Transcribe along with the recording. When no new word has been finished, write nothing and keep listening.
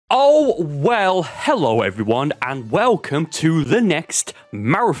Oh, well, hello everyone, and welcome to the next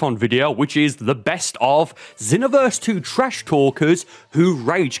marathon video, which is the best of Xenoverse 2 trash talkers who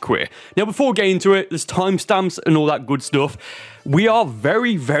rage quit. Now, before getting into it, there's timestamps and all that good stuff. We are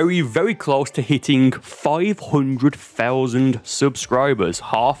very close to hitting 500,000 subscribers,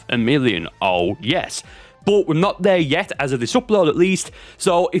 500,000, oh yes. But we're not there yet, as of this upload at least.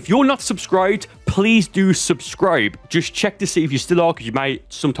 So if you're not subscribed, please do subscribe. Just check to see if you still are, because you may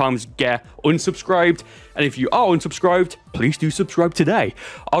sometimes get unsubscribed. And if you are unsubscribed, please do subscribe today.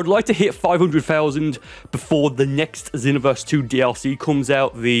 I would like to hit 500,000 before the next Xenoverse 2 DLC comes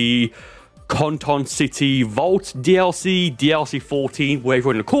out. The Conton City Vault DLC, DLC 14, whatever you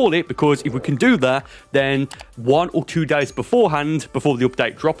want to call it, because if we can do that, then 1 or 2 days beforehand, before the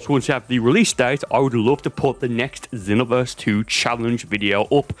update drops, once you have the release date, I would love to put the next Xenoverse 2 challenge video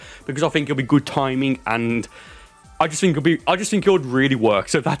up, because I think it'll be good timing, and I just think it would really work.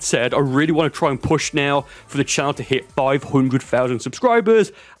 So that said, I really want to try and push now for the channel to hit 500,000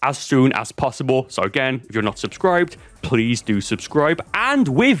 subscribers as soon as possible. So again, if you're not subscribed, please do subscribe. And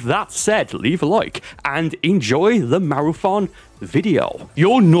with that said, leave a like and enjoy the marathon video.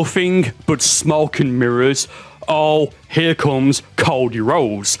 You're nothing but smoke and mirrors. Oh, here comes Cody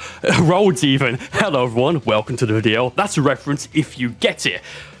Rhodes. Rhodes even. Hello everyone, welcome to the video. That's a reference if you get it.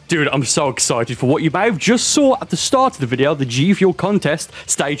 Dude, I'm so excited for what you may have just saw at the start of the video, the G Fuel contest.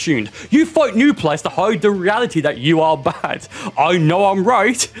 Stay tuned. You fight new players to hide the reality that you are bad. I know I'm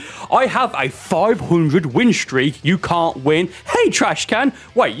right. I have a 500 win streak. You can't win. Hey, Trash Can.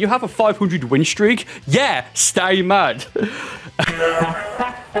 Wait, you have a 500 win streak? Yeah, stay mad.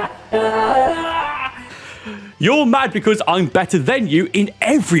 You're mad because I'm better than you in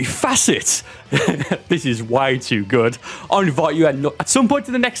every facet. This is way too good. I'll invite you at some point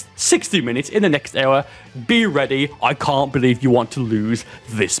in the next 60 minutes, in the next hour. Be ready. I can't believe you want to lose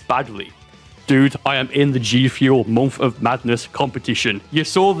this badly. Dude, I am in the G Fuel Month of Madness competition. You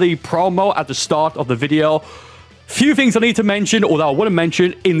saw the promo at the start of the video. Few things I need to mention, or that I want to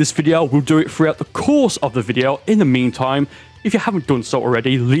mention in this video. We'll do it throughout the course of the video. In the meantime, if you haven't done so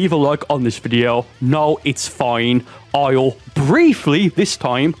already, leave a like on this video. No, it's fine. I'll briefly, this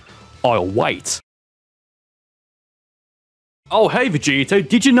time, I'll wait. Oh, hey Vegeta,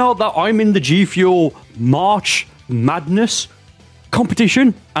 did you know that I'm in the G Fuel March Madness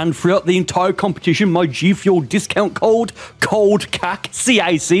competition? And throughout the entire competition, my G Fuel discount code, CAC,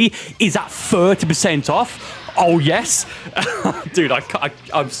 C-A-C, is at 30% off. Oh, yes. Dude,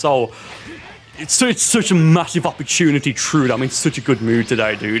 I'm so... It's such a massive opportunity, true. I'm in such a good mood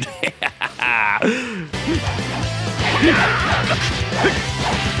today, dude.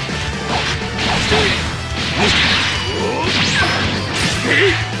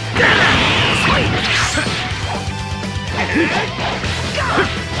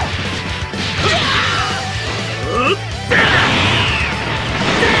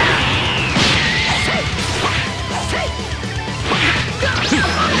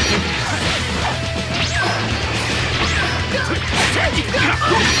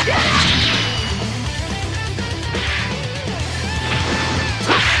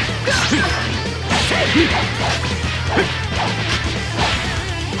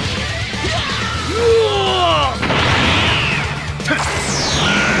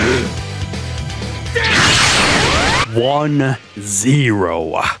 One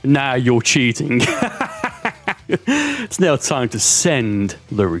zero. Now you're cheating. It's now time to send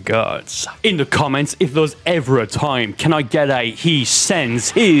the regards. In the comments, if there's ever a time, can I get a he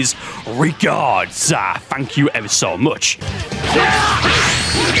sends his regards? Thank you ever so much.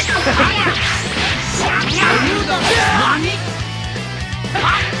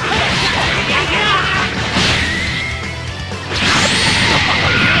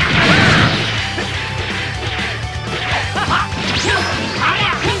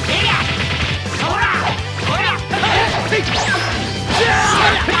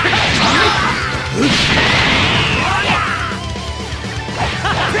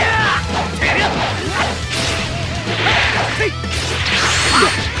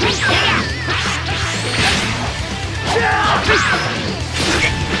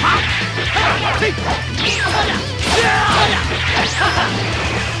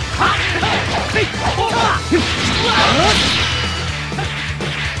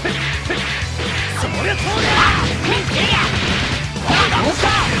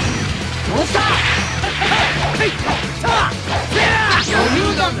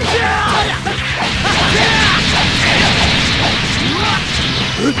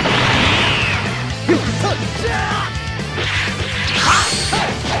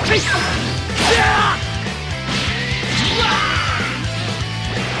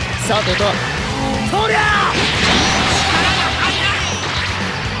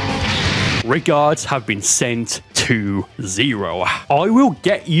 Regards have been sent to 0. I will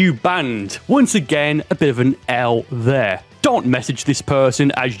get you banned. Once again, a bit of an L there. Don't message this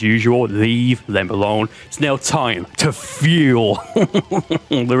person as usual. Leave them alone. It's now time to fuel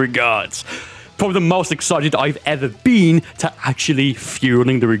the regards. Probably the most excited I've ever been to actually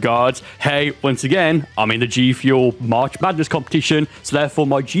fueling the regards. Hey, once again, I'm in the G Fuel March Madness competition, so therefore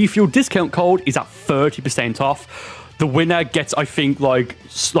my G Fuel discount code is at 30% off. The winner gets, I think, like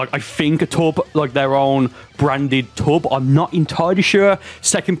a tub, like their own branded tub. I'm not entirely sure.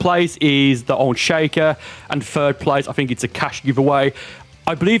 Second place is their own shaker, and third place, I think it's a cash giveaway.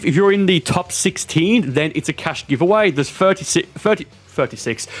 I believe if you're in the top 16, then it's a cash giveaway. There's 36.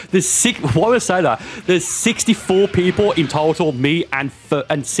 Why would I say that? There's 64 people in total, me and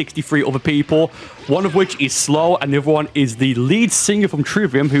 63 other people. One of which is Slow, and the other one is the lead singer from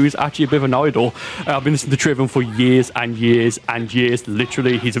Trivium, who is actually a bit of an idol. I've been listening to Trivium for years and years and years.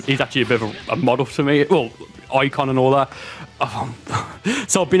 Literally, he's actually a bit of a model to me. Well, icon and all that.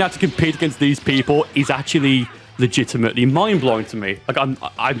 So being able to compete against these people is actually legitimately mind-blowing to me. Like, I'm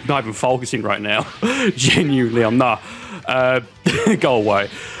not even focusing right now. Genuinely, I'm not. Go away.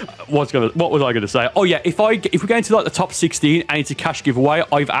 What was I gonna say? Oh yeah, if we get into like the top 16 and it's a cash giveaway,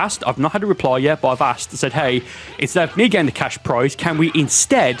 I've not had a reply yet, but I've asked. I said, hey, instead of me getting the cash prize, can we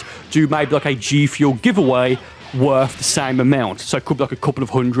instead do maybe like a G Fuel giveaway worth the same amount? So it could be like a couple of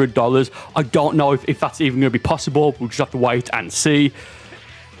 $100. I don't know if that's even gonna be possible. We'll just have to wait and see.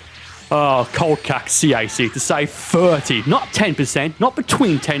 Oh, cold cack CAC to save 30, not 10%, not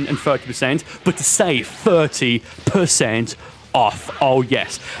between 10 and 30%, but to save 30% off. Oh,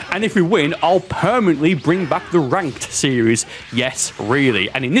 yes. And if we win, I'll permanently bring back the ranked series. Yes, really.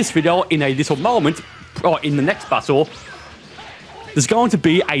 And in this video, in a little moment, or in the next battle, there's going to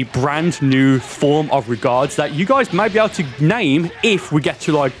be a brand new form of regards that you guys may be able to name if we get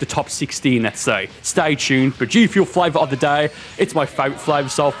to like the top 16, let's say. Stay tuned. But G Fuel flavor of the day, it's my favorite flavor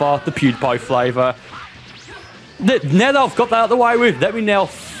so far, the PewDiePie flavor. Now that I've got that out of the way with, let me now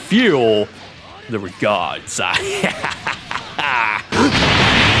fuel the regards.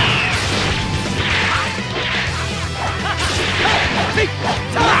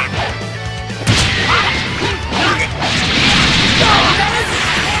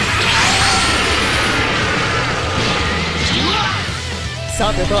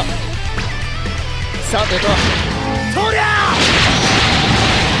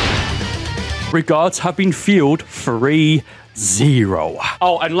 Regards have been fueled 3-0.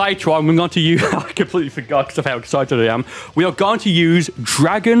 Oh, and later on, we're going to use... I completely forgot because of how excited I am. We are going to use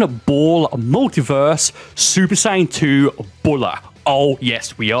Dragon Ball Multiverse Super Saiyan 2 Bulla. Oh,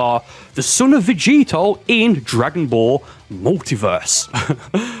 yes, we are. The son of Vegeta in Dragon Ball Multiverse.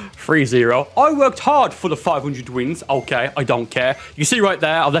 3-0. I worked hard for the 500 wins. Okay, I don't care. You see right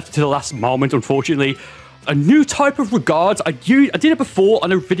there, I left it to the last moment, unfortunately. A new type of regards. I did it before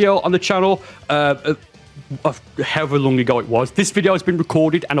on a video on the channel, however long ago it was. This video has been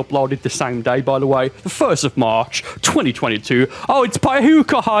recorded and uploaded the same day, by the way, the 1st of March, 2022. Oh, it's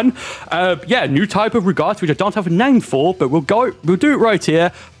Paihukahan. Yeah, new type of regards, which I don't have a name for, but we'll do it right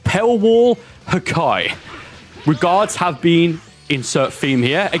here. Pelwall Hakai. Regards have been... Insert theme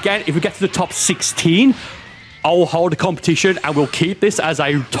here. Again, if we get to the top 16, I'll hold a competition and we'll keep this as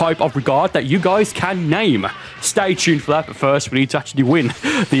a type of regard that you guys can name. Stay tuned for that, but first we need to actually win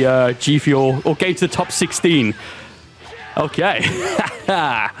the G Fuel or get to the top 16. Okay.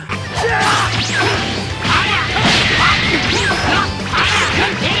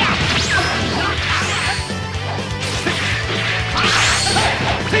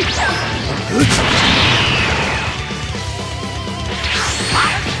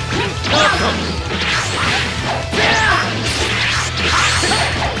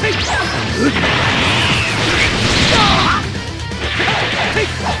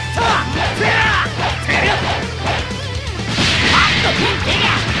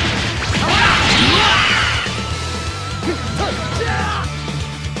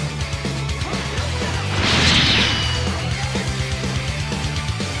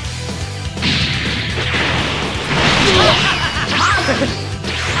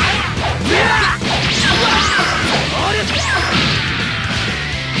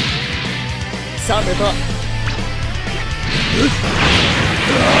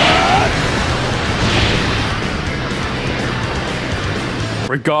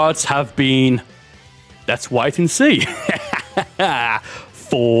 Regards have been... Let's wait and see.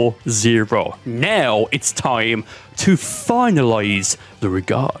 4-0. Now it's time to finalize the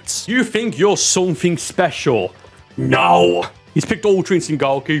regards. You think you're something special? No! He's picked Ultra Instinct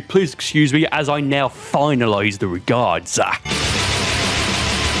Goku. Please excuse me as I now finalize the regards.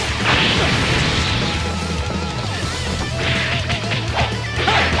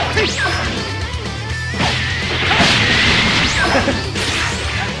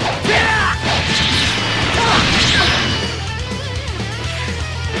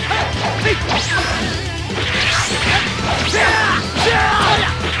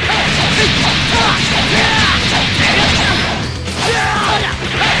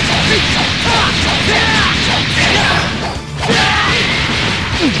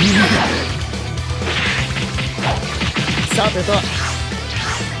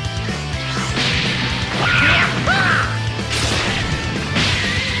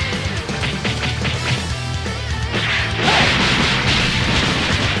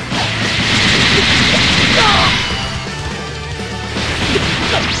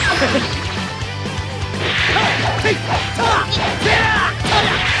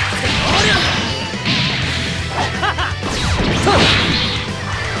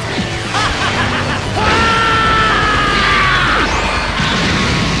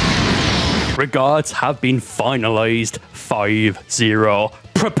 Regards have been finalized. 5-0.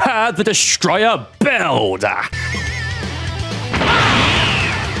 Prepare the destroyer build.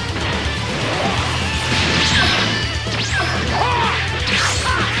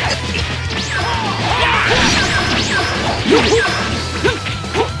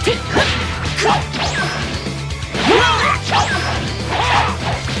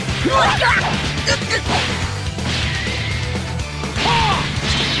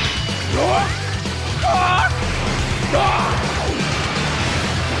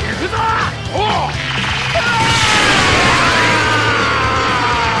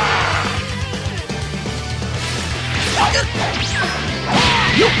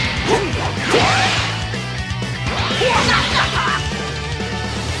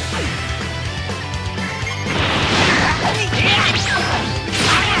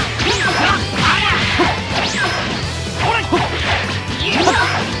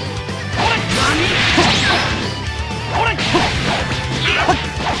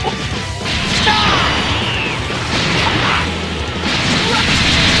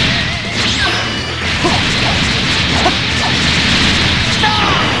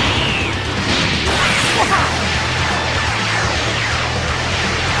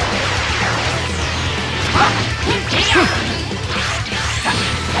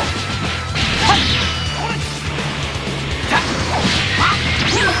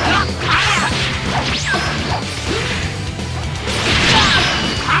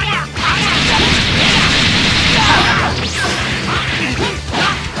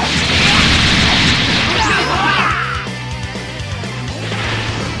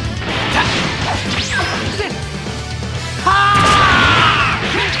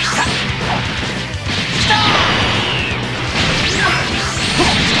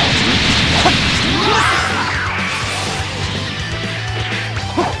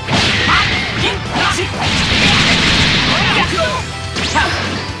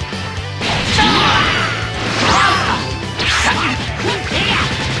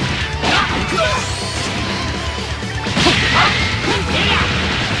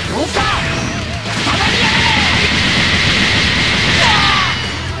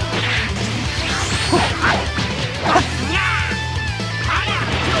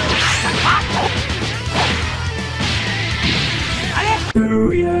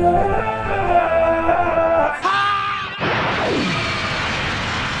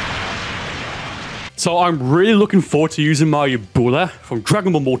 So I'm really looking forward to using my Bulla from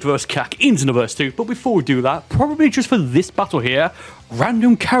Dragon Ball Multiverse CAC in Xenoverse 2. But before we do that, probably just for this battle here,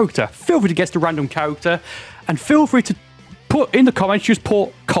 random character. Feel free to guess the random character. And feel free to put in the comments, just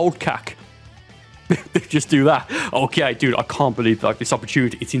put cold CAC. Just do that. Okay, dude, I can't believe this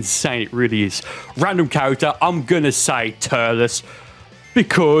opportunity. It's insane. It really is. Random character. I'm going to say Turles.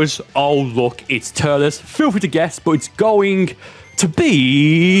 Because, oh look, it's Turles. Feel free to guess, but it's going to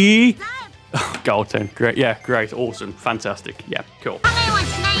be... Oh, Goten. Great. Yeah, great. Awesome. Fantastic. Yeah, cool.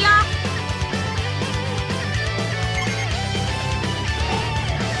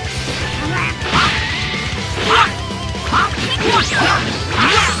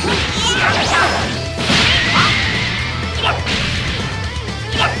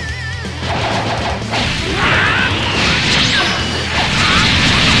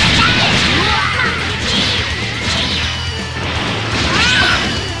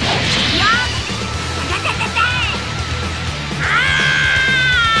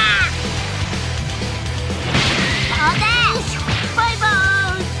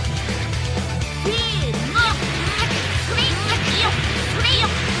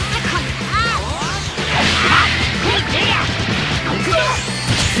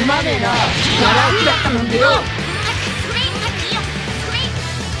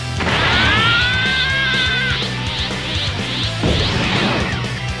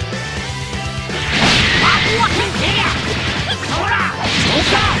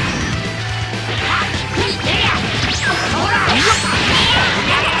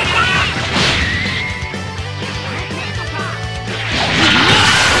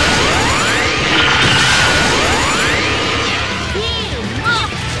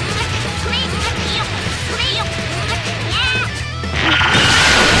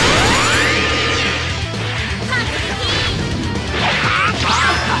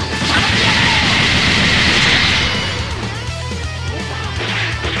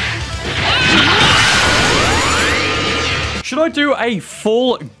 Should I do a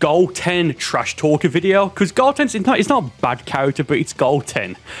full Goten trash talker video? Because Goten's it's not a bad character, but it's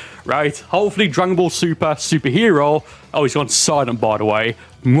Goten, right? Hopefully Dragon Ball Super superhero. Oh, he's gone silent, by the way.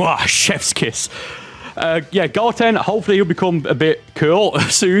 Mwah, chef's kiss. Yeah, Goten, hopefully he'll become a bit cool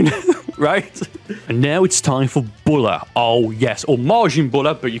soon, right? And now it's time for Bulla. Oh, yes, or Majin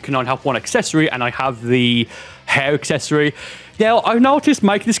Bulla, but you can only have one accessory, and I have the hair accessory. Now, I've noticed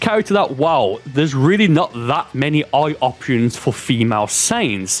making this character that, wow, there's really not that many eye options for female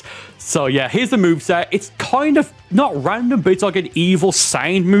Saiyans. So, yeah, here's the moveset. It's kind of not random, but it's like an evil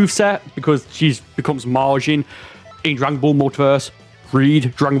Saiyan moveset because she becomes Majin in Dragon Ball Multiverse.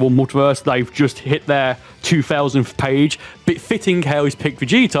 Read Dragon Ball Multiverse. They've just hit their 2000th page. Bit fitting how he's picked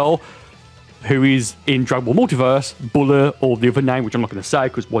Vegeta, who is in Dragon Ball Multiverse, Bulla, or the other name, which I'm not going to say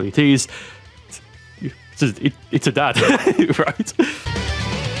because what it is. It's a dad, right?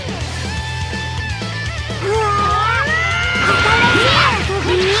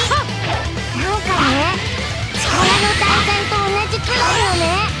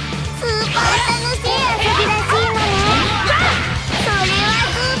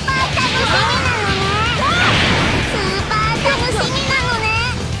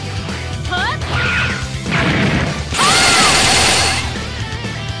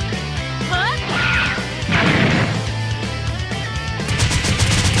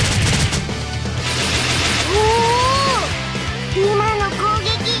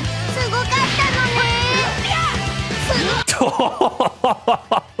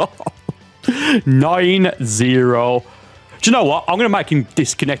 Nine zero. Do you know what? I'm going to make him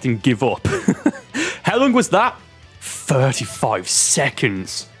disconnect and give up. How long was that? 35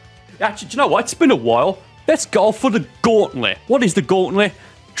 seconds. Actually, do you know what? It's been a while. Let's go for the gauntlet. What is the gauntlet?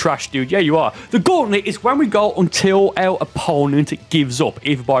 Trash, dude. Yeah, you are. The gauntlet is when we go until our opponent gives up,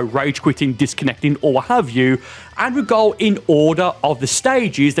 either by rage quitting, disconnecting, or what have you. And we go in order of the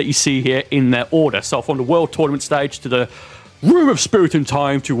stages that you see here in their order. So from the World Tournament stage to the Room of Spirit and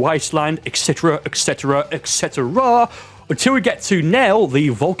Time to Wasteland, etc., etc., etc., until we get to now the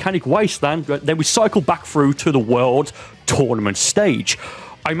Volcanic Wasteland. Then we cycle back through to the World Tournament stage.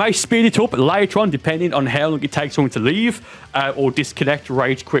 I may speed it up later on, depending on how long it takes someone to leave, or disconnect,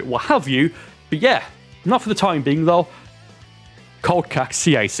 rage quit, what have you. But yeah, not for the time being though. Cold Cack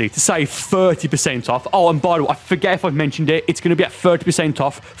CAC to save 30% off. Oh, and by the way, I forget if I've mentioned it, it's going to be at 30%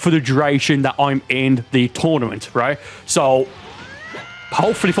 off for the duration that I'm in the tournament, right? So,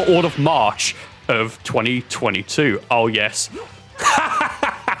 hopefully for all of March of 2022. Oh, yes.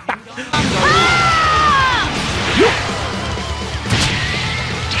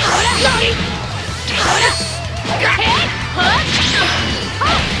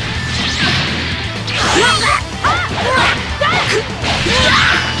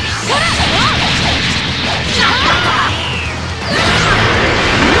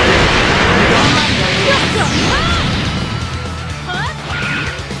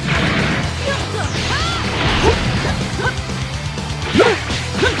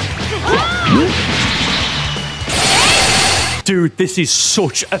 Dude, this is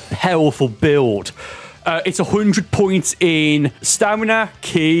such a powerful build. It's 100 points in stamina,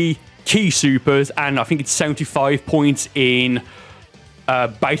 ki supers, and I think it's 75 points in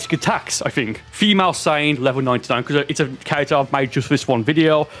basic attacks, I think. Female Saiyan, level 99, because it's a character I've made just for this one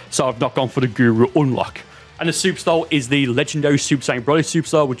video, so I've not gone for the Guru unlock. And the Super Style is the legendary Super Saiyan Broly Super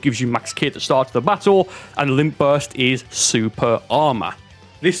Style, which gives you max ki at the start of the battle, and the Limp Burst is super armor.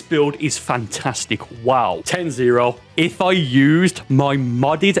 This build is fantastic. Wow. 10-0. If I used my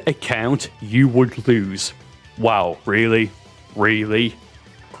modded account, you would lose. Wow. Really? Really?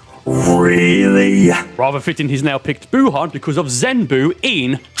 Really? Rather fitting he's now picked Buhan because of Zenbu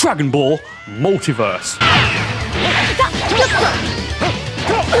in Dragon Ball Multiverse.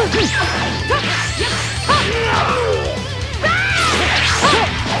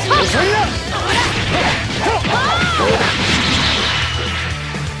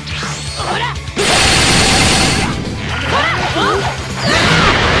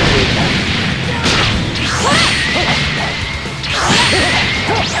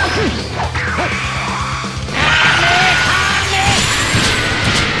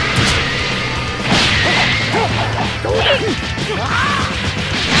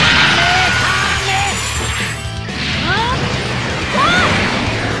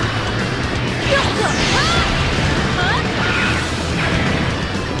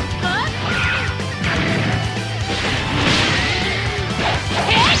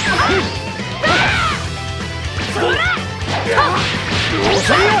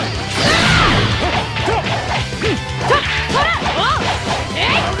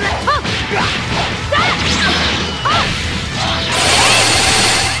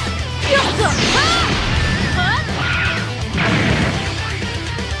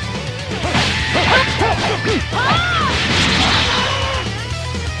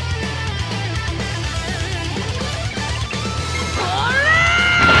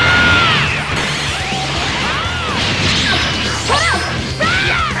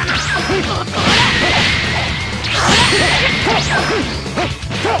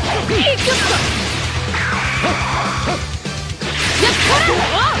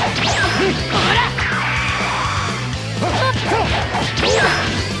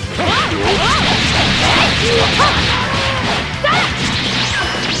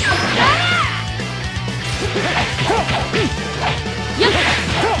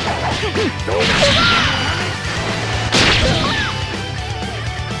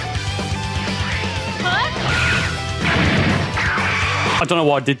 I don't know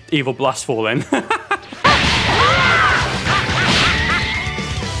why I did Evil Blast for then.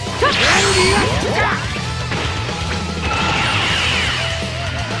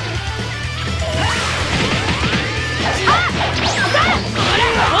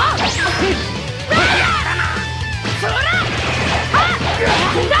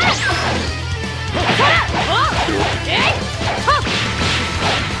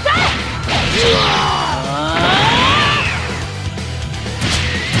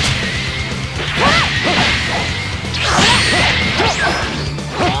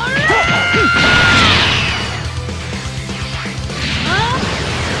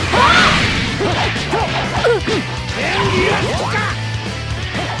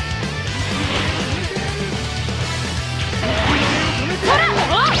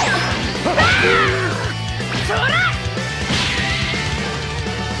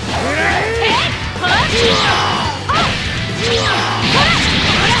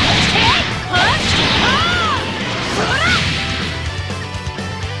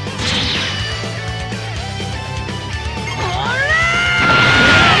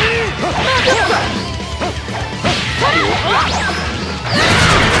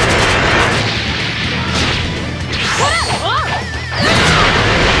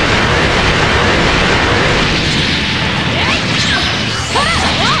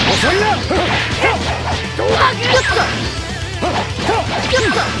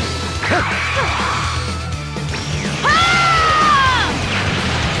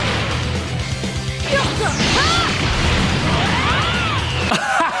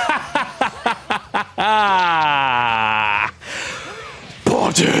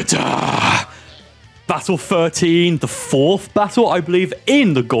 Gogeta! Battle 13, the fourth battle, I believe,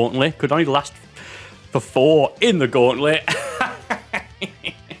 in the gauntlet. Could only last for 4 in the gauntlet.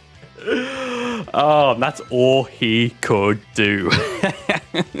 Oh, that's all he could do.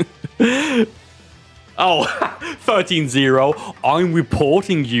 Oh, 13-0. I'm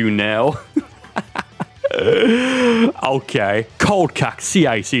reporting you now. Okay, Cold Cack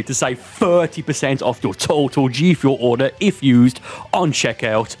CAC to save 30% off your total G Fuel order if used on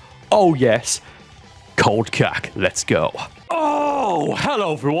checkout. Oh yes, Cold Cack, let's go. Oh,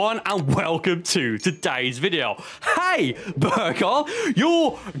 hello everyone and welcome to today's video. Hey, Burcol,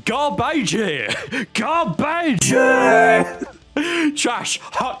 you're garbage here. Garbage. Trash,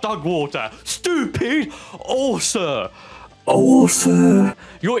 hot dog water, stupid, awesome. Awesome.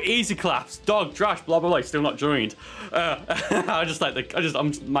 Your easy claps, dog, trash, blah blah blah. Still not joined. I'm just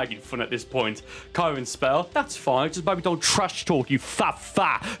making fun at this point. Can't even spell. That's fine. Just maybe don't trash talk, you fat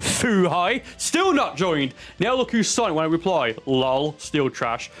foo high. Still not joined. Now look who's silent when I reply. Lol. Still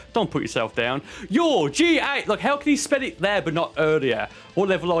trash. Don't put yourself down. Your G8. Look, how can you spell it there but not earlier? What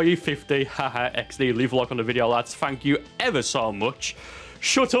level are you? 50. Haha. XD. Leave a like on the video, lads. Thank you ever so much.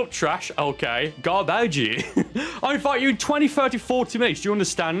 Shut up, trash. Okay. Garbage. I fight you in 20, 30, 40 minutes. Do you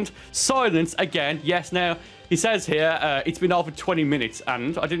understand? Silence again. Yes, now. He says here, it's been over 20 minutes,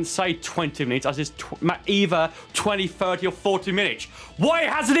 and I didn't say 20 minutes, I said either 20, 30, or 40 minutes. Why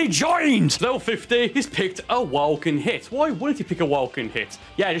hasn't he joined? Level 50, he's picked a welcome hit. Why wouldn't he pick a welcome hit?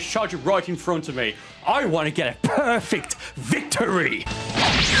 Yeah, just charge it right in front of me. I want to get a perfect victory.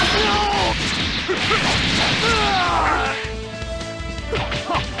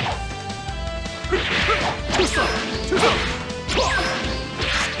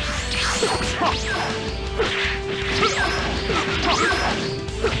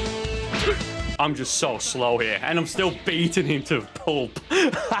 I'm just so slow here, and I'm still beating him to pulp.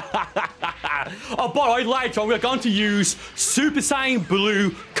 Oh, by the way, later we're going to use Super Saiyan Blue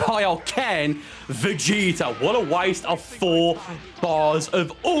Kaioken Vegeta. What a waste of 4 bars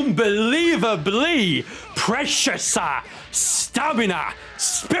of unbelievably precious stamina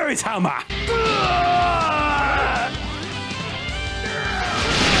spirit hammer.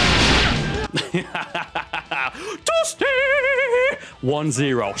 Dusty!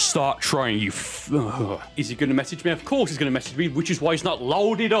 1-0. Start trying, you. Is he going to message me? Of course he's going to message me, which is why he's not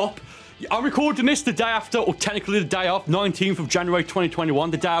loaded up. I'm recording this the day after, or technically the day off, 19th of January 2021.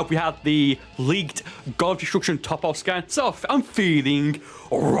 The day after we had the leaked God of Destruction top-off scan. So I'm feeling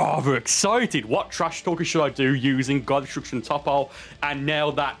rather excited. What trash talker should I do using God of Destruction top-off? And now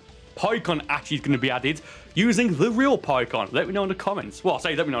that Piecon actually is going to be added, using the real Piecon. Let me know in the comments. Well, I'll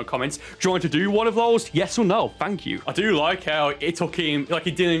say let me know in the comments. Do you want to do one of those? Yes or no? Thank you. I do like how it took him, like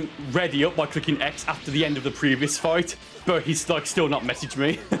he didn't ready up by clicking X after the end of the previous fight, but he's like still not messaged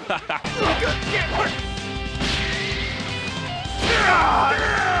me.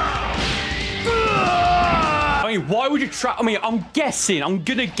 I mean, why would you try? I mean, I'm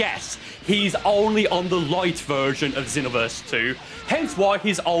gonna guess he's only on the light version of Xenoverse 2, hence why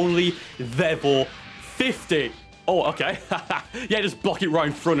he's only level 50. Oh, okay. Yeah, just block it right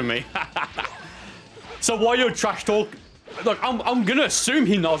in front of me. So while you're trash talk, look, I'm gonna assume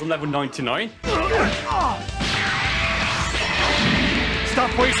he knows I'm level 99.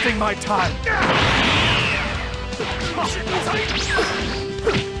 Stop wasting my time.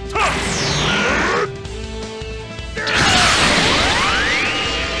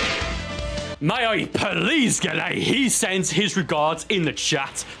 May I please get a he sends his regards in the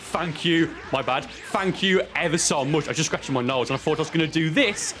chat. Thank you. My bad. Thank you ever so much. I just scratched my nose and I thought I was going to do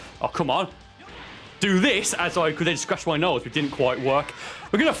this. Oh, come on. Do this as I could then scratch my nose, but it didn't quite work.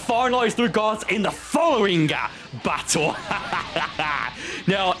 We're going to finalize the regards in the following battle.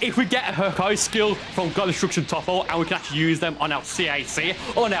 Now, if we get a Herkai skill from God Destruction Topo and we can actually use them on our CAC,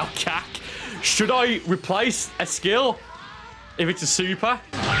 on our CAC, should I replace a skill if it's a super?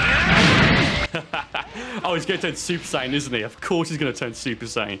 Oh, he's going to turn Super Saiyan, isn't he? Of course he's going to turn Super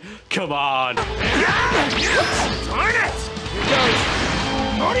Saiyan. Come on. Darn it!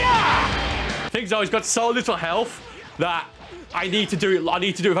 Things though, he's got so little health that I need to do it. I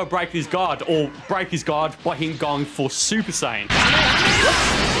need to do it if I break his guard, or break his guard by him going for Super Saiyan.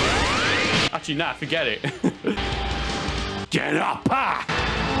 Actually, nah, forget it. Get up!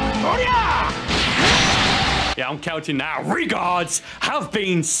 Yeah, I'm counting now. Regards have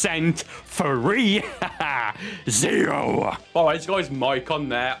been sent 3-0. All right, this guy's mic on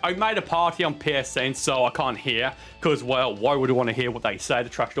there. I made a party on PSN, so I can't hear. Because, well, why would I want to hear what they say, the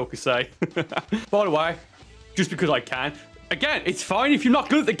trash talkers say? By the way, just because I can. Again, it's fine. If you're not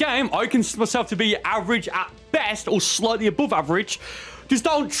good at the game, I consider myself to be average at best or slightly above average. Just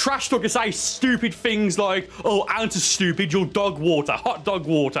don't trash talk and say stupid things like, oh, Ant is stupid, you're dog water, hot dog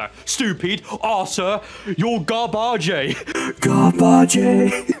water, stupid, oh, sir, you're garbage. Garbage.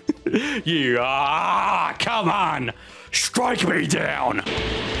 You are, come on, strike me down.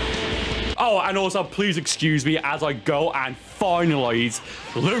 Oh, and also, please excuse me as I go and finalize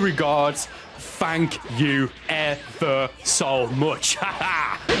the regards. Thank you ever so much.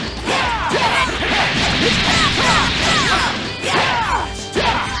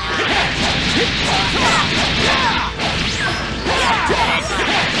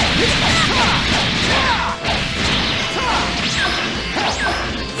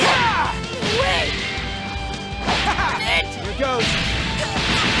 Here goes.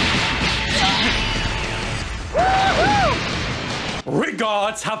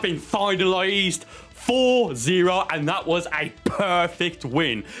 Regards have been finalized. 4-0, and that was a perfect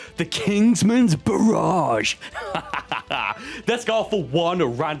win. The Kingsman's Barrage. Let's go for one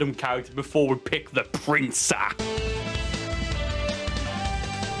random character before we pick the prince.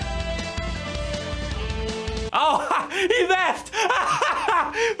 Oh, he left.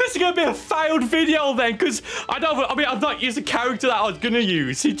 This is going to be a failed video then, because I've not used a character that I was going to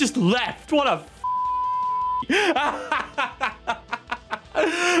use. He just left. What a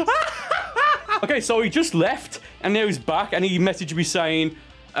Okay, so he just left, and now he's back, and he messaged me saying,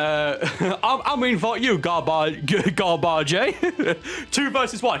 I'm gonna invite you, Garbage. 2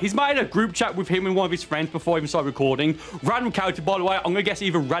 versus 1. He's made a group chat with him and one of his friends before I even started recording. Random character, by the way. I'm gonna guess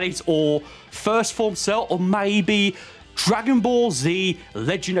either Raditz or First Form Cell, or maybe Dragon Ball Z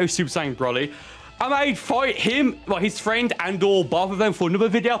Legend of Super Saiyan Broly. I may fight him, well, his friend, and or both of them for another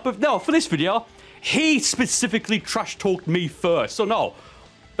video, but no, for this video, he specifically trash talked me first. So no,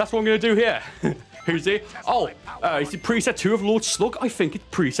 that's what I'm gonna do here. Who's he? Oh, is it preset 2 of Lord Slug? I think it's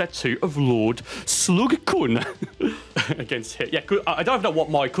preset 2 of Lord Slug-kun. Against him. Yeah, I don't know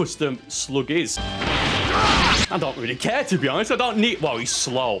what my custom slug is. I don't really care, to be honest. I don't need... Well, he's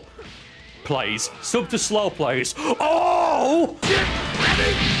slow. Plays. Sub to slow plays. Oh! Get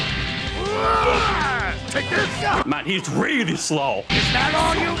ready! Take this! Man, he's really slow. Is that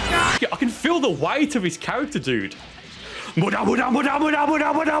all you got? I can feel the weight of his character, dude. Muda, muda, muda, muda,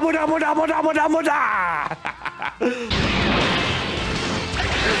 muda, muda, muda, muda, muda, muda, muda.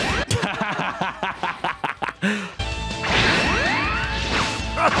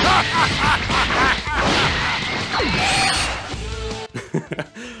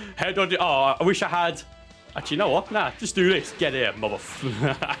 Head on the... Oh, I wish I had... Actually, you know what? Nah, just do this. Get here,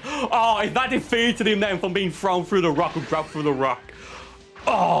 motherfucker. Oh, if that defeated him then from being thrown through the rock and grabbed through the rock.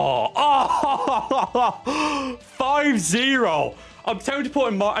 Oh, 5-0. I'm tempted to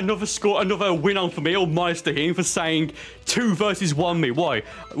put another score, another win on for me, or minus to him for saying 2 versus 1 me. Why?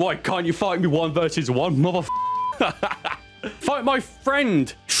 Why can't you fight me 1 versus 1, motherfucker? Fight my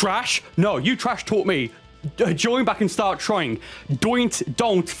friend, trash. No, you trash taught me. Join back and start trying. Don't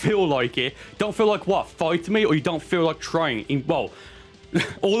feel like it. Don't feel like what? Fight me, or you don't feel like trying. Well,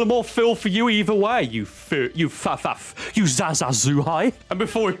 all the more feel for you either way, you zazazuhai. And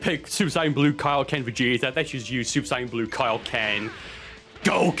before we pick Super Saiyan Blue Kaioken Vegeta, let's just use Super Saiyan Blue Kaioken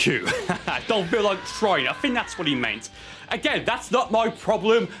Goku. Don't feel like trying. I think that's what he meant. Again, that's not my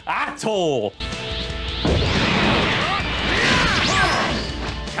problem at all.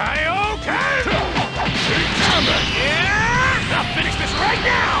 Kaioken! Yeah! I'll finish this right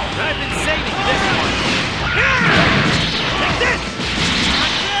now! I've been saving this one. Take this!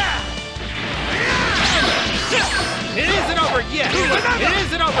 It isn't over yet! It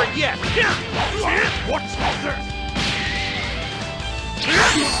isn't over yet! What's this?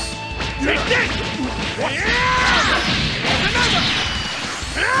 Take this!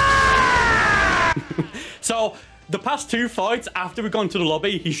 So, the past 2 fights, after we've gone to the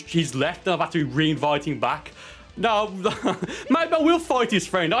lobby, he's left and I've had to re-invite him back. No, maybe I will fight his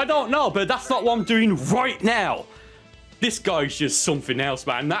friend. I don't know, but that's not what I'm doing right now. This guy's just something else,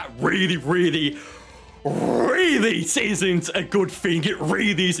 man. That really isn't a good thing. It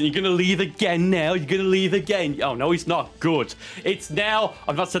really isn't. You're gonna leave again now. You're gonna leave again. Oh no, he's not good. It's now,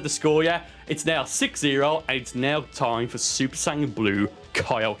 I've not said the score yet. It's now 6-0, and it's now time for Super Saiyan Blue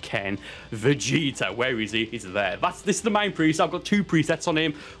Kaioken Vegeta. Where is he? He's there. This is the main preset. I've got 2 presets on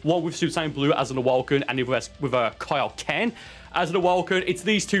him. One with Super Saiyan Blue as an Awoken, and the other with a Kaioken as an Awoken. It's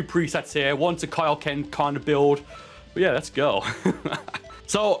these 2 presets here. One's a Kaioken kind of build. But yeah, let's go.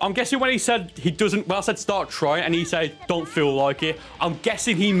 So I'm guessing when he said he doesn't, well, I said start trying, and he said don't feel like it. I'm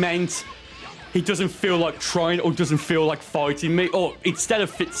guessing he meant he doesn't feel like trying or doesn't feel like fighting me, or instead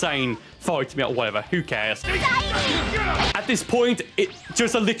of saying fight me or whatever, who cares? At this point, it's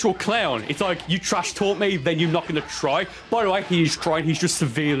just a literal clown. It's like, you trash taught me, then you're not gonna try. By the way, he's trying. He's just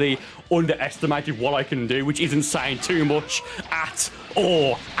severely underestimated what I can do, which isn't saying too much at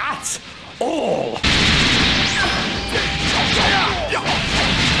all. At all.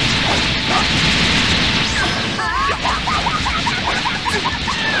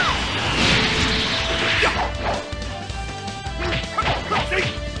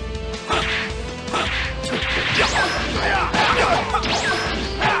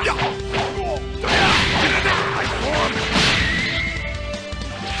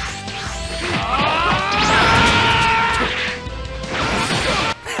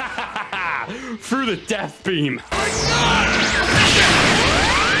 Through the death beam.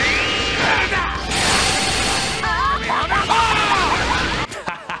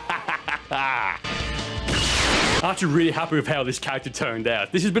 I'm actually really happy with how this character turned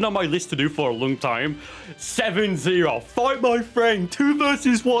out. This has been on my list to do for a long time. 7-0. Fight my friend. 2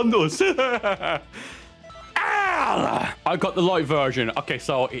 versus 1 us. I got the light version. Okay,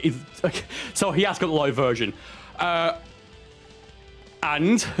 so he has got the light version.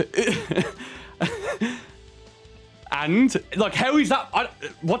 And like, how is that?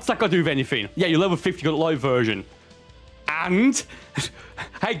 What's that got to do with anything? Yeah, you're level 50, you got the light version. And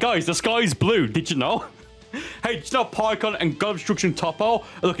hey guys, the sky's blue. Did you know? Hey, it's not Pycon and God Obstruction Topo.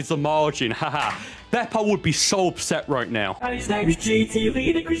 Look, it's the margin. Haha. Beppo would be so upset right now. And his name is GT,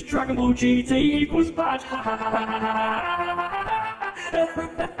 leader because Dragon Ball GT equals bad.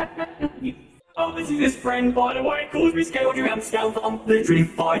 Oh, this is his friend, by the way. Calls me scaled you and stealth. I'm literally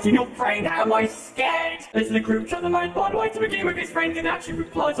fighting your brain. How am I scared? This is a group chat, the man, by the way, to begin with. His friend didn't actually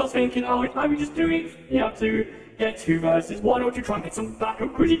reply, so I was thinking, oh, it's maybe just doing, to get 2 versus 1, or to try and get some backup,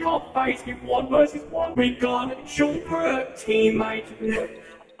 because he can't face me 1 versus 1. We got short teammate.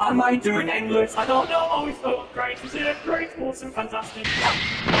 I might do an endless, I don't know, oh, it's so great, is it great, awesome, fantastic.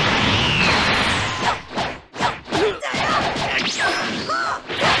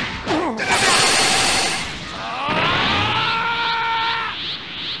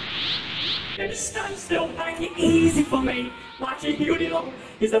 Yeah, just stand still, make it easy for me. Watching you,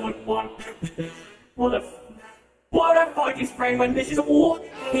 is there one? Why don't I fight his friend when this is all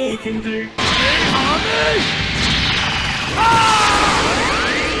he can do? Omni!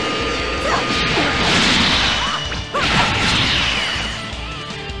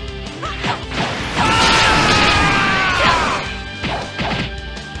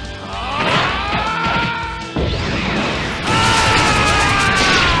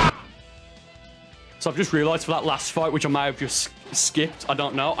 So I've just realised for that last fight, which I may have just skipped, I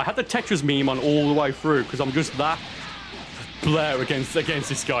don't know. I had the Tetris meme on all the way through because I'm just that Blair against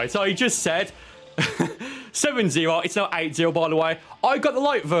this guy. So he just said 7-0. It's now 8-0, by the way. I got the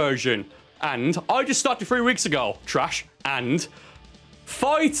light version, and I just started 3 weeks ago. Trash. And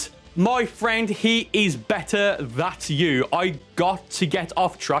fight my friend. He is better. That's you. I got to get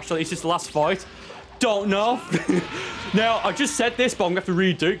off Trash. So this is the last fight. Don't know. Now, I just said this, but I'm going to have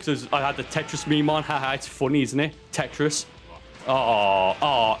to redo it because I had the Tetris meme on. Haha, it's funny, isn't it? Tetris.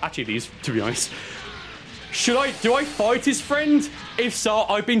 Oh, actually it is, to be honest. Do I fight his friend? If so,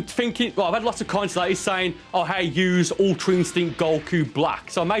 I've been thinking, well, I've had lots of comments that he's saying, oh, hey, use Ultra Instinct Goku Black.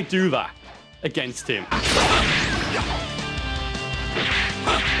 So I may do that against him.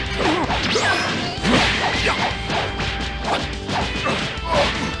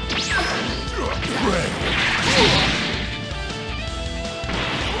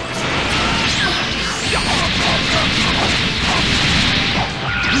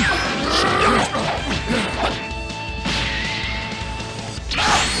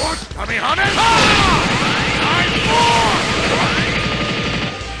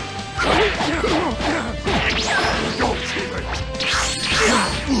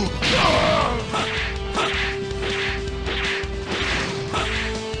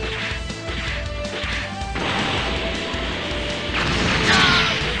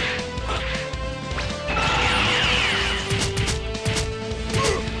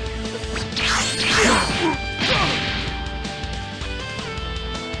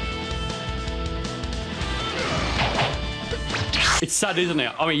 It's sad, isn't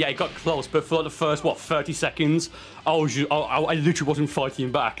it? I mean, yeah, it got close, but for like the first, 30 seconds, I literally wasn't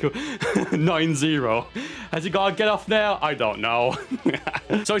fighting back. 9-0. Has he got to get off now? I don't know.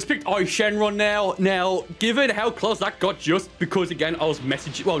 So he's picked Ice Shenron now. Now, given how close that got, just because, again, I was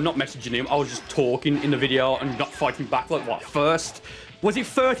messaging, well, not messaging him, I was just talking in the video and not fighting back, like, what, first? Was it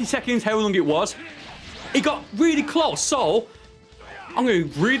 30 seconds, how long it was? It got really close, so I'm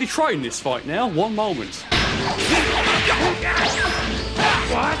going to really try in this fight now. One moment.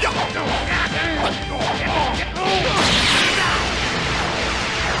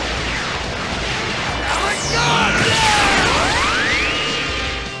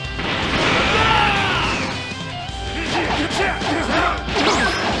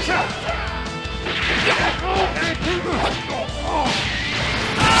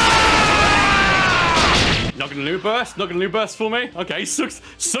 Not gonna new burst? Not gonna new burst for me? Okay, sucks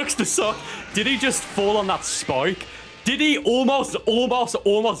to suck. Did he just fall on that spike? Did he almost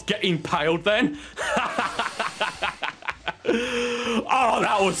get impaled then? Oh,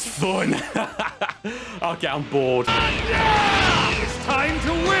 that was fun. Okay, I'm bored. It's time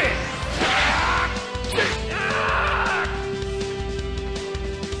to win!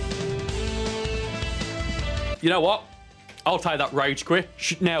 You know what? I'll take that rage quit.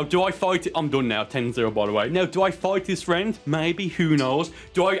 Now, do I fight it? I'm done now. 10-0, by the way. Now, do I fight his friend? Maybe. Who knows?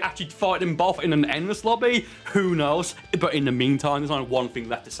 Do I actually fight them both in an endless lobby? Who knows? But in the meantime, there's only one thing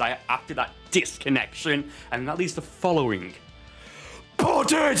left to say after that disconnection, and that is the following.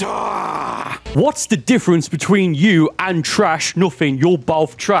 Potato! What's the difference between you and Trash? Nothing. You're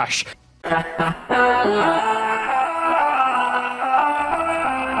both trash.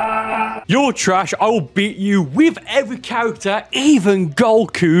 You're trash. I will beat you with every character, even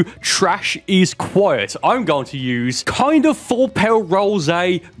Goku. Trash is quiet. I'm going to use kind of full power Rose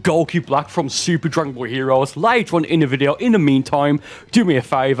Goku Black from Super Dragon Ball Heroes later on in the video. In the meantime, do me a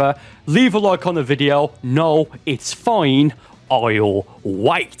favor, leave a like on the video. No, it's fine. I'll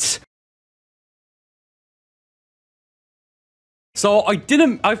wait. So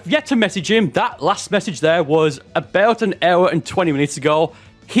I've yet to message him. That last message there was about an hour and 20 minutes ago.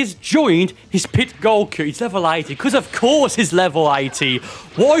 He's joined his pit Goku. He's level 80. Because of course he's level 80.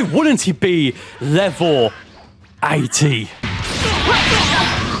 Why wouldn't he be level 80?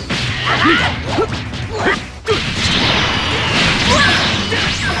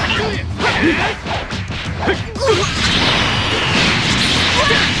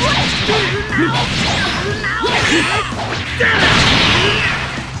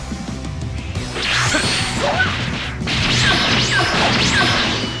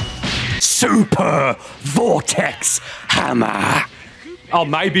 Super Vortex Hammer. Oh,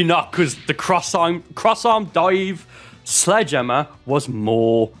 maybe not, because the cross-arm dive sledgehammer was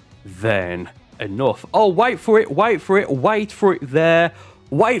more than enough. Oh, wait for it, wait for it, wait for it there.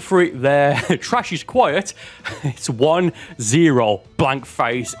 Wait for it there. Trash is quiet. It's 1-0 blank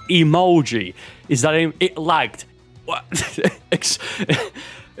face emoji. Is that him? It lagged. What?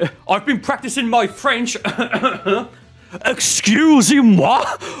 I've been practicing my French. Excusez-moi?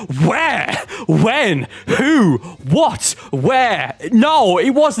 Where? When? Who? What? Where? No,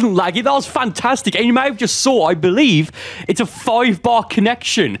 it wasn't laggy. That was fantastic. And you may have just saw, I believe, it's a 5-bar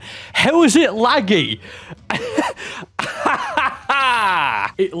connection. How is it laggy?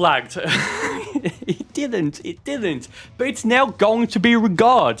 It lagged. It didn't. But it's now going to be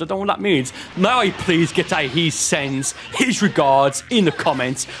regards. I don't know what that means. May I please get a he sends his regards in the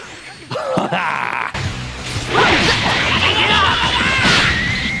comments.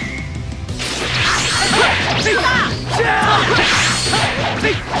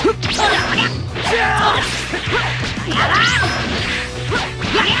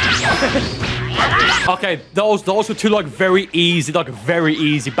 Okay, those were two very easy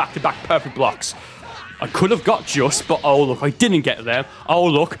back-to-back perfect blocks. I could have got just, but oh look, I didn't get them. Oh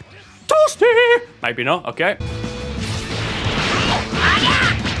look, toasty. Maybe not. Okay.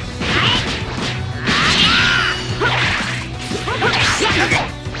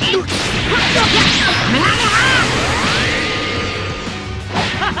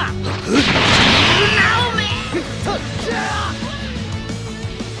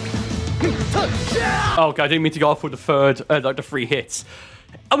 Okay, I didn't mean to go for the third, the 3 hits.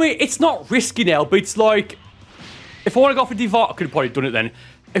 I mean, it's not risky now, but it's like, if I want to go for divide, I could have probably done it then.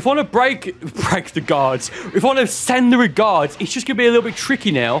 If I want to break the guards, if I want to send the regards, it's just going to be a little bit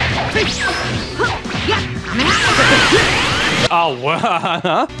tricky now. Oh,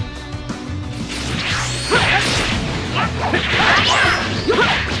 wow.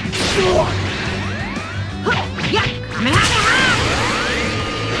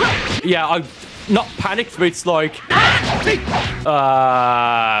 Yeah, I'm not panicked, but it's like,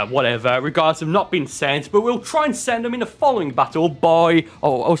 whatever. Regards have not been sent, but we'll try and send them in the following battle by,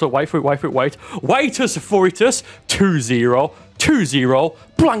 oh, also wait for it. Waitus Foritus 2-0,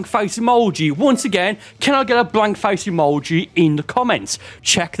 blank face emoji. Once again, can I get a blank face emoji in the comments?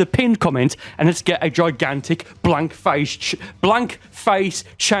 Check the pinned comment and let's get a gigantic blank face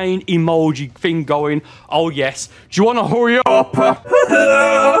chain emoji thing going. Oh yes. Do you want to hurry up?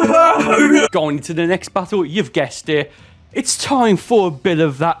 Going into the next battle, you've guessed it. It's time for a bit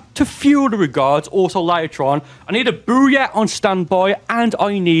of that to fuel the regards. Also later on, I need a Booyah on standby, and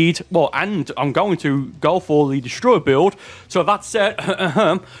I need, well, and I'm going to go for the Destroyer build. So that's said,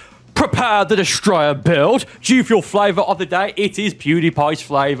 prepare the Destroyer build. G Fuel flavor of the day, it is PewDiePie's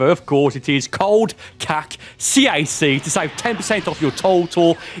flavor. Of course, it is cold CAC CAC to save 10% off your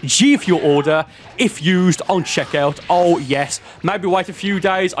total G Fuel order if used on checkout. Oh yes, maybe wait a few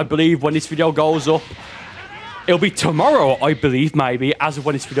days. I believe when this video goes up, it'll be tomorrow, I believe, maybe, as of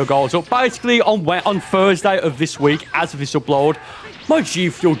when this video goes up. Basically, on Thursday of this week, as of this upload, my G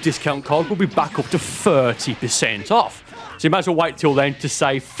Fuel discount code will be back up to 30% off. So you might as well wait till then to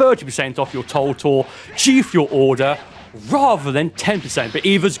save 30% off your total G Fuel order, rather than 10%. But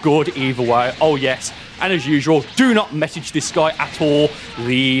either's good, either way. Oh, yes. And as usual, do not message this guy at all.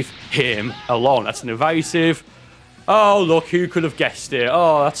 Leave him alone. That's an evasive. Oh, look, who could have guessed it?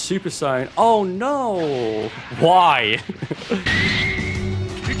 Oh, that's Super Saiyan. Oh, no. Why?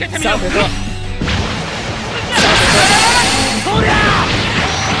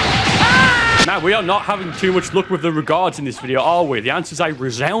 Now, we are not having too much luck with the regards in this video, are we? The answer is a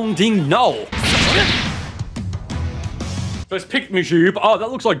resounding no. Let's pick Majube. Oh,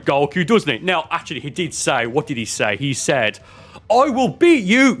 that looks like Goku, doesn't it? Now, actually, he did say, what did he say? He said, I will beat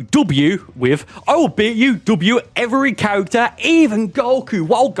you, I will beat you, every character, even Goku.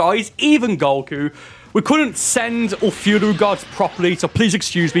 Well, guys, even Goku. We couldn't send or feel the regards properly, so please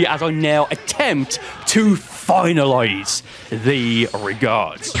excuse me as I now attempt to finalize the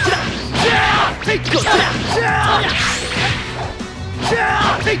regards.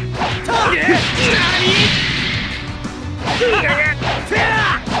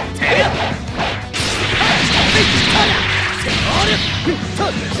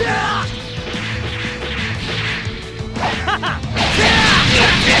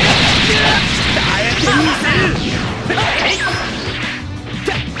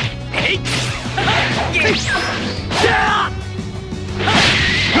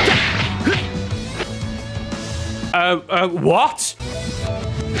 What?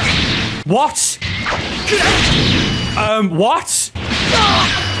 What? What?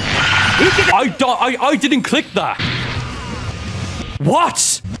 I didn't click that.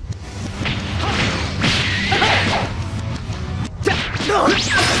 What?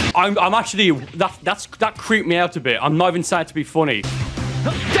 I'm actually that creeped me out a bit. I'm not even saying it to be funny.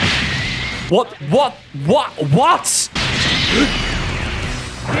 What?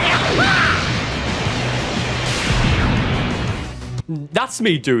 That's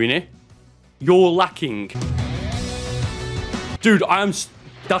me doing it. You're lacking. Dude, that's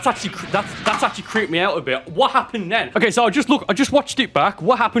actually creeped me out a bit. What happened then? Okay, so I just watched it back.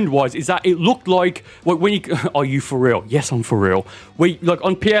 What happened is that it looked like when you are you for real? Yes, I'm for real. Like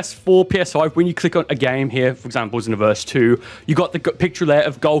on PS4, PS5, when you click on a game here, for example, Xenoverse 2, you got the picture there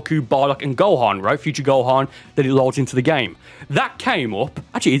of Goku, Bardock, and Gohan, right? Future Gohan. Then it loads into the game. That came up.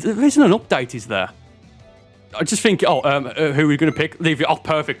 Actually, there isn't an update, is there? I just think, who are we going to pick? Livian. Oh,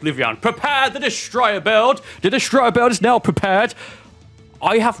 perfect, Livian. Prepare the Destroyer build. The Destroyer build is now prepared.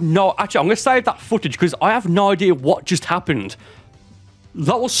 Actually, I'm going to save that footage because I have no idea what just happened.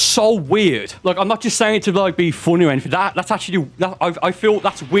 That was so weird. Like, I'm not just saying it to, like, be funny or anything. That's actually, I feel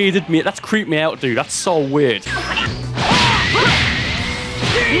that's weirded me. That's creeped me out, dude. That's so weird.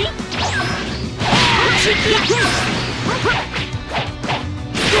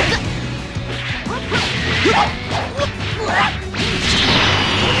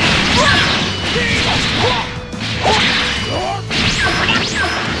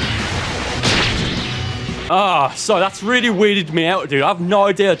 So that's really weirded me out, dude. I have no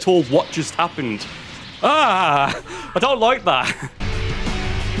idea at all what just happened. I don't like that.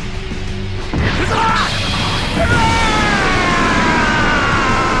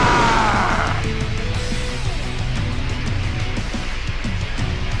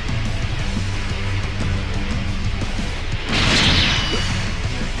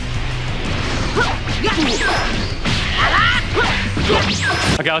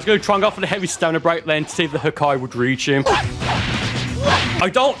 Okay, I was going to try and go for the heavy stamina break then to see if the Hakai would reach him.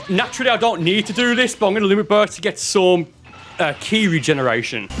 Naturally, I don't need to do this, but I'm going to limit burst to get some key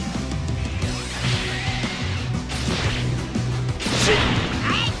regeneration.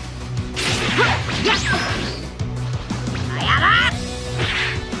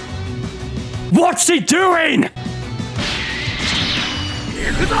 What's he doing?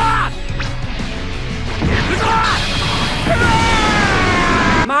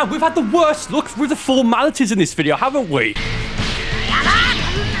 Man, we've had the worst luck with the formalities in this video, haven't we?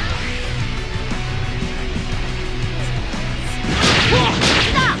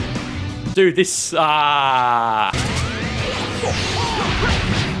 Dude, this...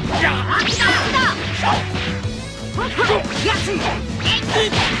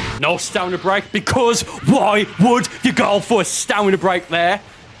 No stamina break, because why would you go for a stamina break there?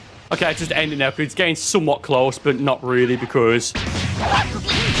 Okay, it's just ending now, because it's getting somewhat close, but not really, because...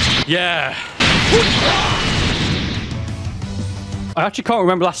 Yeah. I actually can't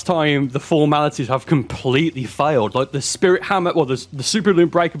remember last time the formalities have completely failed. Like the Spirit Hammer, well, the Super Balloon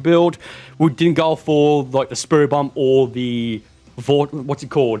Breaker build, we didn't go for like the Spirit Bomb or the what's it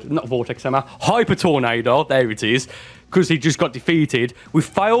called? Not Vortex Hammer, Hyper Tornado. There it is, because he just got defeated. We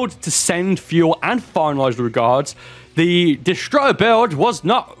failed to send fuel and finalize the regards. The Destroyer build was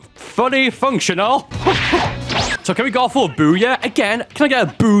not fully functional. So can we go for a Booyah? Again, can I get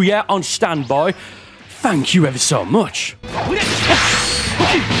a Booyah on standby? Thank you ever so much.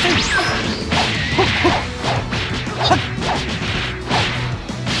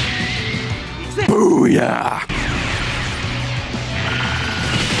 Booyah!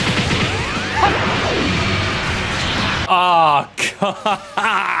 Ah,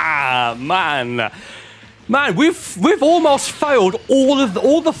 man. Man, we've almost failed all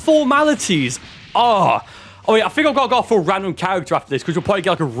the formalities. Oh, yeah, I think I've got to go for a random character after this because we'll probably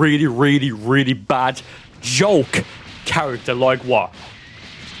get like a really, really, really bad joke character. Like what?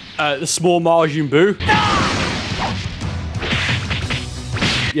 The small Majin Buu.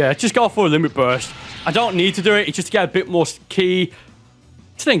 Yeah, just go for a limit burst. I don't need to do it. It's just to get a bit more key.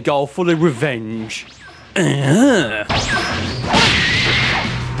 Just then go for the revenge.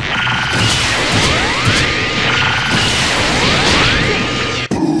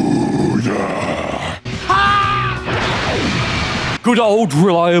 Good old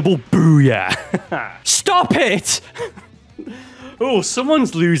reliable booyah. Stop it! Oh,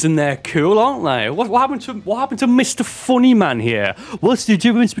 someone's losing their cool, aren't they? What happened to Mr. Funny Man here? What's the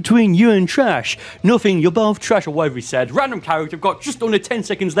difference between you and trash? Nothing, you're both trash, or whatever he said. Random character, I've got just under 10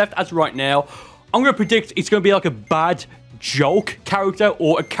 seconds left as of right now. I'm going to predict it's going to be like a bad joke character,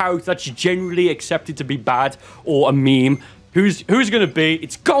 or a character that's generally accepted to be bad, or a meme. Who's going to be?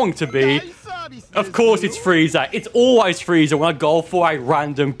 It's going to be... Of course it's Frieza. It's always Frieza when I go for a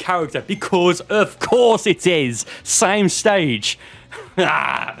random character. Because, of course it is. Same stage.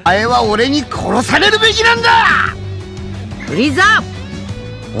 Frieza!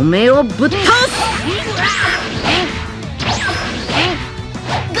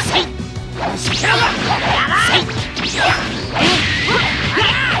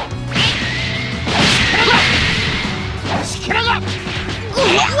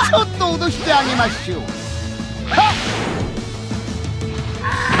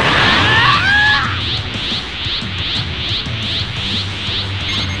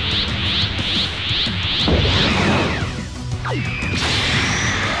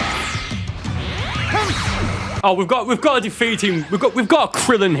 Oh, we've got to defeat him. We've got to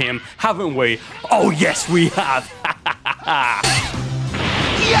Krillin him, haven't we? Oh yes, we have.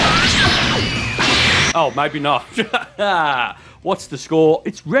 Oh, maybe not. What's the score?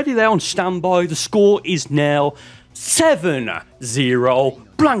 It's ready there on standby. The score is now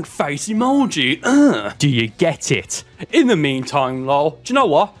 7-0. Blank face emoji. Do you get it? In the meantime, lol. Do you know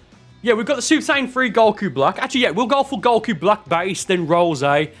what? Yeah, we've got the Super Saiyan 3 Goku Black. Actually, yeah, we'll go for Goku Black base, then Rose.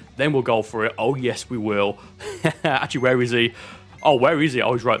 Then we'll go for it. Oh, yes, we will. Actually, where is he? Oh, where is he?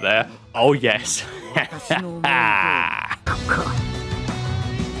 Oh, he's right there. Oh, yes.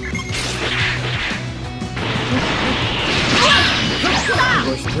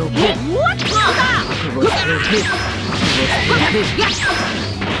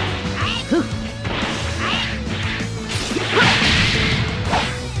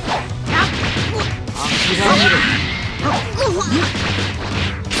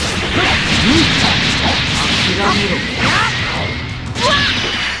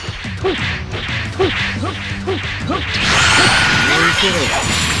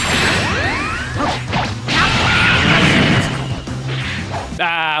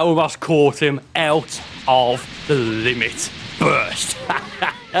 Almost caught him out of the limit burst.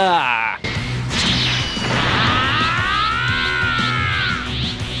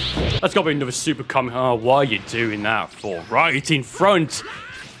 Let's go with another super comment. Oh, why are you doing that for? Right in front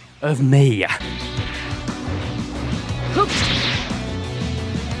of me.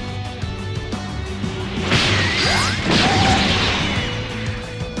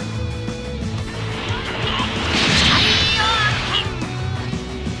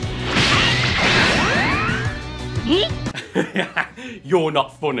 You're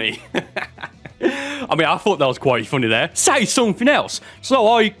not funny. I mean, I thought that was quite funny there. Say something else. So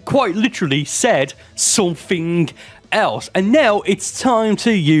I quite literally said something else. And now it's time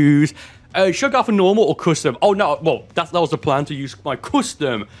to use... should I go for normal or custom? Oh, no. Well, that was the plan, to use my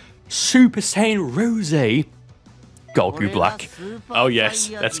custom Super Saiyan Rose Goku Black. Oh, yes.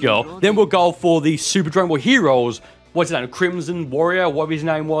 Let's go. Then we'll go for the Super Dragon Ball Heroes. What's his name? Crimson Warrior, whatever his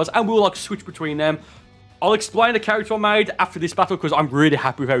name was. And we'll, like, switch between them. I'll explain the character I made after this battle because I'm really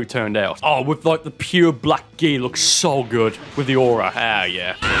happy with how it turned out. Oh, with like the pure black gi, looks so good with the aura. Ah,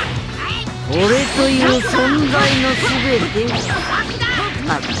 yeah.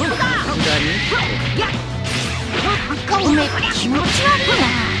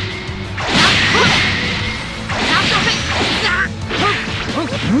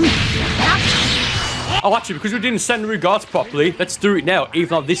 Oh, actually, because we didn't send the regards properly, let's do it now, even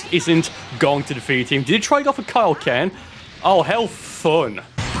though this isn't going to defeat him. Did he trade off a Kaioken? Oh, hell fun.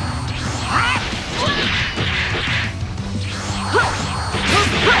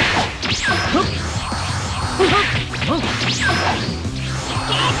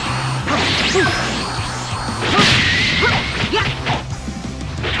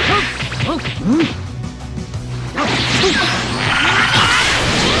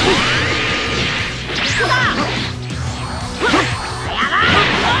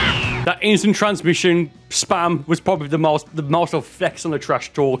 That That instant transmission spam was probably the most effects on the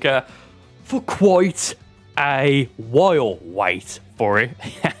Trash Talker for quite a while. Wait for it.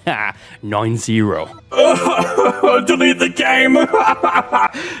 9-0. Delete the game.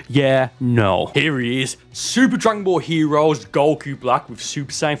 Yeah, no. Here he is. Super Dragon Ball Heroes Goku Black with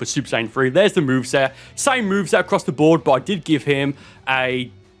Super Saiyan for Super Saiyan 3. There's the moveset. Same moveset across the board, but I did give him a,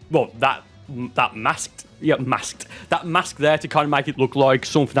 well, that masked. Yeah, masked. That mask there to kind of make it look like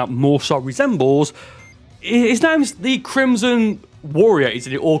something that more so resembles. His name's the Crimson Warrior,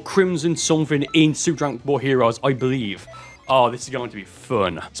 isn't it? Or Crimson something in Super Dragon Ball Heroes, I believe. Oh, this is going to be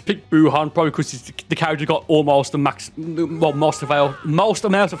fun. Let's pick Buhan, probably because the character got almost the max, well, most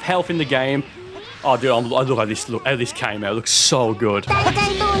amount of health in the game. Oh, dude, I look at this. Look how this came out. It looks so good.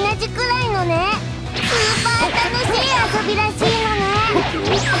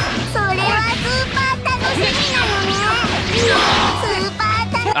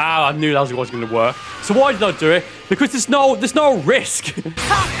 Ah, I knew that was going to work. So why did I do it? Because there's no risk.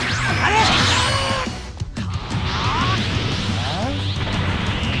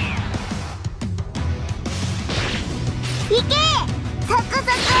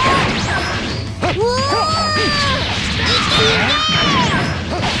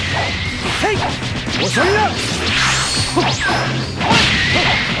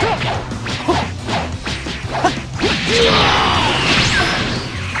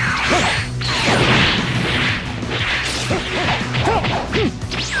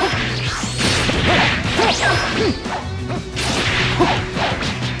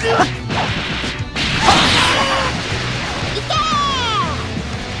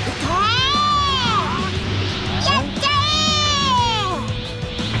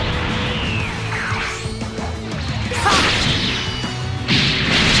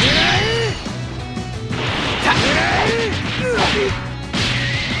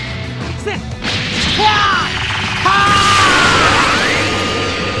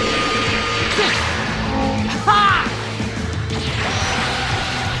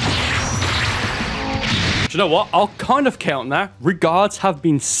 Do you know what? I'll kind of count that. Regards have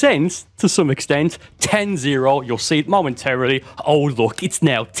been sent to some extent. 10-0. You'll see it momentarily. Oh, look, it's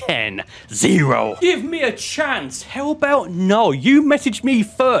now 10-0. Give me a chance. How about no? You messaged me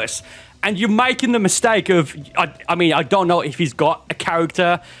first, and you're making the mistake of... I mean, I don't know if he's got a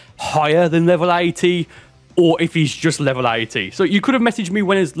character higher than level 80, or if he's just level 80. So you could have messaged me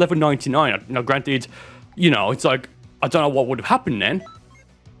when it's level 99. Now, granted, you know, it's like, I don't know what would have happened then.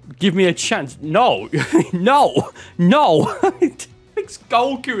 Give me a chance. No. No. Picks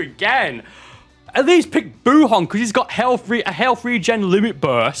Goku again. At least pick Buhan, because he's got a health regen limit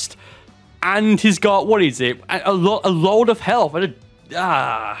burst. And he's got, what is it? A load of health. By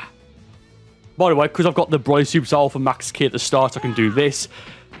the way, because I've got the Broly Super Soul for Max Key at the start, I can do this.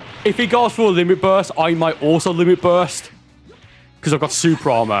 If he goes for a limit burst, I might also limit burst. Because I've got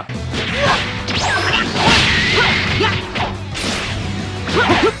super armor.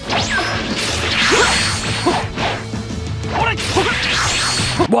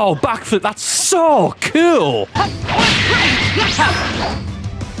 Whoa, backflip, that's so cool!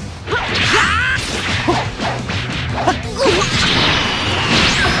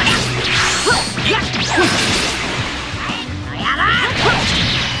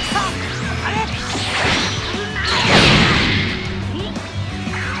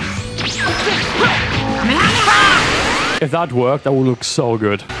 If that worked, that would look so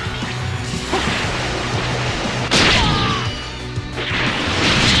good.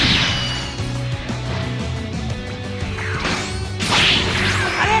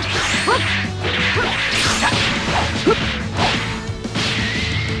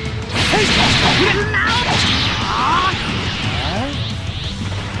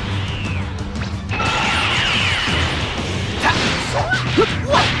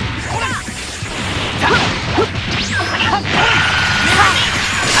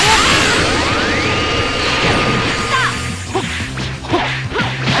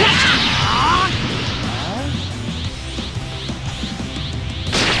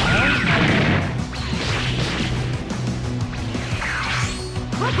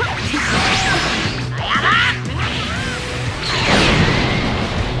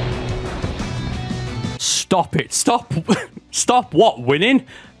 Stop it. Stop what? Winning?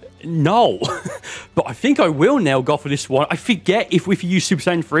 No. But I think I will now go for this one. I forget if you use Super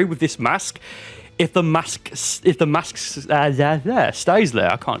Saiyan 3 with this mask, if the mask stays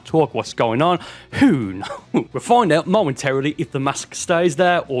there. I can't talk. What's going on? Who knows? We'll find out momentarily if the mask stays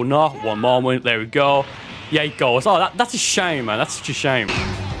there or not. One moment. There we go. Yeah, it goes. Oh, that's a shame, man. That's such a shame.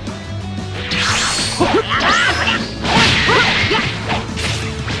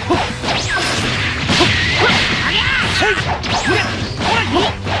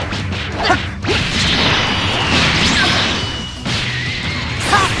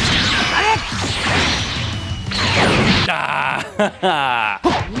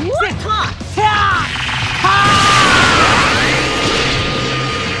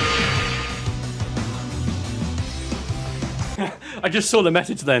 I just saw the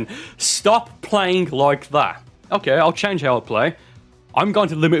message then. Stop playing like that. Okay, I'll change how I play. I'm going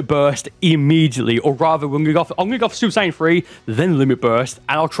to Limit Burst immediately, or rather, I'm going to go for Super Saiyan 3, then Limit Burst,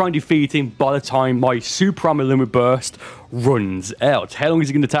 and I'll try and defeat him by the time my Super Armor Limit Burst runs out. How long is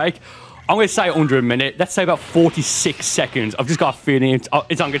it going to take? I'm going to say under a minute. Let's say about 46 seconds. I've just got a feeling it's not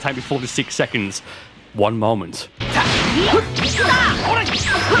going to take me 46 seconds. One moment.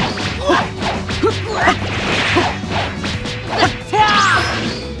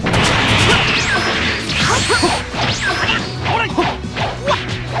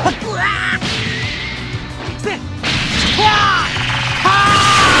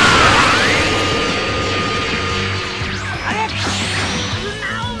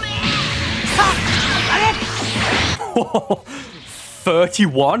 Oh,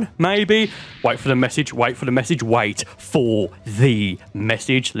 31, maybe? Wait for the message, wait for the message, wait for the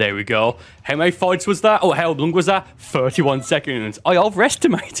message. There we go. How many fights was that? Oh, how long was that? 31 seconds. I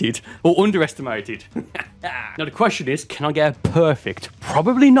overestimated, or underestimated. Now the question is, can I get a perfect?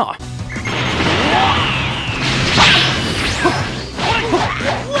 Probably not.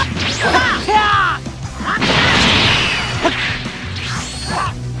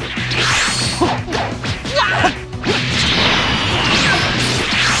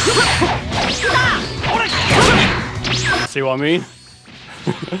 See what I mean?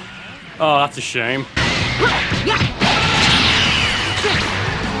 Oh, that's a shame.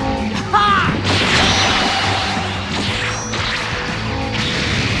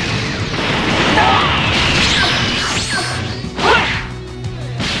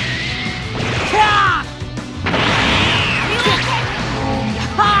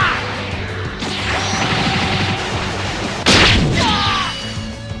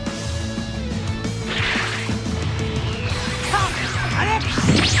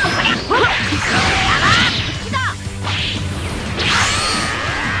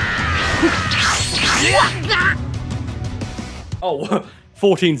 Oh,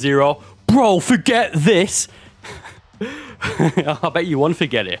 14-0. Bro, forget this. I bet you won't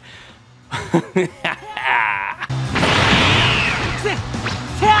forget it. I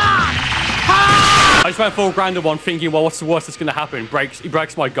just went full random one thinking, well, what's the worst that's going to happen? He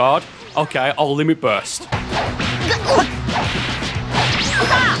breaks my guard. Okay, I'll Limit Burst.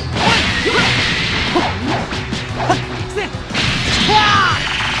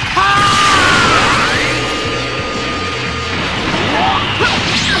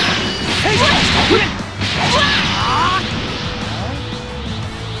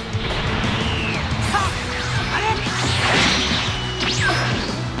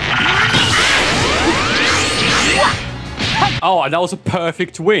 Oh, and that was a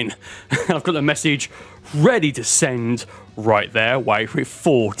perfect win. I've got the message ready to send right there. Wait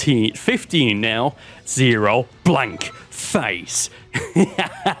for it. 15 now. 0 blank face.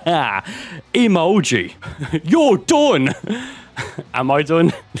 Emoji. You're done. Am I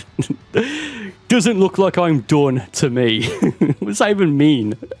done? Doesn't look like I'm done to me. What does that even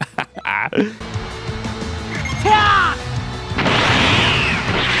mean?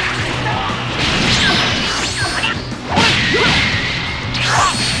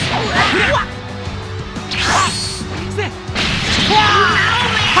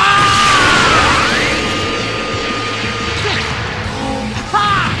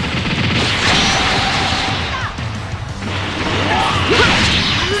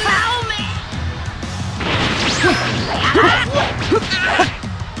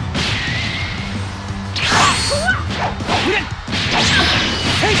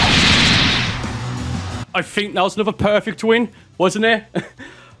 I think that was another perfect win, wasn't it?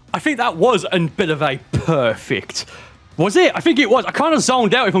 I think that was a bit of a perfect. Was it? I think it was. I kind of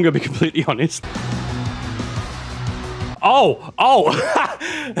zoned out, if I'm going to be completely honest. Oh.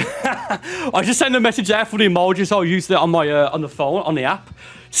 I just sent a message there for the emojis, so I'll use that on my on the phone, on the app.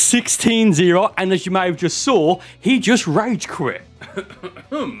 16-0, and as you may have just saw, he just rage quit.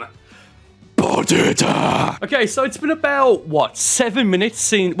 Gogeta. Okay, so it's been about, what, 7 minutes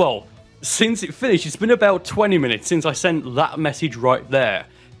since, well, since it finished. It's been about 20 minutes since I sent that message right there.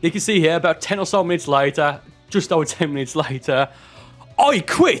 You can see here, about 10 or so minutes later, just over 10 minutes later, I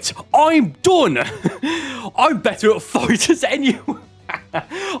quit. I'm done. I'm better at fighters anyway.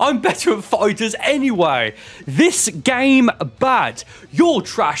 I'm better at fighters anyway. This game bad. You're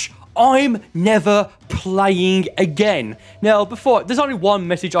trash. I'm never playing again. Now, before, there's only one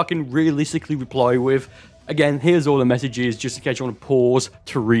message I can realistically reply with. Again, here's all the messages, just in case you want to pause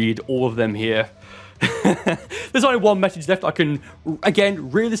to read all of them here. There's only one message left I can,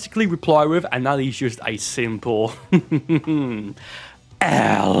 again, realistically reply with, and that is just a simple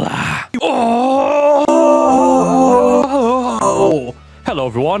L. Oh! Hello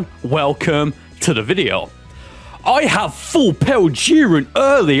everyone, welcome to the video. I have full power Jiren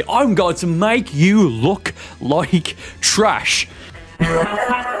early. I'm going to make you look like trash.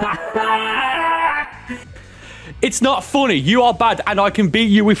 It's not funny, you are bad and I can beat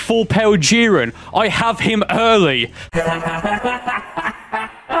you with full power Jiren. I have him early.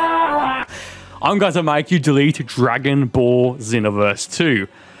 I'm going to make you delete Dragon Ball Xenoverse 2.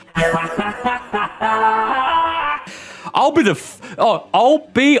 I'll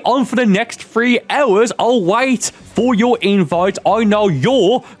be on for the next 3 hours. I'll wait for your invite. I know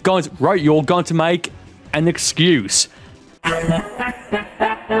you're going to make an excuse.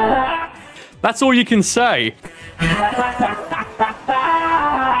 That's all you can say.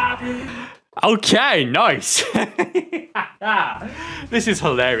 Okay, nice. This is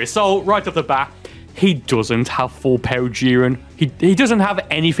hilarious. So, right off the bat, he doesn't have full power Jiren. He doesn't have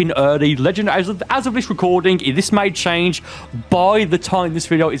anything early. Legend, as of this recording, this may change by the time this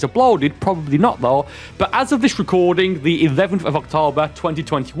video is uploaded. Probably not, though. But as of this recording, the 11th of October,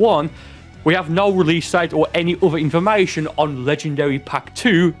 2021, we have no release date or any other information on Legendary Pack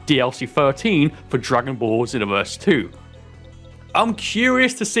 2 DLC 13 for Dragon Ball Xenoverse 2. I'm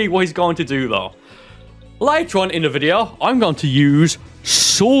curious to see what he's going to do, though. Later on in the video, I'm going to use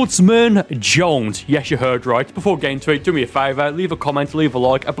Swordsman Jones. Yes, you heard right. Before getting to it, do me a favour, leave a comment, leave a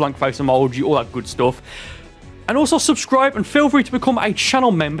like, a blank face emoji, all that good stuff. And also subscribe and feel free to become a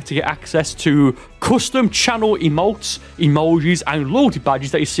channel member to get access to custom channel emotes, emojis, and loyalty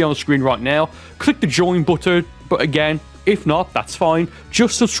badges that you see on the screen right now. Click the join button, but again, if not, that's fine.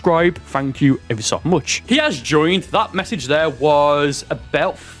 Just subscribe. Thank you ever so much. He has joined. That message there was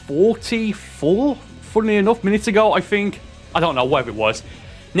about 44, funnily enough, minutes ago, I think. I don't know, whatever it was.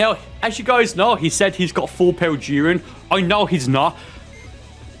 Now, as you guys know, he said he's got full power Jiren. I know he's not.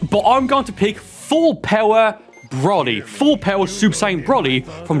 But I'm going to pick full power Broly. Full power Super Saiyan Broly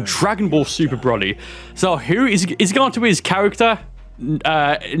from Dragon Ball Super Broly. So who is it going to be his character?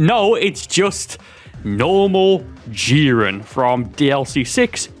 No, it's just normal Jiren from DLC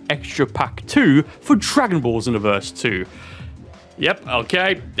 6 Extra Pack 2 for Dragon Ball Xenoverse 2. Yep,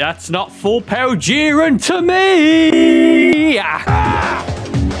 okay, that's not full power Jiren to me!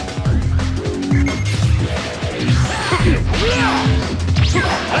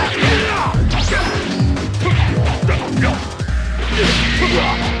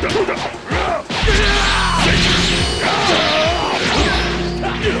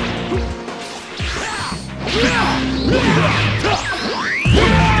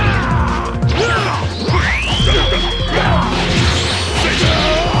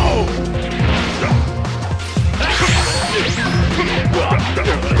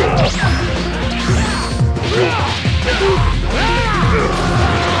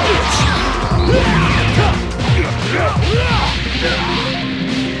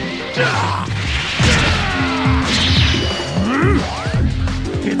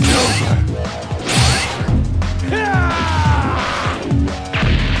 It's over.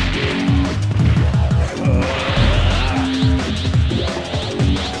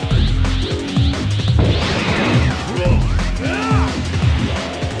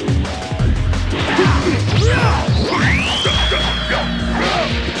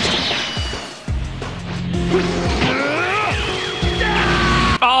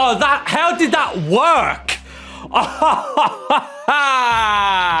 Oh, how did that work?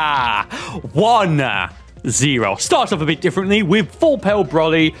 1-0. Starts off a bit differently with full power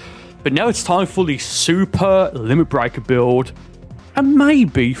Broly, but now it's time for the Super Limit Breaker build. And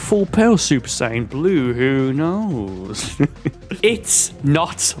maybe full power Super Saiyan Blue, who knows? It's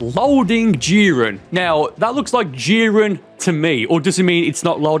not loading Jiren. Now, that looks like Jiren to me, or does it mean it's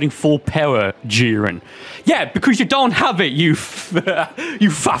not loading full power Jiren? Yeah, because you don't have it, you fury.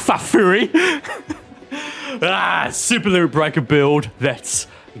 Super Limit Breaker build. Let's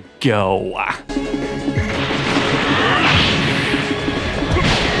go.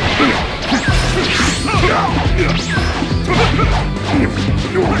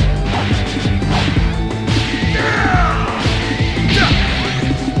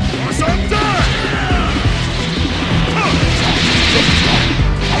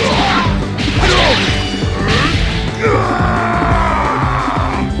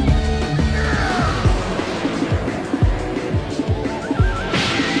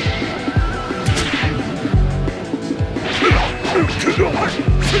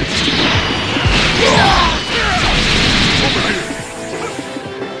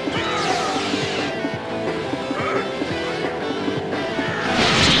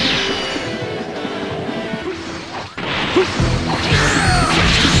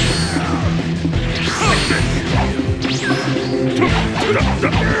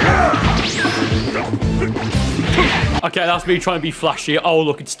 Okay, that's me trying to be flashy. Oh,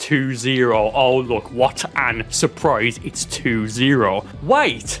 look, it's 2-0. Oh, look, what an surprise. It's 2-0.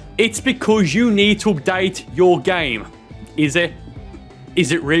 Wait, it's because you need to update your game. Is it?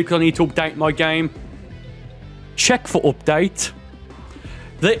 Is it really because I need to update my game? Check for update.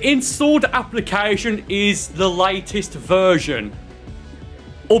 The installed application is the latest version.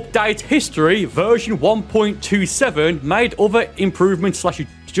 Update history, version 1.27, made other improvements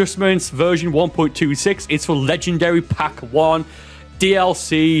 / adjustments, version 1.26. It's for Legendary Pack 1,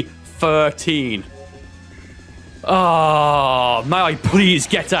 DLC 13. Ah, may I please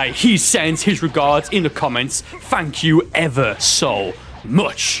get a he sends his regards in the comments. Thank you ever so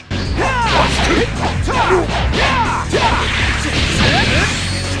much.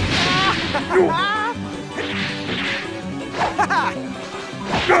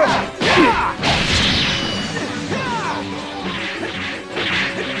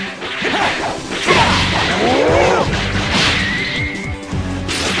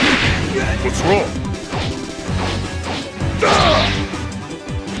 What's wrong?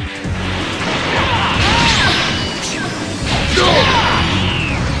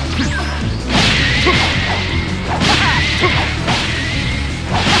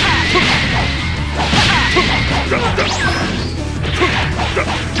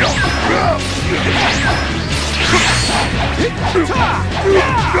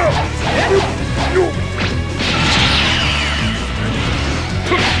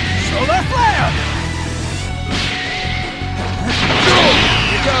 Solar flare!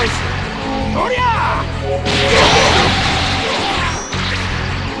 Here goes!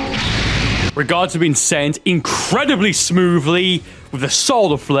 Regards have been sent incredibly smoothly with a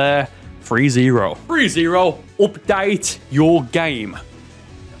solar flare. 3-0. 3-0. Update your game.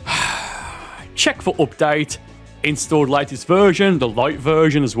 Check for update. Installed latest version, the light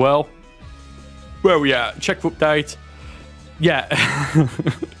version as well. Where are we at? Check for update. Yeah.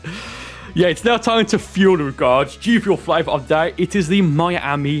 Yeah, it's now time to fuel the regards. G Fuel flavor update. It is the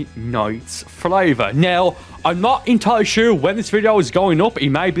Miami Nights flavor. Now, I'm not entirely sure when this video is going up. It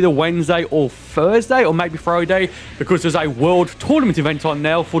may be the Wednesday or Thursday or maybe Friday because there's a world tournament event on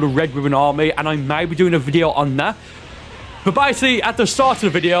now for the Red Ribbon Army and I may be doing a video on that. But basically, at the start of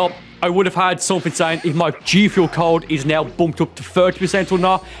the video, I would have had something saying if my G Fuel code is now bumped up to 30% or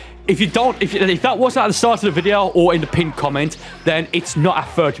not. If you don't, if that wasn't at the start of the video or in the pinned comment, then it's not at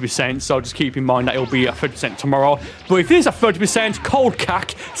 30%. So just keep in mind that it'll be at 30% tomorrow. But if it is at 30%, code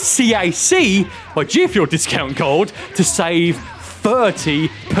CAC CAC, my G Fuel discount code, to save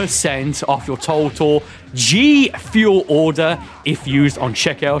 30% off your total G Fuel order if used on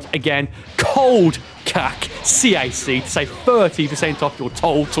checkout. Again, code CAC CAC to save 30% off your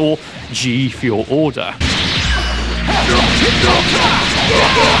total G Fuel order.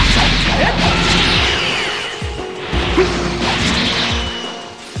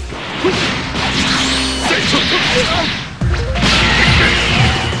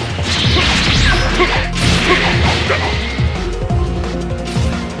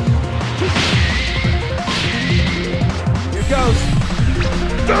 Here goes.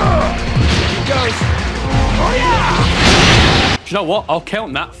 Here goes. Oh yeah! Do you know what? I'll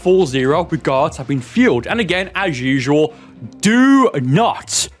count that 4-0. Regards have been fueled. And again, as usual, do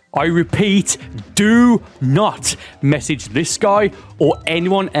not, I repeat, do not message this guy or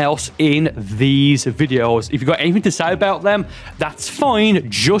anyone else in these videos. If you've got anything to say about them, that's fine,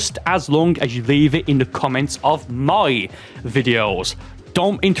 just as long as you leave it in the comments of my videos.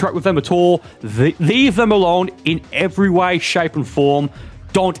 Don't interact with them at all. Leave them alone in every way, shape, and form.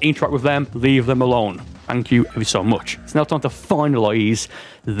 Don't interact with them. Leave them alone. Thank you ever so much. It's now time to finalize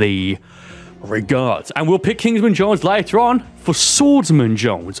the regards. And we'll pick Kingsman Jones later on for Swordsman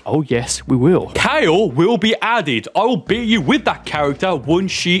Jones. Oh, yes, we will. Kale will be added. I will beat you with that character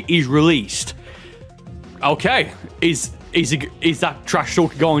once she is released. Okay. Is that trash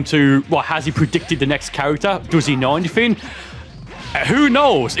talk going to... Well, has he predicted the next character? Does he know anything? Who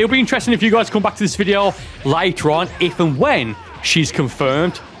knows? It'll be interesting if you guys come back to this video later on, if and when she's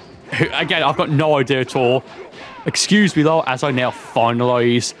confirmed. Again, I've got no idea at all. Excuse me, though, as I now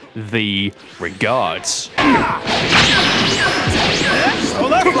finalize the regards.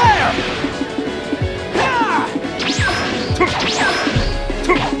 Solar flare!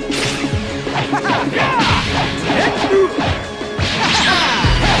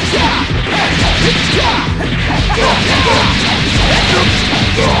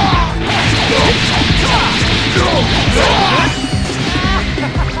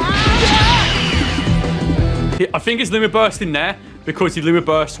 I think his limit burst in there because the limit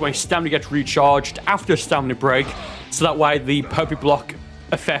burst when his stamina gets recharged after a stamina break, so that way the perfect block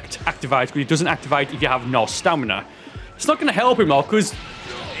effect activates, because it doesn't activate if you have no stamina. It's not going to help him though, because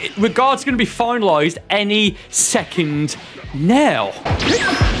Regard's going to be finalized any second now.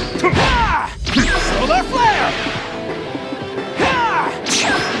 Solar flare!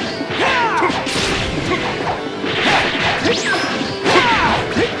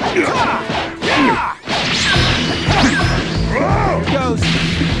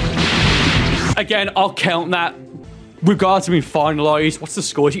 Again, I'll count that. Regards have been finalized. What's the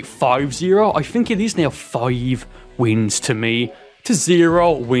score? Is it 5-0? I think it is now 5 wins to me to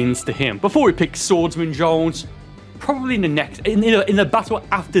 0 wins to him. Before we pick Swordsman Jones, probably in the next, in the battle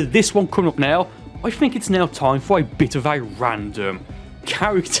after this one coming up now, I think it's now time for a bit of a random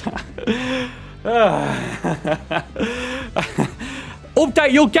character.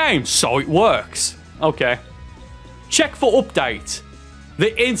 Update your game so it works. Okay. Check for update.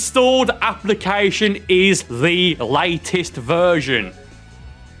 The installed application is the latest version.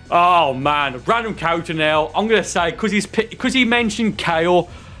 Oh man, random character now. I'm gonna say because he mentioned Kale,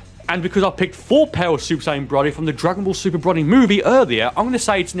 and because I picked 4 Power Super Saiyan Brody from the Dragon Ball Super Brody movie earlier, I'm gonna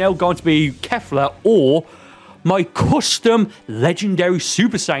say it's now going to be Kefla or my custom legendary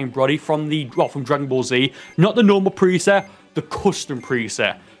Super Saiyan Brody from from Dragon Ball Z, not the normal preset, the custom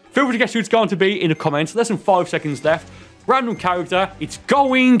preset. Feel free to guess who it's going to be in the comments. Less than 5 seconds left. Random character, it's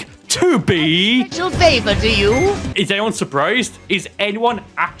going to be... Special favor to you. Is anyone surprised? Is anyone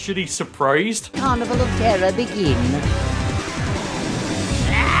actually surprised? Carnival of Terror begin.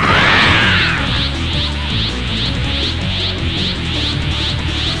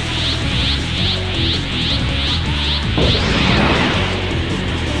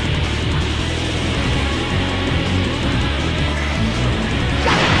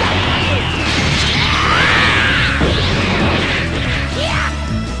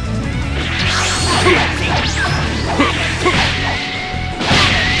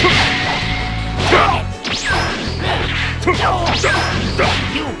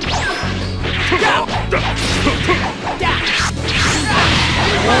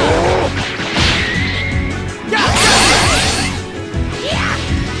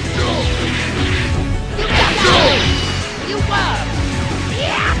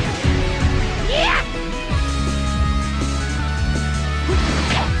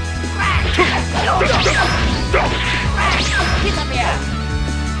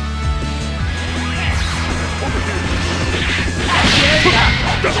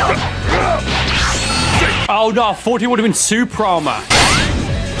 Oh no, I thought he would have been super armor.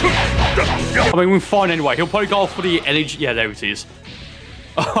 I mean, we're fine anyway. He'll probably go for the energy. Yeah, there it is.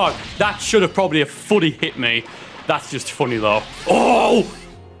 Oh, that should have probably fully hit me. That's just funny though. Oh!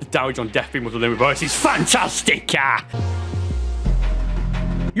 The damage on Death Beam with the Universe is fantastic!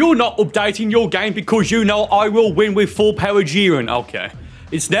 You're not updating your game because you know I will win with full power Jiren. Okay.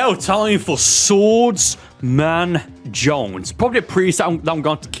 It's now time for Swordsman Jones. Probably a preset that I'm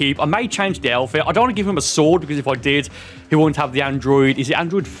going to keep. I may change the outfit. I don't want to give him a sword because if I did, he won't have the Android. Is it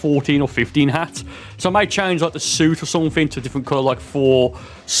Android 14 or 15 hat? So I may change like the suit or something to a different color, like for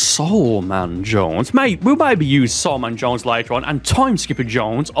Soulman Jones. We'll maybe use Soulman Jones later on. And Time Skipper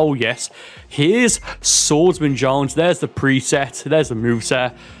Jones. Oh yes. Here's Swordsman Jones. There's the preset. There's the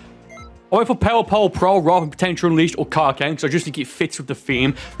moveset. I went for Power Pole Pro rather than Potential Unleashed or Kaioken because I just think it fits with the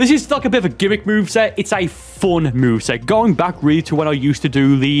theme. This is like a bit of a gimmick moveset. It's a fun moveset. Going back really to when I used to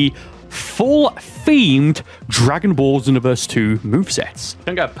do the full themed Dragon Ball Xenoverse 2 movesets.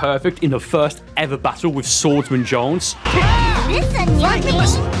 Don't get perfect in the first ever battle with Swordsman Jones.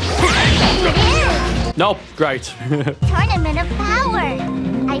 Nope, great. Tournament of Power.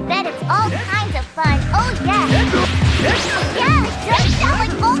 I bet it's all kinds of fun. Oh yeah. Yeah, it does sound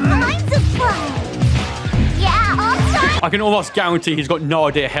like all kinds of fun. Yeah, all kinds. I can almost guarantee he's got no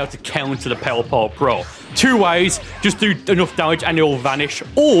idea how to counter the Power Pole Pro. 2 ways, just do enough damage and it'll vanish,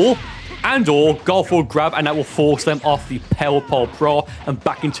 or go for a grab and that will force them off the Power Pole Pro and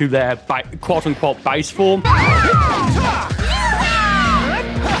back into their quote-unquote base form.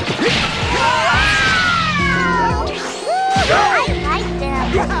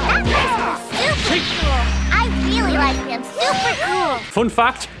 Super cool. Fun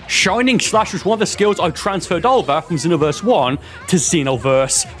fact, Shining Slash was one of the skills I transferred over from Xenoverse 1 to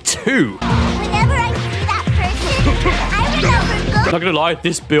Xenoverse 2. Whenever I see that person, I remember Goku. Not gonna lie,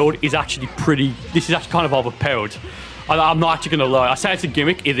 this build is actually this is actually kind of overpowered. I'm not actually gonna lie. I say it's a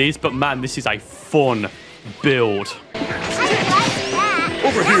gimmick, it is, but man, this is a fun build. I like that.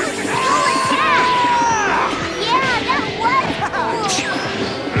 Over here. Yeah, that was cool.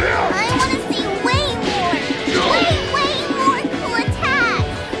 I want to see way more cool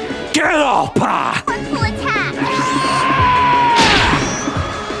attacks. Get up! More cool attacks.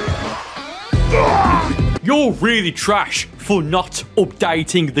 you're really trash for not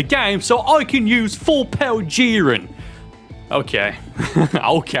updating the game so I can use full power Jiren. Okay.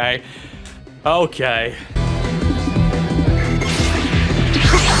 Okay. Okay.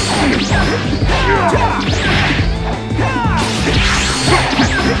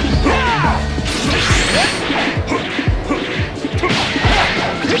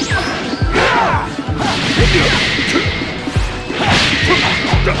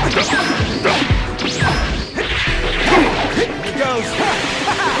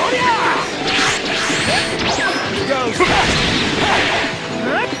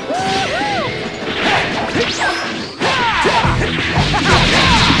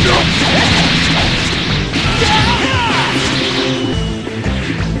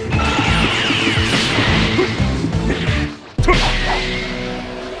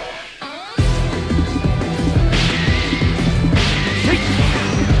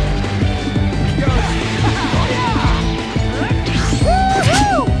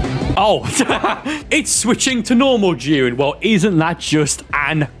 Oh, it's switching to normal Jiren. Well, isn't that just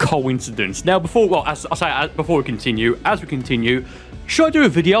an coincidence? Now, before we continue, should I do a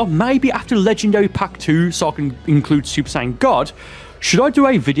video maybe after Legendary Pack 2 so I can include Super Saiyan God? Should I do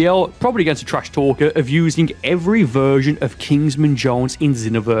a video, probably against a trash talker, of using every version of Kingsman Jones in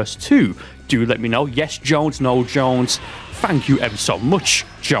Xenoverse 2? Do let me know. Yes, Jones. No, Jones. Thank you ever so much,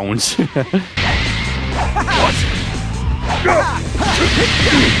 Jones. What?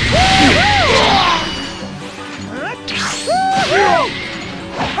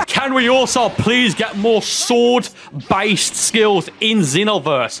 Can we also please get more sword-based skills in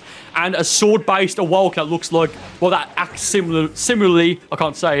Xenoverse? And a sword-based Awoken that looks like, well, that acts similarly, I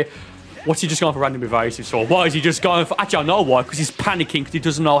can't say. What's he just going for random evasive sword? Why is he just going for... Actually, I know why. Because he's panicking because he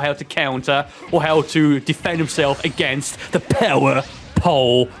doesn't know how to counter or how to defend himself against the Power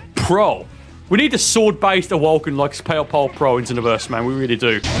Pole Pro. We need a sword-based Awoken like Power Pole Pro in Xenoverse, man. We really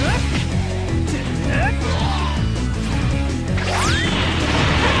do.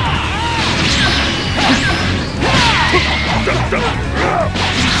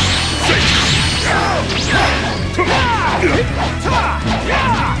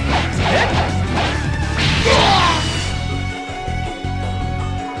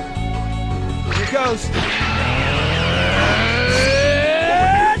 Here goes.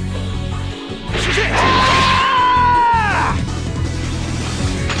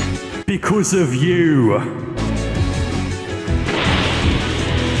 Because of you.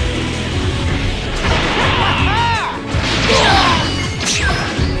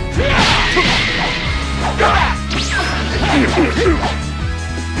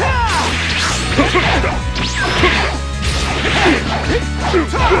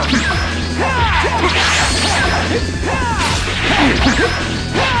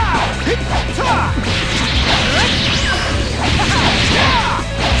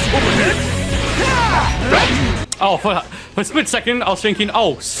 Oh, for a split second, I was thinking,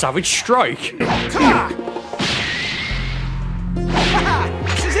 oh, Savage Strike. This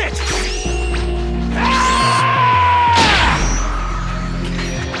is it.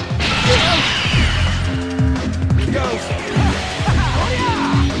 Here goes.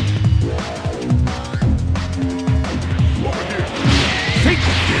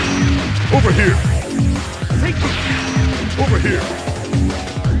 Over here. Over here.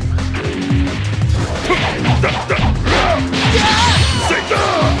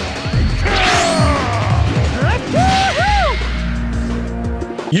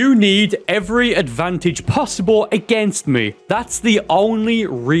 You need every advantage possible against me. That's the only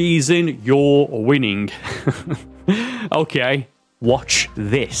reason you're winning. Okay, watch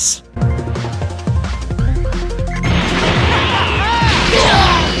this.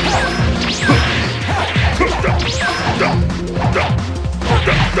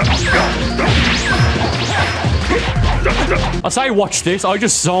 I say watch this, I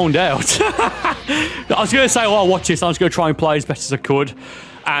just zoned out. I was going to say, well, watch this, I was going to try and play as best as I could.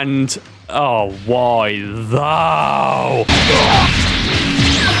 And, oh, why though?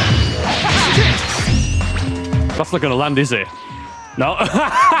 That's not going to land, is it? No.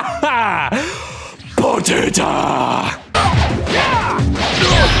 Potato!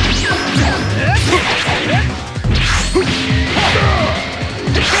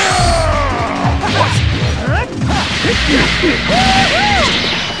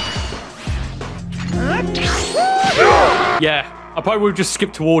 Yeah, I probably would just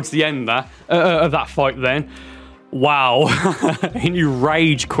skip towards the end there of that fight then. Wow. And he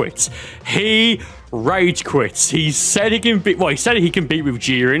rage quits. He rage quits. He said he can beat, well, he said he can beat with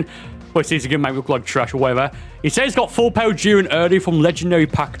Jiren. Well, he says he can make me look like trash or whatever. It says it's got full power Jiren early from Legendary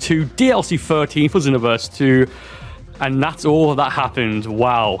Pack 2, DLC 13 for Xenoverse 2. And that's all that happened.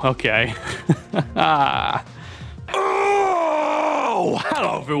 Wow, okay. Oh,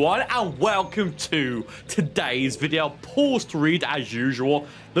 hello everyone, and welcome to today's video. Pause to read as usual.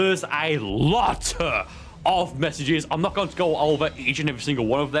 There's a lot of messages. I'm not going to go over each and every single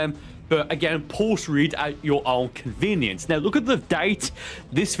one of them. But again, pause read at your own convenience. Now, look at the date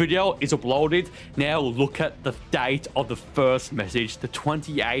this video is uploaded. Now, look at the date of the first message, the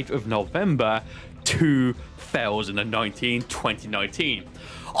 28th of November, 2019.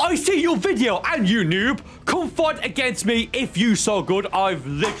 I see your video, and you noob, come fight against me if you so good. I've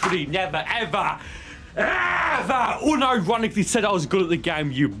literally never, ever unironically said I was good at the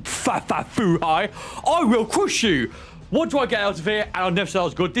game, you foo-hi. I will crush you. What do I get out of it? And I never said I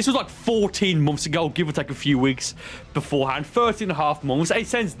was good. This was like 14 months ago, give or take a few weeks beforehand. 13 and a half months. It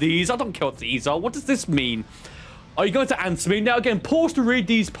sends these. I don't care what these are. What does this mean? Are you going to answer me? Now, again, pause to read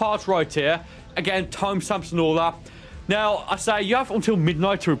these parts right here. Again, timestamps and all that. Now, I say you have until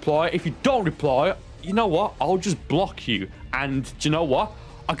midnight to reply. If you don't reply, you know what? I'll just block you. And do you know what?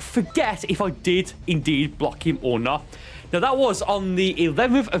 I forget if I did indeed block him or not. Now, that was on the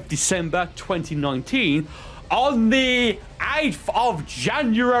 11th of December, 2019. On the 8th of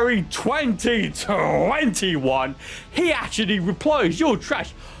January 2021, he actually replies, "You're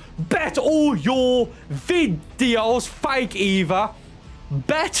trash. Bet all your videos fake either.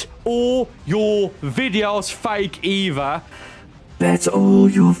 Bet all your videos fake either. Bet all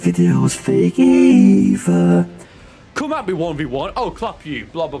your videos fake either. Come at me 1v1. I'll clap you.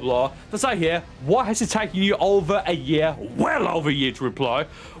 Blah, blah, blah." Let's say here, why has it taken you over a year, well over a year to reply?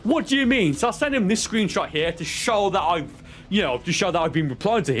 What do you mean? So I'll send him this screenshot here to show that I've, to show that I've been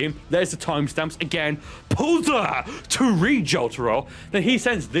replying to him. There's the timestamps. Again, pause to read Jotaro. Then he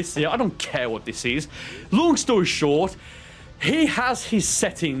sends this here. I don't care what this is. Long story short, he has his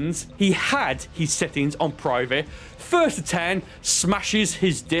settings. He had his settings on private. First to 10, smashes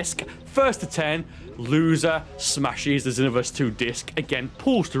his disc. First to 10, loser smashes the Xenoverse 2 disc. Again,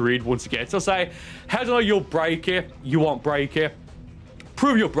 pause to read once again. So I say, how do I know you'll break it? You won't break it.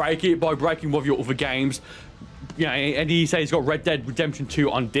 Prove you'll break it by breaking one of your other games. And he says he's got Red Dead Redemption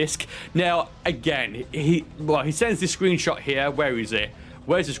 2 on disc. Now, again, he sends this screenshot here. Where is it?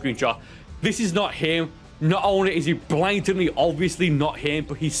 Where's the screenshot? This is not him. Not only is he blatantly, obviously not him,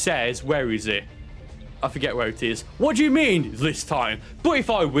 but he says, where is it? I forget where it is. What do you mean this time? But if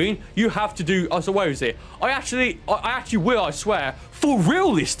I win, you have to do... Oh, so where is it? I actually will, I swear. For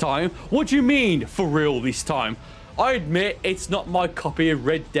real this time? What do you mean for real this time? I admit it's not my copy of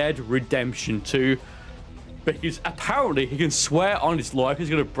Red Dead Redemption 2. Because apparently he can swear on his life he's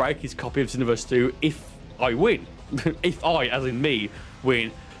going to break his copy of Xenoverse 2 if I win. If I, as in me,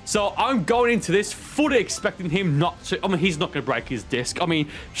 win. So I'm going into this fully expecting him not to... I mean, he's not going to break his disc. I mean,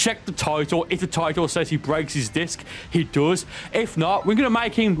 check the title. If the title says he breaks his disc, he does. If not, we're going to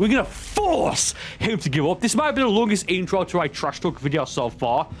make him... We're going to force him to give up. This might be the longest intro to a trash talk video so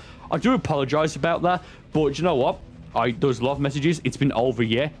far. I do apologize about that. But you know what? There's a lot of messages. It's been over a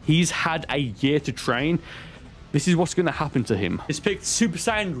year. He's had a year to train. This is what's going to happen to him. He's picked Super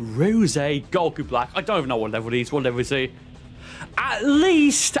Saiyan Rose Goku Black. I don't even know what level it is. What level is he? At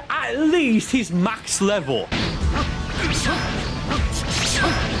least he's max level.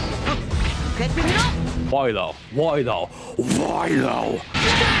 Why though? Why though? Why though?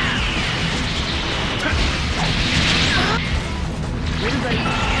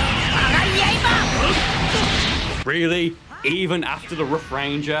 Really? Even after the Rough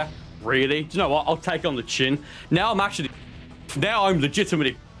Ranger? Really? Do you know what? I'll take on the chin. Now I'm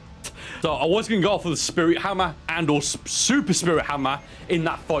legitimately... So I was going to go for the Spirit Hammer and or Super Spirit Hammer in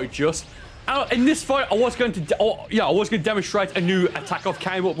that fight just. In this fight, I was going to demonstrate a new attack I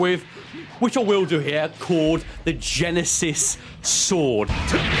came up with, which I will do here, called the Genesis Sword.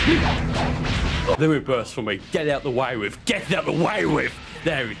 Limit Burst for me. Get it out the way with. Get it out the way with.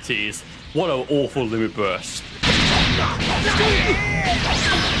 There it is. What an awful Limit Burst.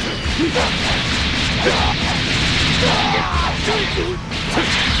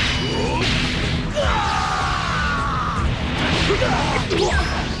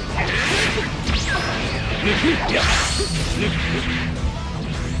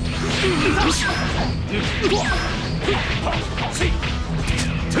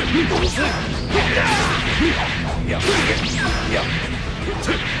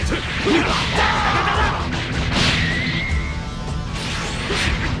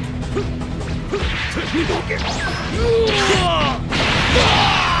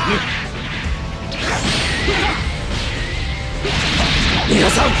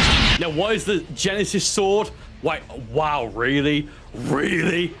 Now, why is the Genesis Sword Wait, wow, really?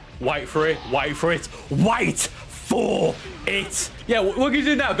 Really? Wait for it, wait for it, wait for it. Yeah, what can you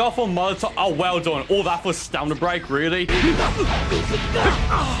do now? Go for Molotov. Oh, well done. All that for stamina break, really?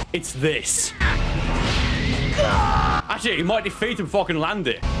 It's this. Actually, he might defeat him before I can land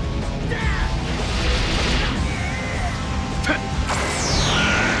it.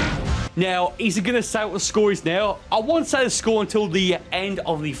 Now, is he going to say what the score is now? I won't say the score until the end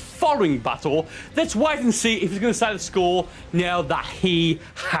of the following battle. Let's wait and see if he's going to say the score now that he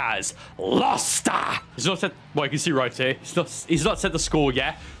has lost. He's not said, well, you can see right here. He's not said the score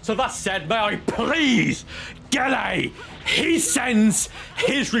yet. So that said, may I please get a... He sends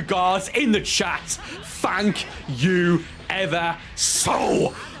his regards in the chat. Thank you ever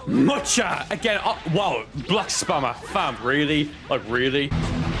so much. Again, wow, black spammer. Fam, really? Like, really?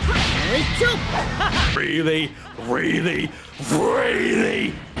 Really? Really?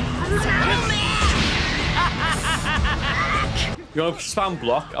 Really? You want to spam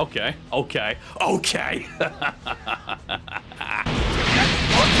block? Okay. Okay. Okay.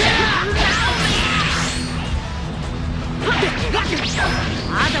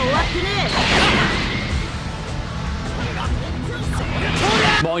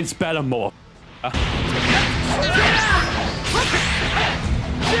 Mine's better, more.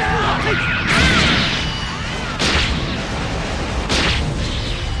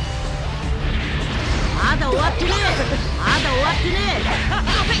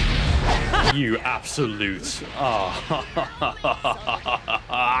 You absolute. Oh.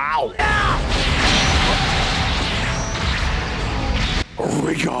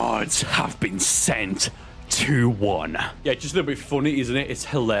 Regards have been sent. 2-1. Yeah, just a little bit funny, isn't it? It's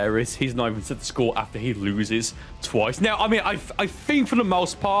hilarious. He's not even said the score after he loses twice. Now, I mean, I think for the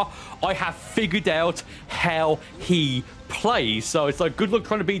most part, I have figured out how he plays. So it's like, good luck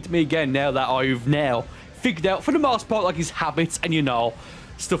trying to beat me again now that I've now figured out, for the most part, like his habits and, you know,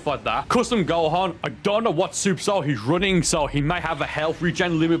 stuff like that. Custom Gohan, I don't know what Super Soul he's running, so he may have a health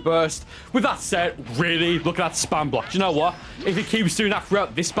regen limit burst. With that said, really, look at that spam block. Do you know what? If he keeps doing that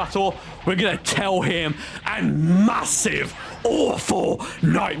throughout this battle, we're gonna tell him a massive, awful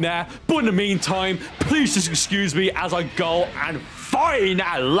nightmare. But in the meantime, please just excuse me as I go and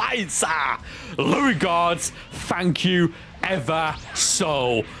finalize. Regards, thank you ever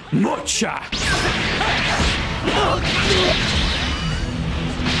so much.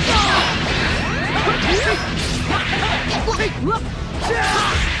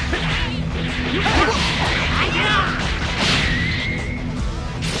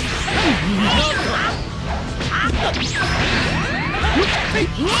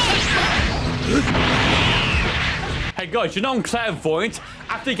 Hey guys, you know I'm clairvoyant.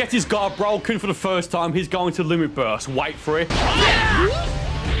 After he gets his guard broken for the first time, he's going to limit burst. Wait for it.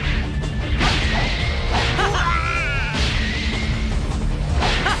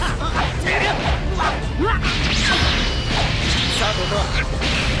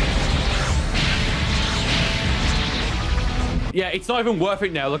 Yeah, it's not even worth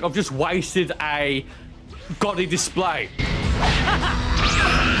it now. Look, I've just wasted a godly display.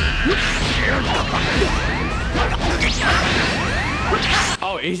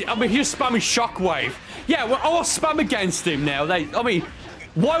 Oh, I mean, he's spamming Shockwave. Yeah, well, I'll spam against him now. I mean,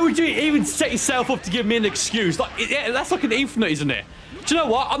 why would you even set yourself up to give me an excuse? Like, yeah, that's like an infinite, isn't it? Do you know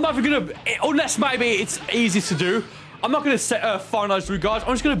what? I'm not even gonna, unless maybe it's easy to do. I'm not gonna set finalize regards.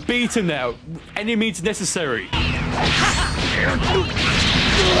 I'm just gonna beat him now. Any means necessary.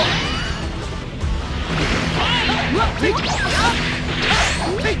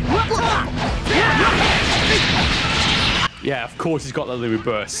 Yeah, of course he's got that limit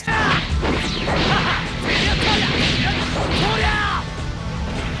burst.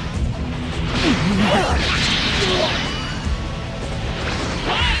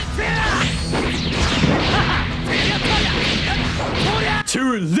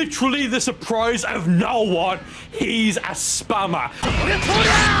 To literally the surprise of no one, he's a spammer.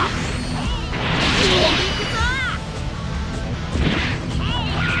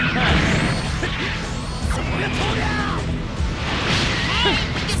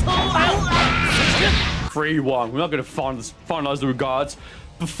 We're not going to finalize the regards.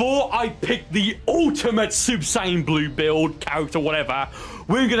 Before I pick the ultimate Super Saiyan Blue build, character, whatever,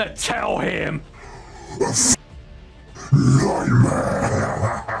 we're going to tell him.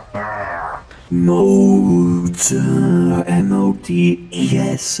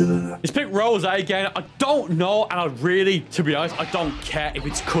 M-O-D-E-S. Let's pick Rose again. I don't know, and I really, to be honest, I don't care if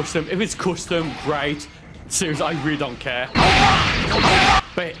it's custom. If it's custom, great. Seriously, I really don't care.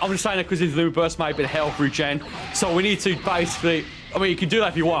 But I'm just saying that because his Lunar Burst might be a health regen. So we need to basically... I mean, you can do that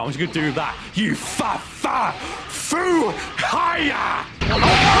if you want. I'm just gonna do that. You fu higher.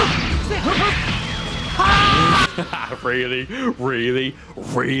 Really, really,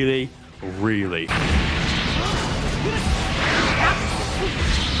 really, really.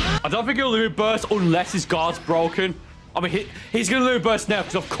 I don't think he'll limit burst unless his guard's broken. I mean, he's gonna limit burst now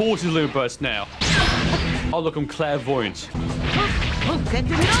because of course he's limit burst now. Oh look, I'm clairvoyant.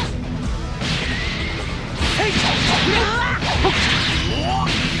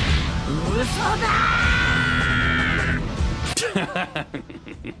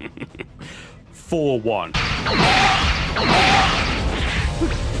 Four one.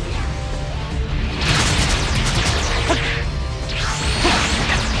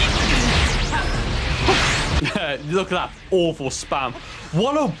 Look at that awful spam.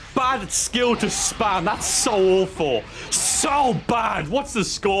 What a bad skill to spam. That's so awful. So bad. What's the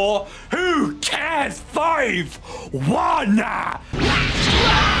score? Who cares? 5-1.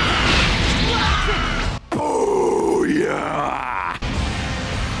 Booyah.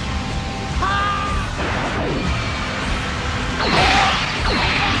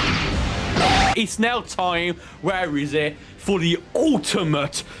 It's now time, where is it, for the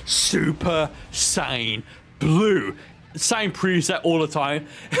ultimate Super Saiyan Blue. Same preset all the time.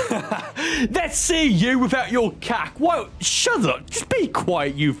 Let's see you without your cack. Whoa, shut up. Just be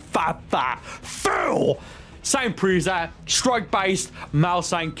quiet, you fat fool. Same preset, strike-based Male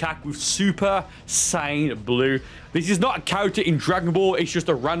Saiyan cack with Super Saiyan Blue. This is not a character in Dragon Ball. It's just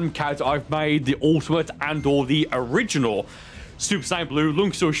a random character I've made, the ultimate and or the original. Super Saiyan Blue,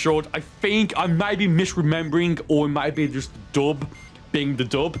 long story short, I think I may be misremembering, or it might be just the dub, being the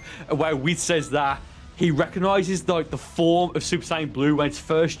dub, where Whit says that he recognizes like the form of Super Saiyan Blue when it's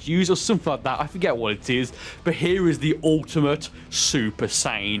first used or something like that. I forget what it is, but here is the ultimate Super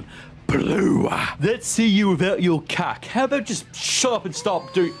Saiyan Blue. Let's see you without your cack. How about just shut up and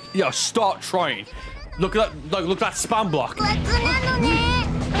stop doing, start trying. Look at that, look at that spam block.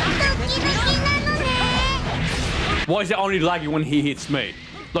 Why is it only lagging when he hits me?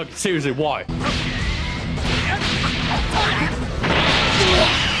 Like, seriously, why?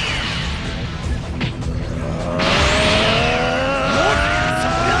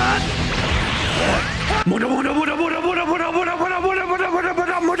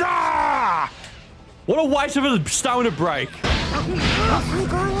 What a waste of a stamina break.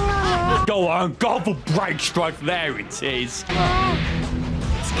 Go on, go for break strike. There it is.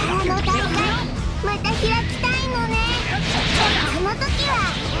 また開きたいのね。その時は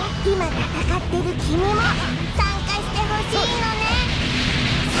今戦ってる君も参加してほしいのね。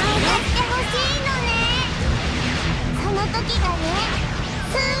参加してほしいのね。その時がね、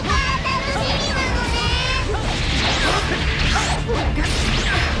スーパー楽しみなのね。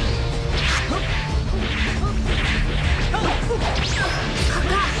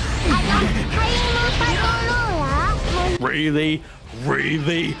タイムパトローラー。Really?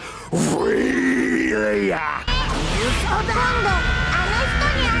 Really? Really?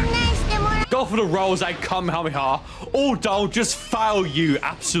 Go for the Rose and Kamehameha. Or don't just fail, you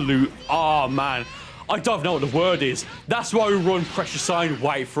absolute. Oh man, I don't know what the word is. That's why we run pressure sign.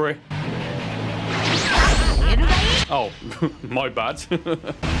 Wait for it. Oh, my bad.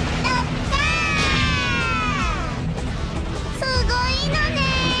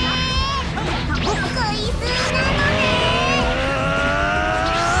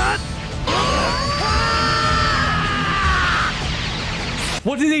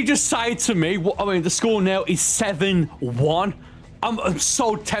 What did he just say to me? I mean, the score now is 7-1. I'm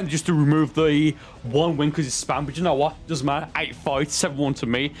so tempted just to remove the 1 win because it's spam, but you know what? Doesn't matter. 8 fights, 7-1 to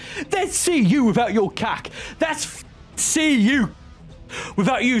me. Let's see you without your cack. Let's see you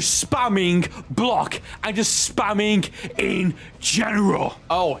without you spamming block and just spamming in general.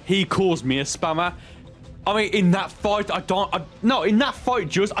 Oh, he calls me a spammer. I mean, in that fight, I don't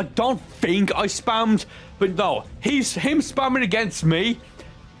think I spammed, but no, him spamming against me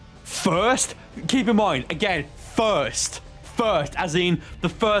first. Keep in mind, again, first, as in the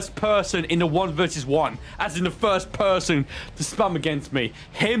first person in the 1 versus 1, as in the first person to spam against me.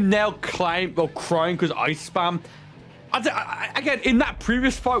 Him now crying because I spam. Again, in that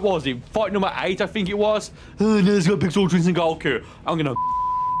previous fight, what was it? Fight number 8, I think it was. Oh, no, it's got Pixel Twins and Goku. I'm gonna.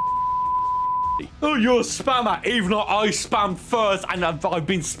 Oh, you're a spammer, even though I spammed first and I've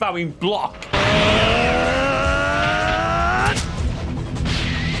been spamming block.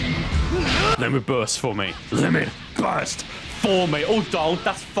 Limit burst for me. Limit burst for me. Oh, don't.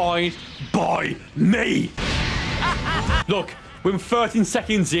 That's fine by me. Look, we're 13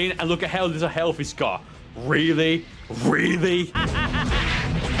 seconds in and look at how little health he's got. Really?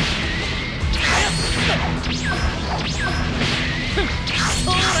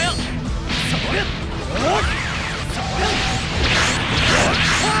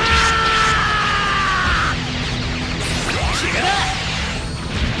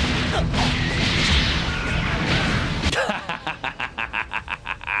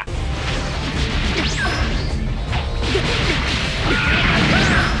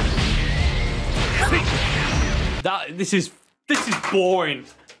 This is boring.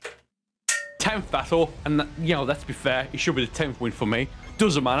 10th battle, and you know, let's be fair, it should be the 10th win for me.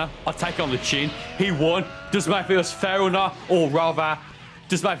 Doesn't matter. I'll take it on the chin. He won. Doesn't matter if it was fair or not, or rather,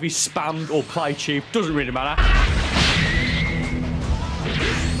 doesn't matter if he spammed or played cheap. Doesn't really matter.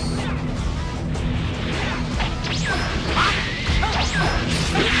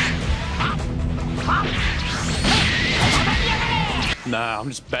 Nah, I'm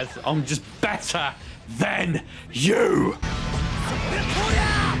just better. I'm just better than you.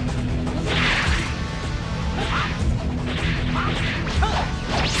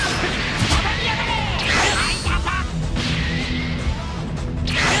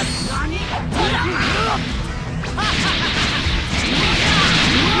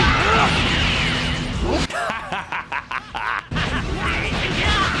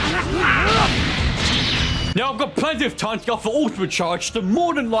 Now I've got plenty of time to go for ultimate charge to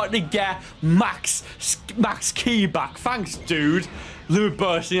more than likely get max key back. Thanks, dude. Limit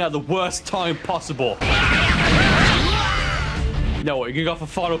bursting at the worst time possible. You know what? You're gonna go for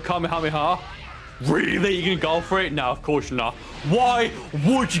final Kamehameha? Really? You're gonna go for it? No, of course you're not. Why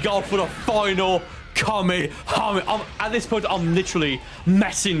would you go for the final Kamehameha? At this point, I'm literally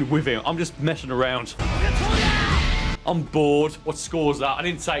messing with him. I'm just messing around. I'm bored. What score is that? I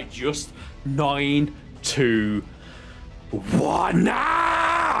didn't say just 9-1.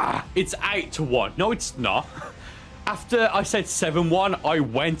 Nah! It's 8-1. No, it's not. After I said 7-1, I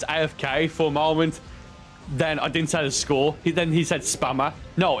went AFK for a moment. Then I didn't say the score. Then he said spammer.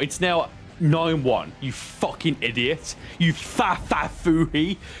 No, it's now 9-1. You fucking idiot. You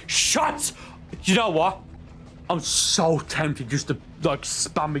fa-fa-foo-hee. Shut! You know what? I'm so tempted just to like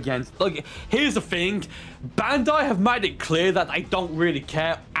spam again. Like, here's the thing. Bandai have made it clear that they don't really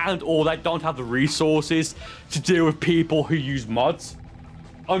care and or they don't have the resources to deal with people who use mods.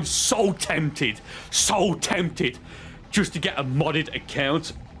 I'm so tempted just to get a modded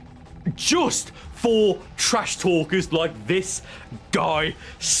account just for trash talkers like this guy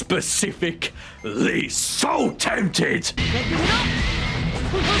specifically. So tempted.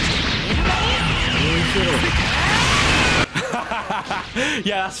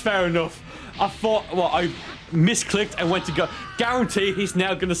 Yeah, that's fair enough. I thought, well, I misclicked and went to go. Guarantee he's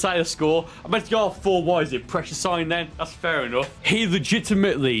now going to say the score. I meant to go for, what is it, pressure sign then? That's fair enough. He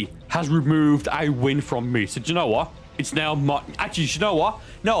legitimately has removed a win from me. So do you know what? It's now my... Actually, you know what?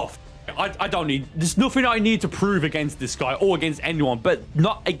 No, I don't need... There's nothing I need to prove against this guy or against anyone, but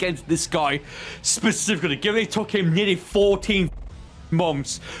not against this guy specifically. Given it took him nearly 14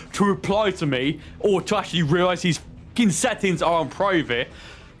 months to reply to me or to actually realize his fucking settings are on private.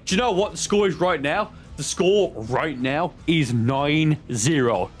 Do you know what the score is right now? The score right now is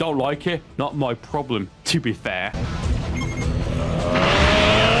 9-0. Don't like it? Not my problem, to be fair.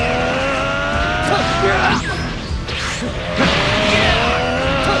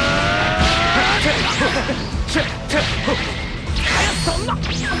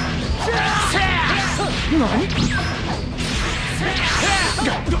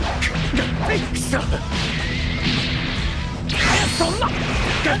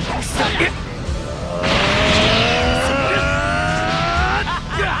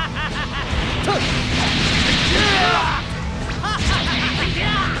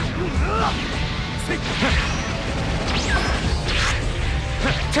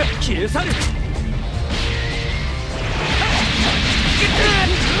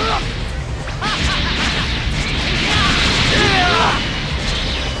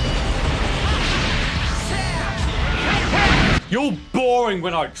 You're boring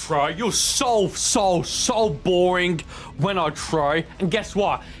when I try. You're so boring when I try. And guess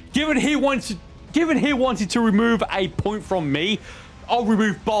what? Given he wanted to remove a point from me, I'll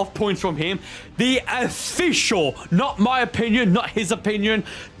remove both points from him. The official, not my opinion, not his opinion,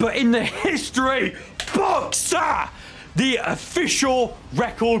 but in the history books, the official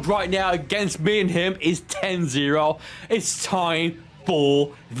record right now against me and him is 10-0. It's time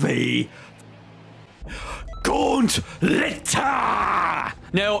for the Gauntlet!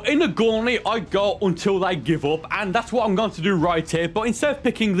 Now, in the Gauntlet, I go until they give up, and that's what I'm going to do right here. But instead of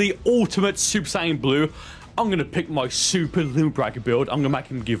picking the ultimate Super Saiyan Blue, I'm going to pick my super limit breaker build. I'm going to make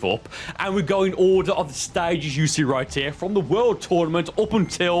him give up. And we go in order of the stages you see right here. From the World Tournament up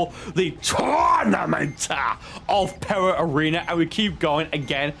until the Tournament of Power Arena. And we keep going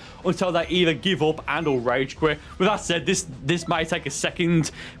again until they either give up and or rage quit. With that said, this may take a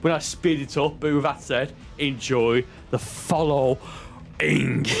second when I speed it up. But with that said, enjoy the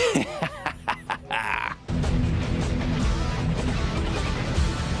following.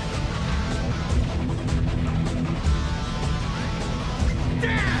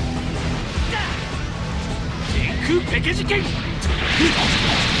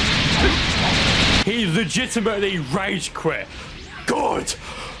 He legitimately rage quit. Good.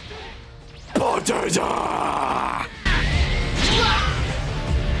 Moderator.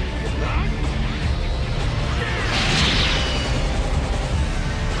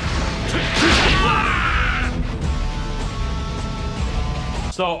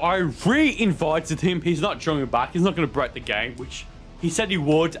 So I re-invited him. He's not joining back. He's not going to break the game, which he said he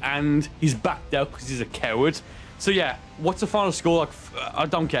would, and he's backed out because he's a coward. So yeah, what's the final score? Like, I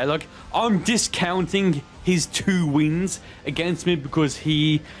don't care. Like, I'm discounting his 2 wins against me because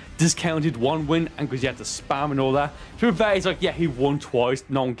he discounted 1 win and because he had to spam and all that. To be fair, he's like, yeah, he won twice.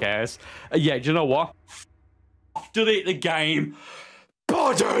 No one cares. Yeah, do you know what? Delete the game.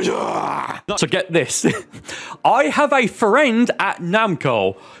 So get this. I have a friend at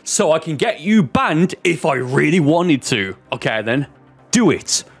Namco, so I can get you banned if I really wanted to. Okay, then. Do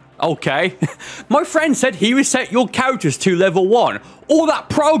it. Okay. My friend said he reset your characters to level 1. All that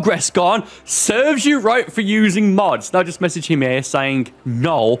progress gone serves you right for using mods. Now just message him here saying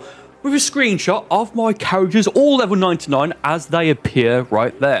no with a screenshot of my characters all level 99 as they appear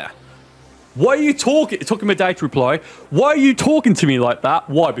right there. Why are you talking? It took him a day to reply. Why are you talking to me like that?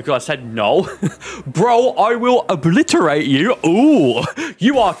 Why? Because I said no. Bro, I will obliterate you. Ooh,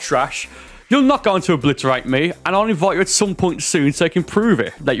 you are trash. You're not going to obliterate me, and I'll invite you at some point soon so I can prove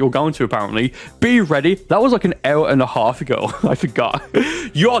it that you're going to, apparently. Be ready. That was like an hour and a half ago. I forgot.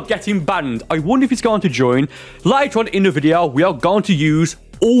 You are getting banned. I wonder if he's going to join. Later on in the video, we are going to use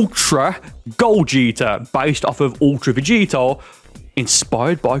Ultra Gogeta, based off of Ultra Vegeta,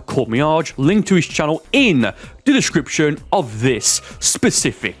 inspired by Cormiage. Link to his channel in the description of this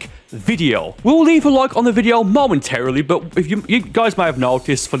specific video. We'll leave a like on the video momentarily, but if you guys may have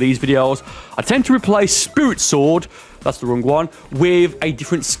noticed for these videos, I tend to replace Spirit Sword, that's the wrong one, with a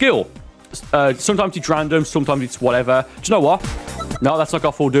different skill. Sometimes it's random, sometimes it's whatever. Do you know what? No, let's not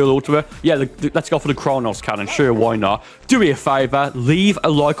go for Dual Ultimate. Yeah, let's go for the Chronos Cannon. Sure, why not? Do me a favor, leave a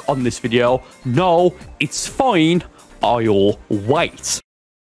like on this video. No, it's fine. I'll wait.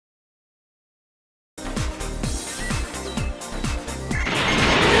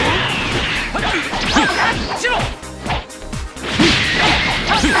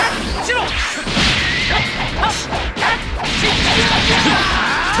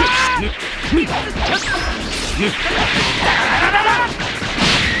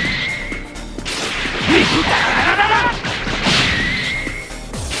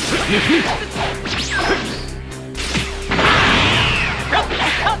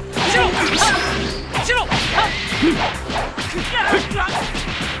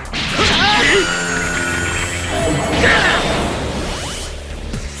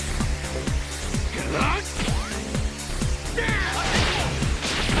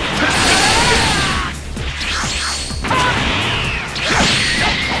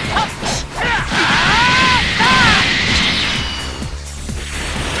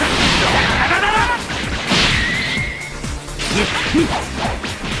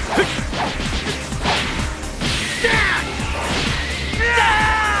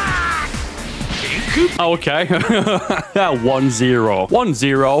 Okay. 1-0.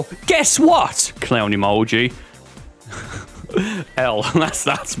 1-0. Guess what? Clown emoji. L.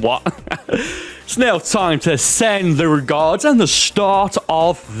 That's what. It's now time to send the regards and the start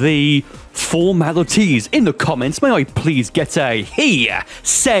of the formalities. In the comments, may I please get a he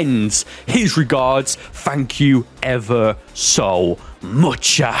sends his regards. Thank you ever so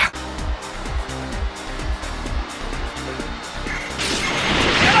much.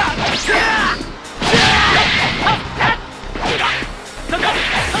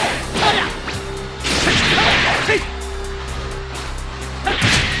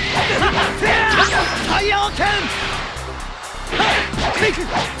 Kaioken!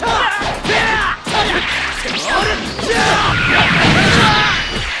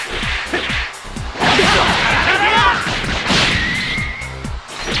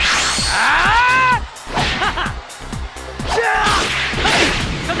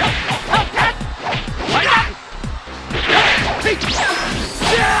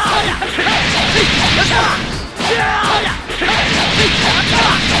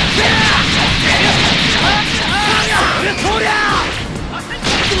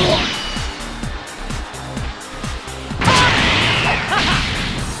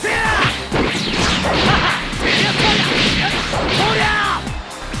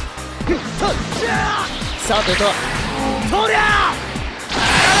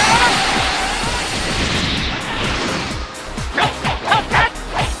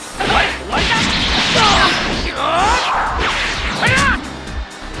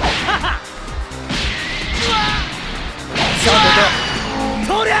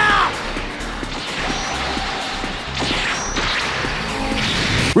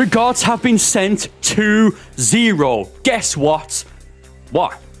 Regards have been sent to 0. Guess what?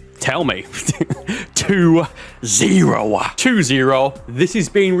 What? Tell me. 2-0. 2-0. This is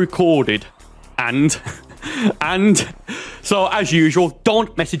being recorded. And so, as usual,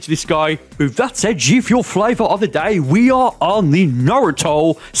 don't message this guy. With that said, G Fuel flavor of the day, we are on the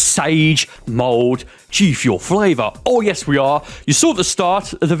Naruto Sage mode G Fuel flavor. Oh, yes, we are. You saw at the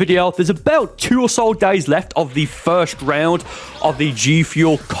start of the video, there's about 2 or so days left of the first round of the G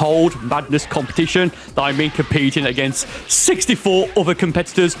Fuel Cold Madness competition that I'm in competing against 64 other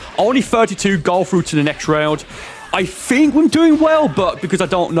competitors. Only 32 go through to the next round. I think I'm doing well, but because I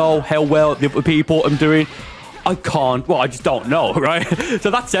don't know how well the other people are doing, I can't. Well, I just don't know, right? So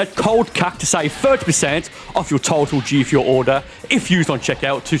that said, code CAC to save 30% off your total G Fuel order if used on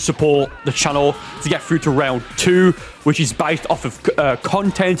checkout to support the channel to get through to round 2, which is based off of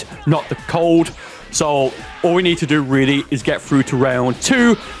content, not the code. So all we need to do really is get through to round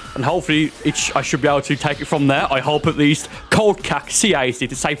 2, and hopefully I should be able to take it from there. I hope at least. Code CAC CAC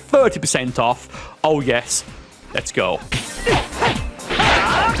to save 30% off. Oh yes. Let's go.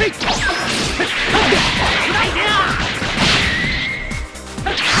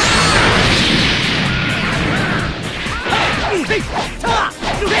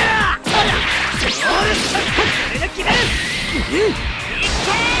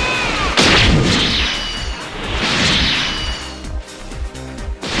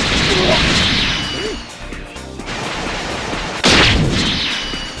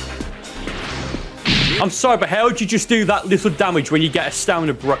 I'm sorry, but how would you just do that little damage when you get a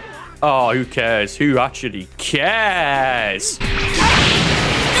stamina break? Oh, who cares? Who actually cares?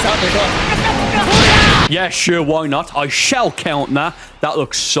 Yeah, sure, why not? I shall count that. That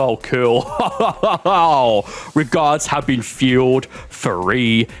looks so cool. Regards have been fueled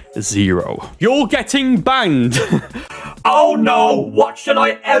 3-0. You're getting banned. Oh no, what should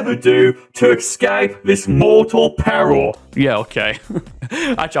I ever do to escape this mortal peril? Yeah, okay.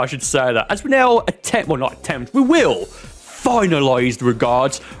 Actually, I should say that. As we now attempt, well, not attempt, we will finalize the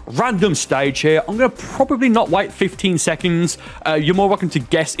regards random stage here. I'm going to probably not wait 15 seconds. You're more welcome to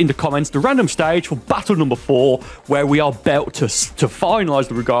guess in the comments the random stage for battle number 4, where we are about to finalize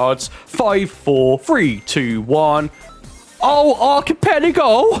the regards. 5, 4, 3, 2, 1. Oh,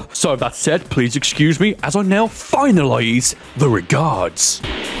 archipelago! So that said, please excuse me as I now finalize the regards.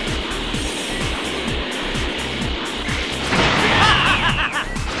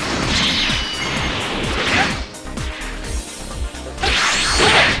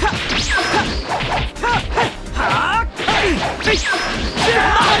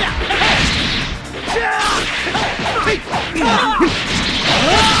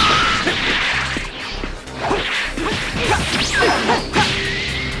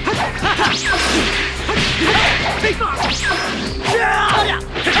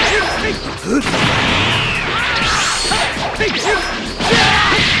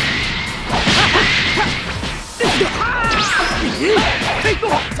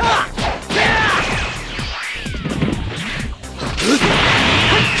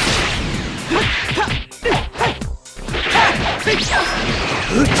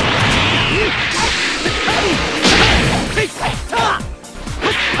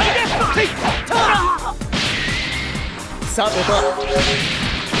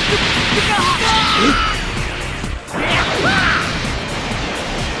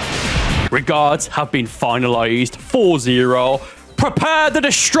 Regards have been finalized. 4-0. Prepare the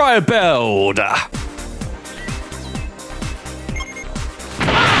destroyer build.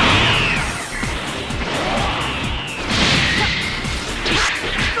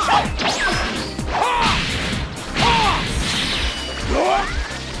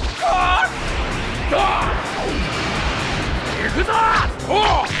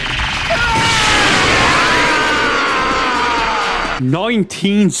 Oh!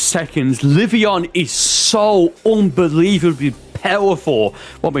 19 seconds. Livion is so unbelievably powerful.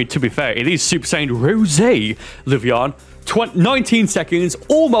 Well, I mean, to be fair, it is Super Saiyan Rose Livion. 19 seconds,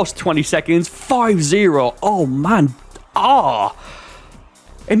 almost 20 seconds, 5-0. Oh, man.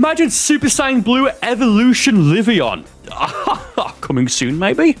 Imagine Super Saiyan Blue Evolution Livion. Coming soon,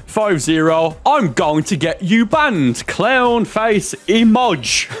 maybe? 5-0. I'm going to get you banned. Clown face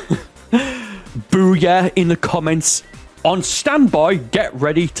emoji. Booyah in the comments. On standby, get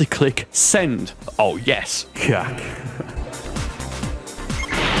ready to click send. Oh, yes. Cack.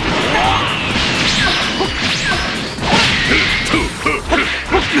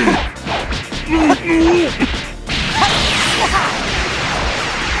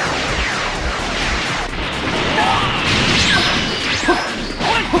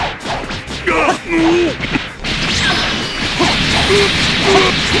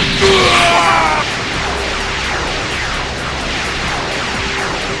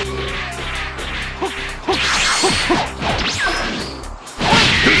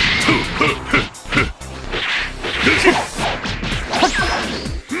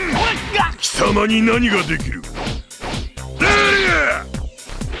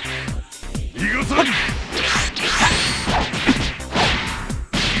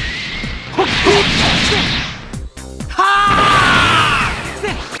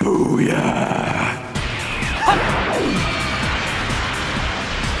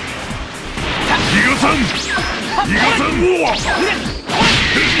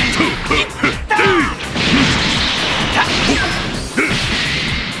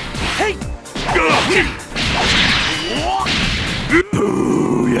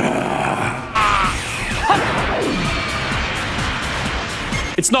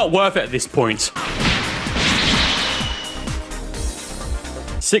 It's not worth it at this point.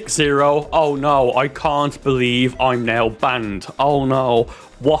 6-0. Oh no, I can't believe I'm now banned. Oh no,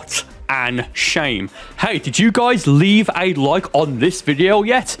 what an shame. Hey, did you guys leave a like on this video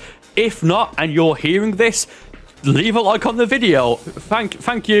yet? If not, and you're hearing this, leave a like on the video.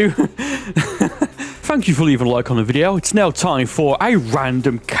 Thank you. Thank you for leaving a like on the video. It's now time for a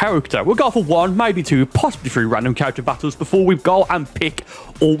random character. We'll go for 1, maybe 2, possibly 3 random character battles before we go and pick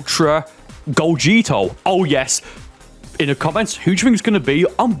Ultra Gogeta. Oh yes. In the comments, who do you think it's going to be?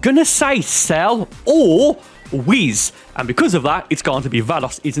 I'm going to say Cell or Whiz. And because of that, it's going to be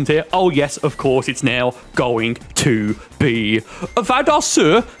Vados, isn't it? Oh yes, of course, it's now going to be Vados,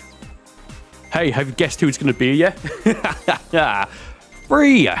 sir. Hey, have you guessed who it's going to be yet?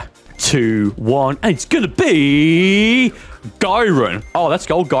 3, 2, 1, and it's going to be Jiren. Oh, let's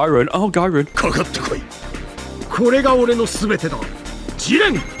go, Jiren. Oh, Jiren. かかってこい。これが俺のすべてだ。ジレ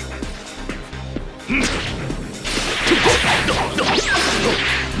ン。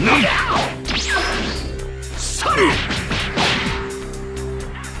され。こ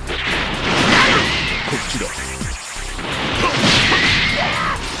っちだ。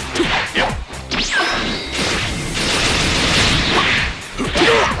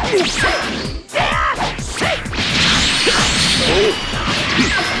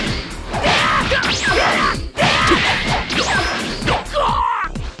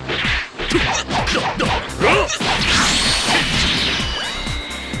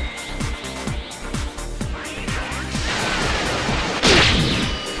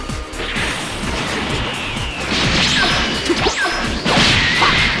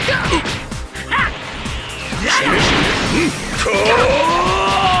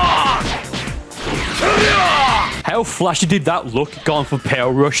How flashy did that look, going for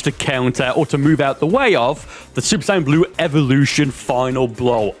Power Rush to counter or to move out the way of the Super Saiyan Blue Evolution final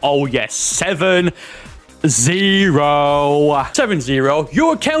blow. Oh yes, 7-0. 7-0.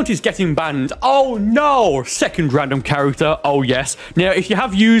 Your account is getting banned. Oh no. Second random character. Oh yes. Now, if you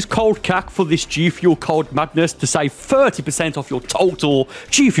have used Code CAC for this G Fuel Code Madness to save 30% off your total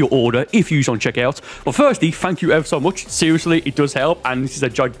G Fuel order if you use on checkout, well, firstly, thank you ever so much. Seriously, it does help, and this is a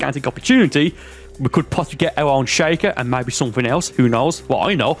gigantic opportunity. We could possibly get our own shaker and maybe something else. Who knows? Well,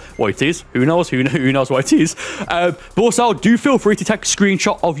 I know what it is. Who knows? Who knows what it is? But also, do feel free to take a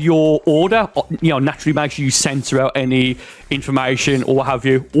screenshot of your order. You know, naturally, make sure you censor out any information or what have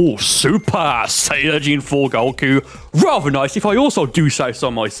you. Oh, Super Saiyan 4 Goku. Rather nice, if I also do say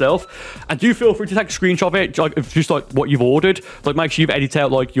so myself. And do feel free to take a screenshot of it, like just like what you've ordered. Like, make sure you've edited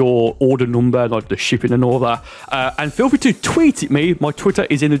out like your order number, like the shipping and all that. And feel free to tweet at me. My Twitter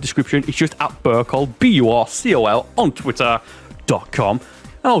is in the description. It's just at Burcol, Burcol on Twitter.com. And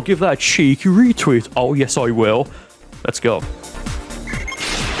I'll give that a cheeky retweet. Oh yes, I will. Let's go.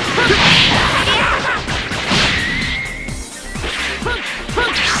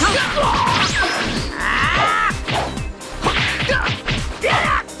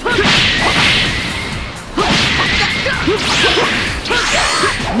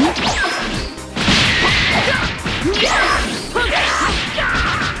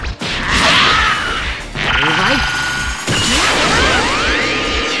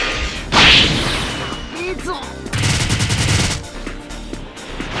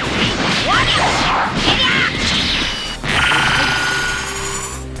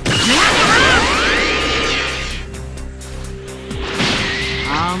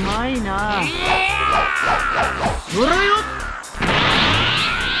 甘いな。ほらよ。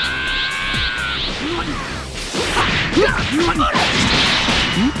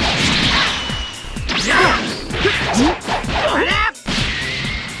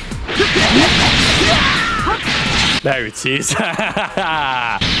There it is.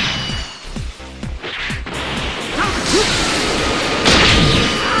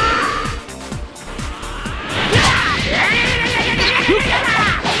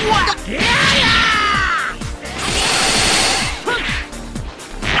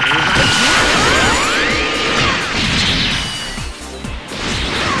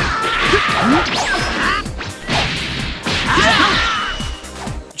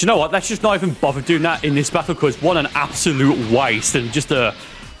 Do you know what? Let's just not even bother doing that in this battle, because what an absolute waste and just a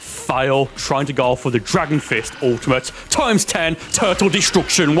fail trying to go for the Dragon Fist Ultimate ×10 Turtle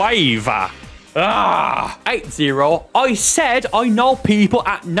Destruction Wave. 8-0. I said I know people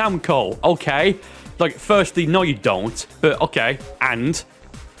at Namco, okay? Like, firstly, no you don't, but okay, and...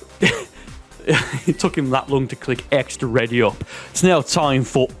 It took him that long to click X to ready up. It's now time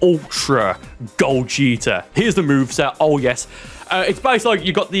for Ultra Gogeta. Here's the moveset. Oh, yes. It's basically like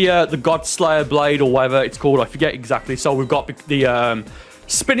you got the God Slayer blade or whatever it's called. I forget exactly. So we've got the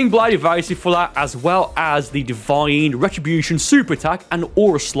spinning blade evasive for that, as well as the Divine Retribution super attack and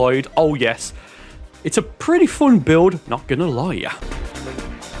Aura Slide. Oh, yes. It's a pretty fun build, not gonna lie.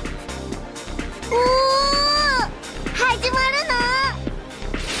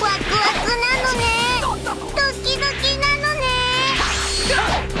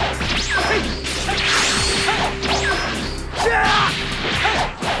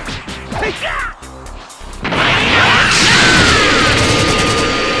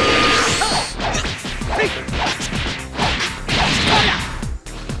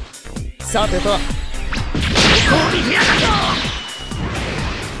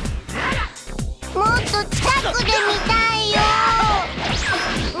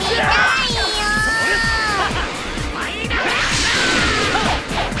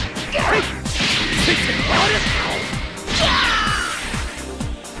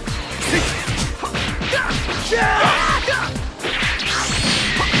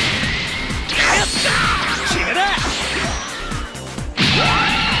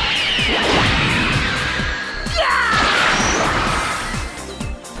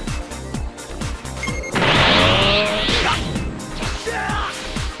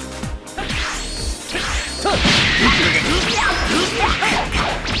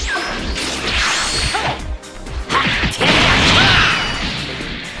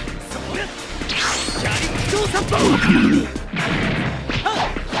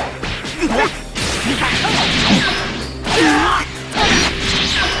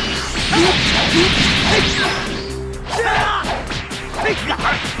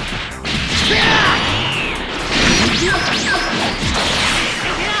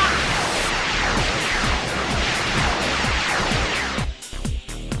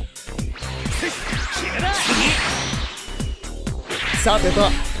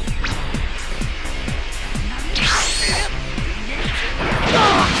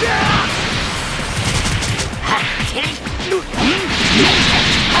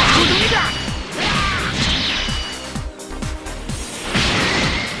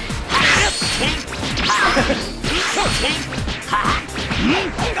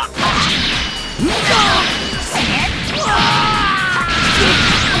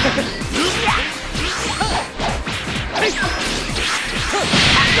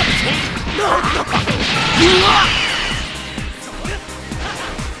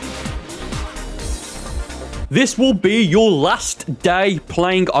 This will be your last day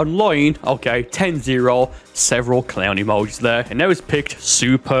playing online. Okay, 10-0, several clown emojis there. And now it's picked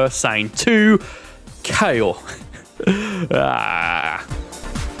Super Saiyan 2, Kale.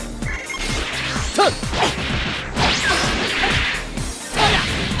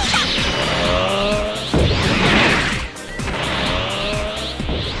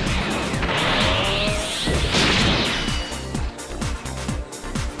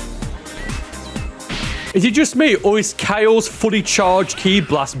 Is it just me, or is Kale's fully charged Ki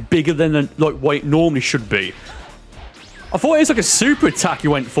Blast bigger than like what it normally should be? I thought it was like a super attack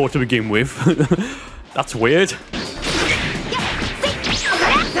you went for to begin with. That's weird.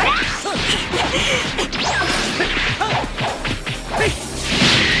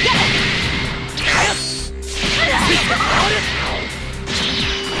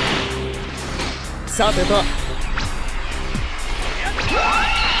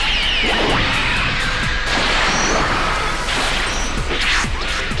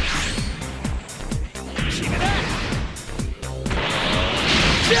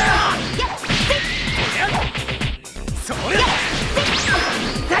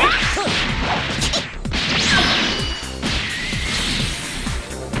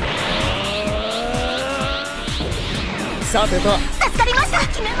 さてと助かりました。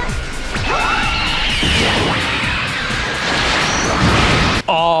決めます。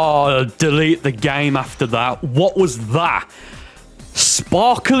 Oh, delete the game after that. What was that?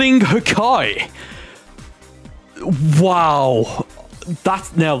 Sparkling Hakai. Wow.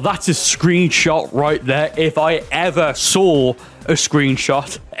 That's a screenshot right there. If I ever saw a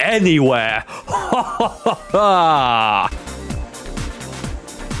screenshot anywhere.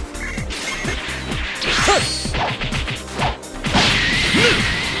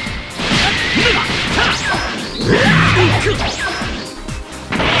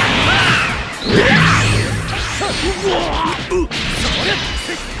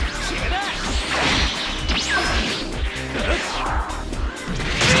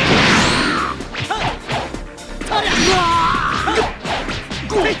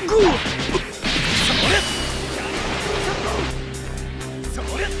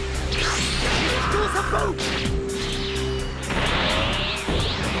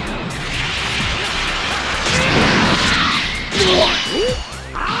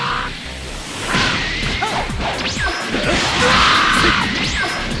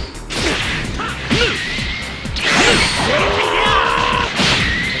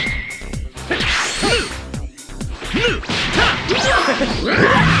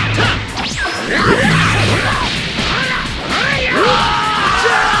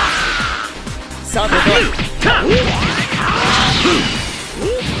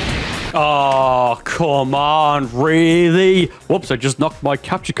 Oh, come on, really? Whoops, I just knocked my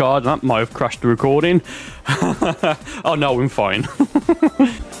capture card. That might have crashed the recording. Oh, no, I'm fine.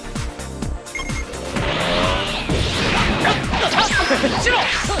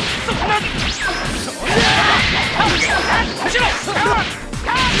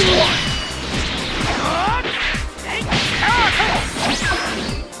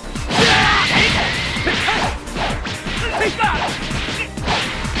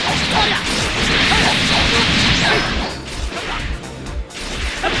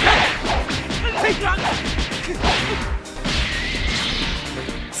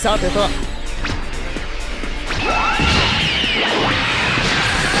さてと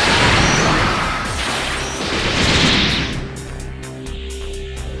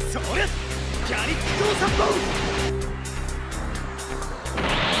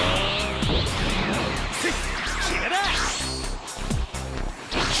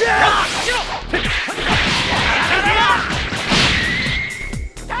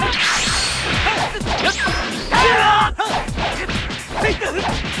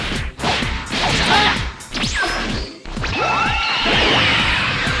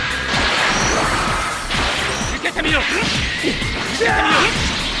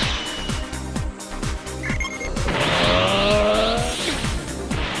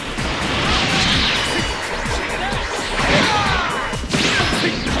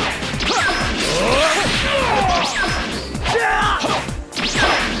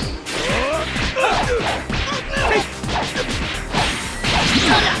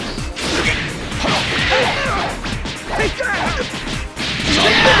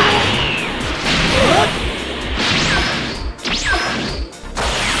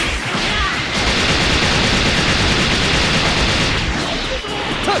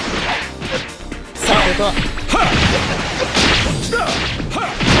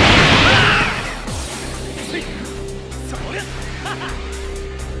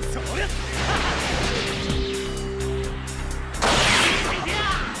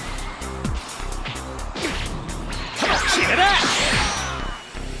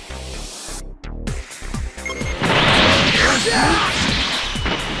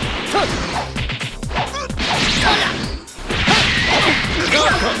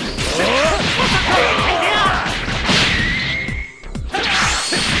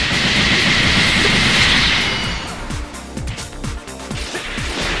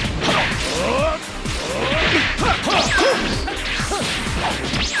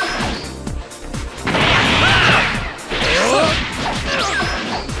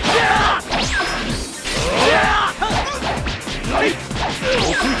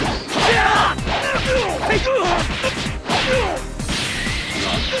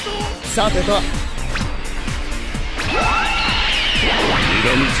さてと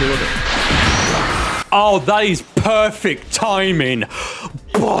Oh, that is perfect timing.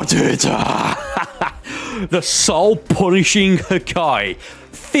 Moderator. The soul punishing Hakai.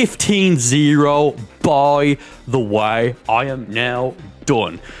 15-0. By the way, I am now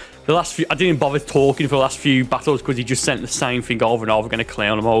done. The last few, I didn't bother talking for the last few battles because he just sent the same thing over and over. Going to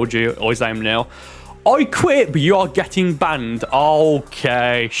clown emoji. Always aim now. I quit, but you are getting banned.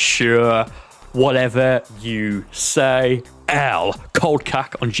 Okay, sure. whatever you say. L. Cold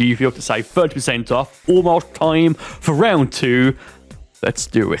cack on GVO to save 30% off. Almost time for round 2. Let's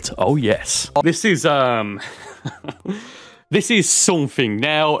do it. Oh, yes. This is, this is something.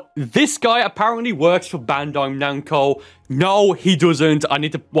 Now, this guy apparently works for Bandai Namco. No, he doesn't. I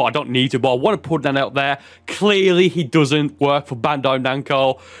need to, well, I don't need to, but I want to put that out there. Clearly, he doesn't work for Bandai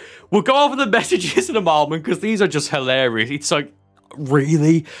Namco. We'll go over the messages in a moment because these are just hilarious. It's like,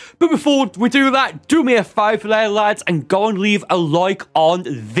 really? But before we do that, do me a favour there, lads, and go and leave a like on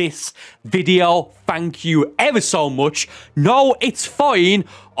this video. Thank you ever so much. No, it's fine.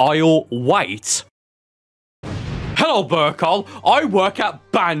 I'll wait. Hello, Burcol. I work at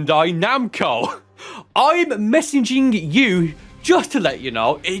Bandai Namco. I'm messaging you just to let you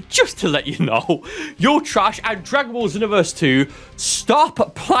know, you're trash at Dragon Ball Xenoverse 2.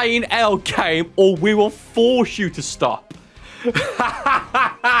 Stop playing L game or we will force you to stop.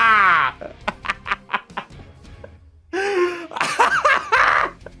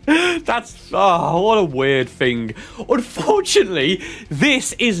 That's, oh, what a weird thing. Unfortunately,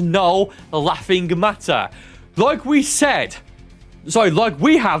 this is no laughing matter. Like we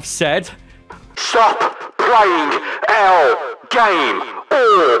have said, stop playing L game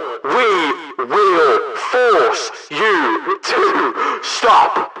or we will force you to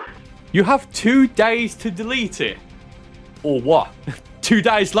stop. You have 2 days to delete it. Or what? 2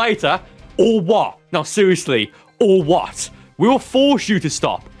 days later? Or what? No, seriously. Or what? We will force you to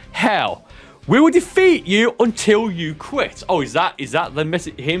stop. Hell, we will defeat you until you quit. Oh, is that the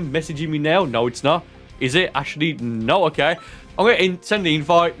him messaging me now? No, it's not. Is it? Actually, no. Okay. I'm going to send the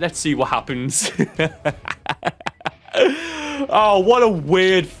invite. Let's see what happens. Oh, what a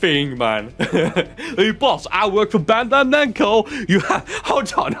weird thing, man. Hey, boss, I work for Bandai Namco. You have...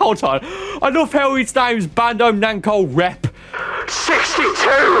 Hold on. I love how his name's Bandai Namco rep.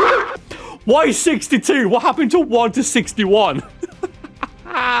 62! Why 62? What happened to 1 to 61?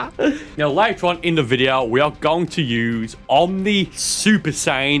 Now, later on in the video, we are going to use Omni Super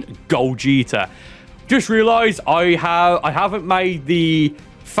Saiyan Gogeta. Just realised I haven't made the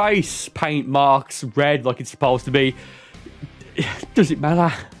face paint marks red like it's supposed to be. Does it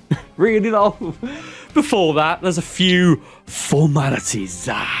matter? Really though? Before that, there's a few formalities.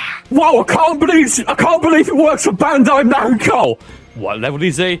 Whoa, I can't believe it works for Bandai Namco. What level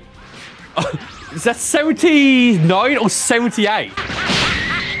is he? Is that 79 or 78?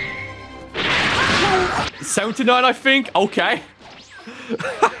 79, I think. Okay.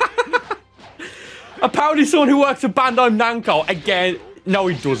 Apparently someone who works for Bandai Namco. Again, no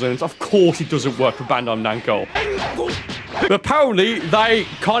he doesn't. Of course he doesn't work for Bandai Namco. But apparently they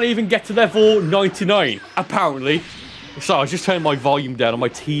can't even get to level 99. Apparently. So I was just turning my volume down on my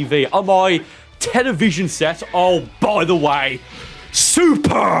TV. On my television set. Oh, by the way.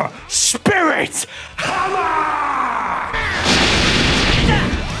 Super Spirit Hammer!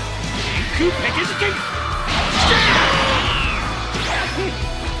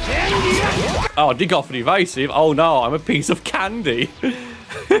 Oh, I did go for the evasive. Oh no, I'm a piece of candy.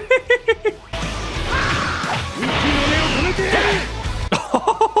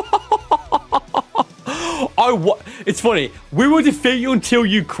 It's funny. We will defeat you until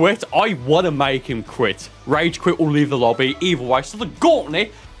you quit. I want to make him quit. Rage quit or leave the lobby. Either way, so the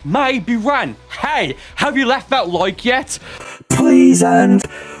gauntlet may be ran. Hey, have you left that like yet? Please and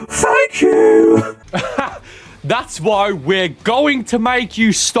thank you. That's why we're going to make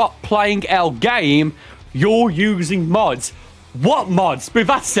you stop playing our game. You're using mods. What mods? With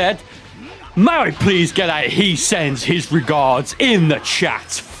that said, may I please get a he sends his regards in the chat.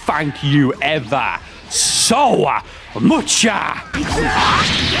 Thank you ever so much.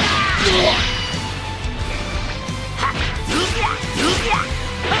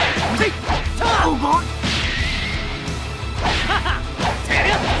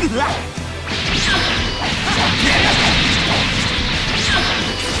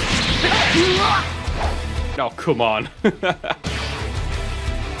 Oh, come on.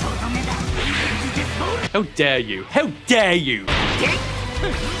 How dare you? How dare you?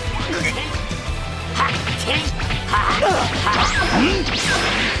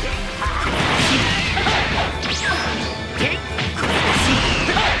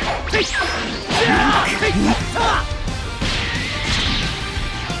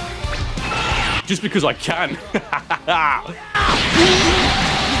 Just because I can.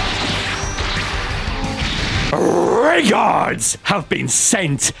 Regards have been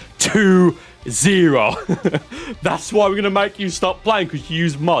sent to 0. That's why we're going to make you stop playing, because you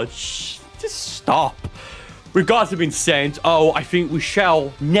use mods. Just stop. Regards have been sent. Oh, I think we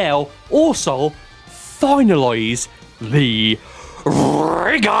shall now also finalize the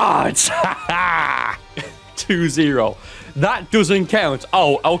Regards. 2-0. That doesn't count.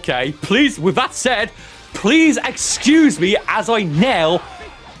 Oh, okay. Please, with that said, please excuse me as I now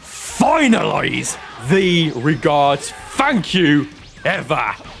finalize the regards. Thank you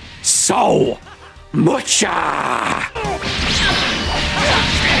ever so much.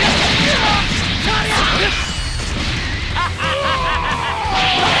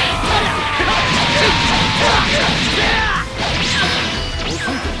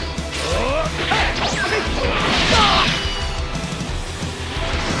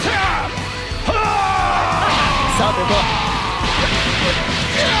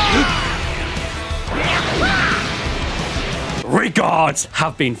 Regards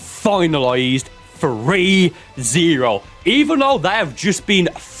have been finalized 3-0. Even though they have just been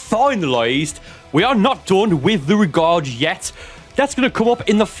finalized, we are not done with the regards yet. That's going to come up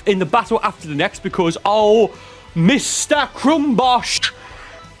in the battle after the next because, oh, Mr. Crumbosh.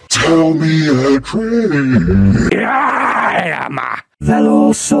 Tell me a trick. That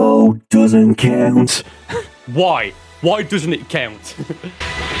also doesn't count. Why? Why doesn't it count?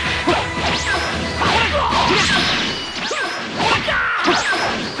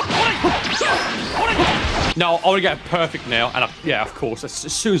 No, I want to get it perfect now. And yeah, of course, as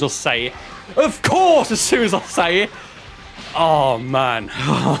soon as I say it. Of course, as soon as I say it. Oh, man.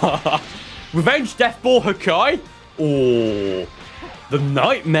 Revenge Death Ball Hakai. Oh, the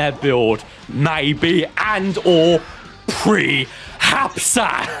Nightmare build. Maybe and or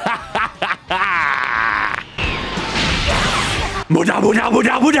pre-Hapsa. Muda, muda,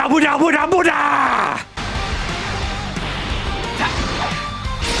 muda, muda, muda, muda, muda.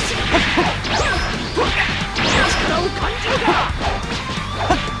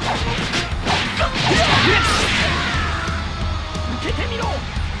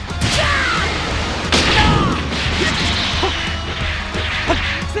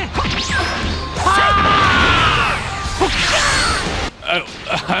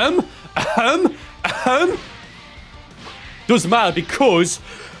 Doesn't matter because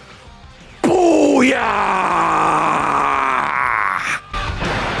booyah!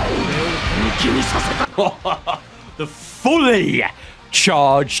 The fully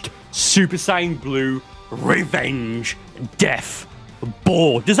charged Super Saiyan Blue Revenge Death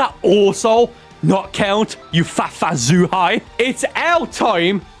Ball. Does that also not count, you Fafazuhai? It's our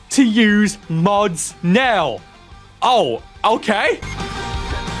time to use mods now. Oh, okay.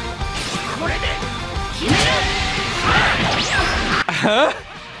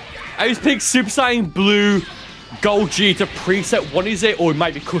 I just picked Super Saiyan Blue Gogeta preset. What is it? Or it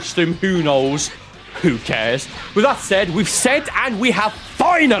might be custom. Who knows? Who cares? With that said, we've said and we have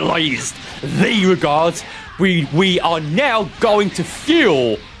finalized the regards. We are now going to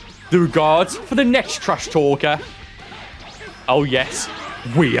fuel the regards for the next trash talker. Oh yes,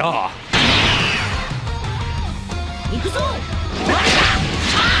 we are.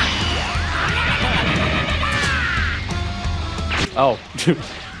 Oh,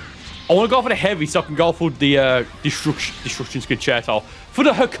 I want to go for the heavy so I can go for the destruction's concerto. For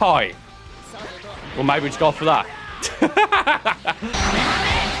the Hakai. Well, maybe just go for that.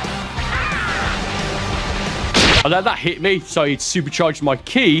 I let that hit me, so it supercharged my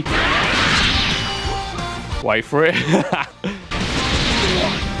ki. Wait for it.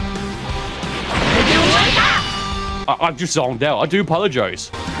 I've just zoned out. I do apologize.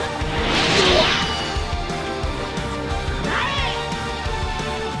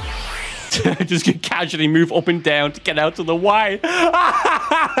 Just can casually move up and down to get out of the way.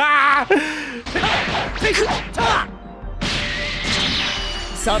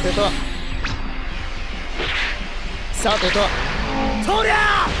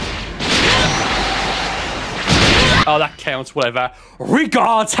 Oh, that counts, whatever.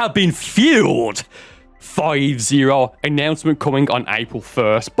 Regards have been fueled. 5-0. Announcement coming on April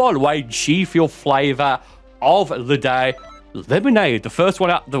 1st. By the way, G Fuel flavor of the day. Lemonade, the first one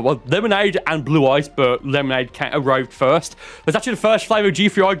out, lemonade and blue ice, but lemonade arrived first. That's actually the first flavor of G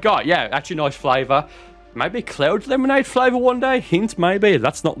Fuel I got. Yeah, actually nice flavor. Maybe cloud lemonade flavor one day. Hint, maybe.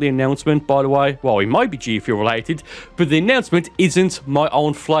 That's not the announcement, by the way. Well, it might be G Fuel related, but the announcement isn't my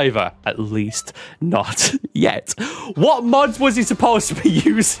own flavor. At least not yet. What mods was he supposed to be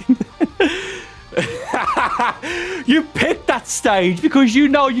using? You picked that stage because you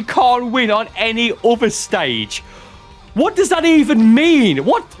know you can't win on any other stage. What does that even mean?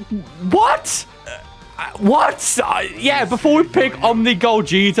 What? Yeah, before we pick Omni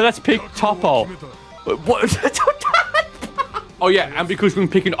Gogeta, let's pick Topo. What? Oh yeah, and because we're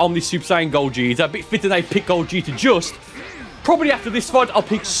picking Omni Super Saiyan Gogeta, a bit fitting they pick Gogeta just. Probably after this fight, I'll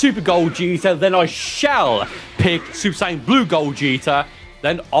pick Super Gogeta, then I shall pick Super Saiyan Blue Gogeta,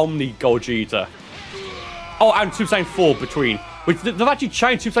 then Omni Gogeta. Oh, and Super Saiyan 4 between. Which they've actually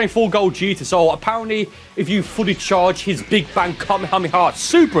changed Super Saiyan 4 Gogeta, so apparently if you fully charge his Big Bang Kamehameha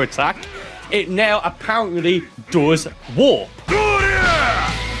super attack, it now apparently does warp.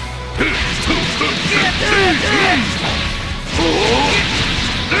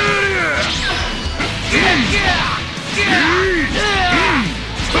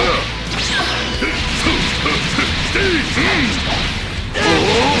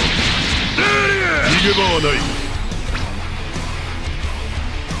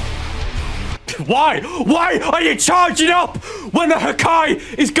 Why? Why are you charging up when the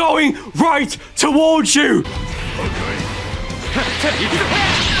Hakai is going right towards you?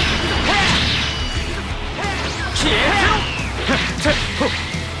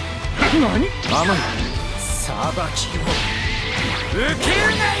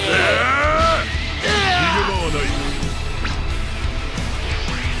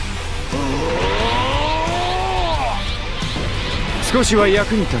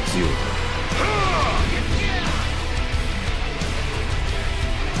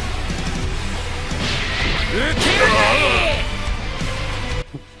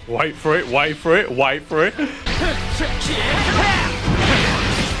 Wait for it, wait for it, wait for it.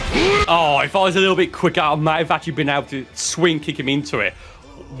 Oh, if I was a little bit quicker, I might have actually been able to swing kick him into it.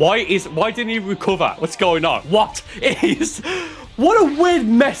 Why didn't he recover? What's going on? What a weird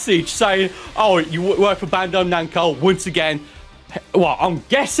message saying, oh, you work for Bandai Namco once again. Well, I'm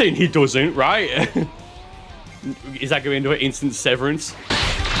guessing he doesn't, right? Is that going into an instant severance?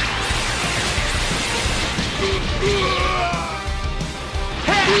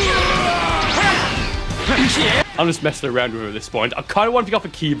 I'm just messing around with him at this point. I kind of want to pick up a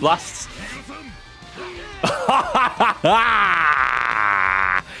Ki Blasts.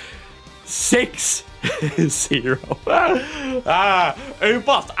 6-0. Oh,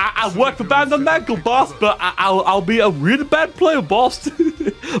 boss, I work for Bandai Namco, boss, but I'll be a really bad player, boss.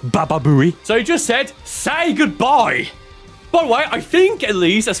 Baba Booey. So he just said, say goodbye. By the way, I think, at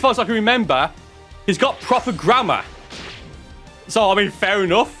least, as far as I can remember, he's got proper grammar. So, I mean, fair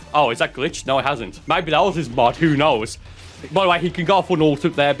enough. Oh, is that glitched? No, it hasn't. Maybe that was his mod. Who knows? By the way, he can go off on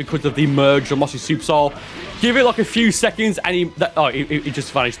ultimate there because of the merge of Mossy Super Soul. Give it like a few seconds and he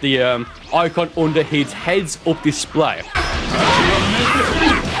just vanished. The icon under his heads up display.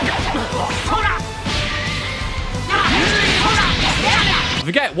 I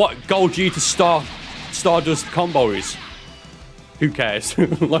forget what Gogeta Stardust combo is. Who cares?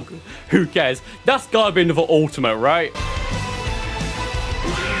 Like, who cares? That's gotta be another ultimate, right?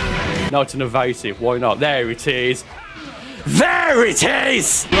 No, it's an evasive. Why not? There it is. There it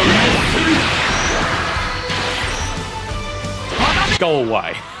is! Go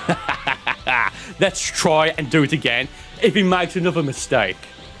away. Let's try and do it again if he makes another mistake.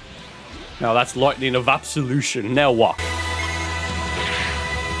 Now that's lightning of absolution. Now what?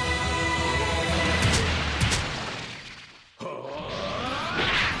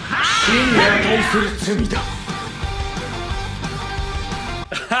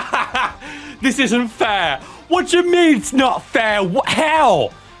 This isn't fair. What do you mean it's not fair? How?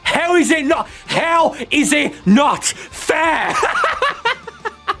 How is it not? How is it not fair?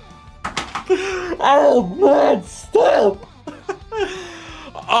 Oh man, stop!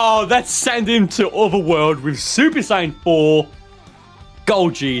 Oh, let's send him to Otherworld with Super Saiyan 4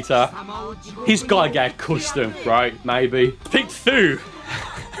 Gogeta. He's gotta get custom, right? Maybe. Pick two.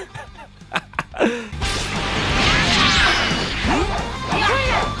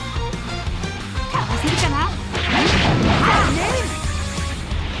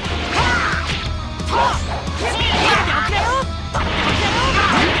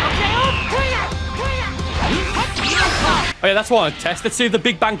 Oh yeah, that's what I want to test. Let's see if the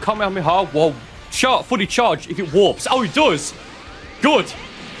Big Bang Kamehameha will fully charge if it warps. Oh, it does. Good.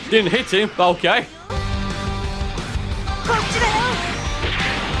 Didn't hit him, but okay.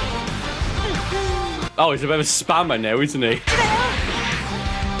 Oh, he's a bit of a spammer now, isn't he?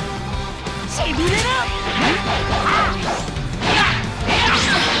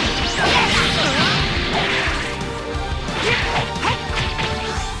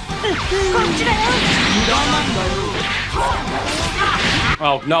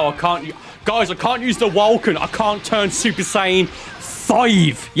 Oh, no, I can't. Guys, I can't use the Vulcan. I can't turn Super Saiyan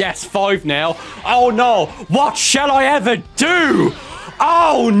 5. Yes, 5 now. Oh, no. What shall I ever do?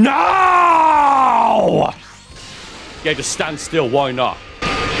 Oh, no! Yeah, just stand still. Why not?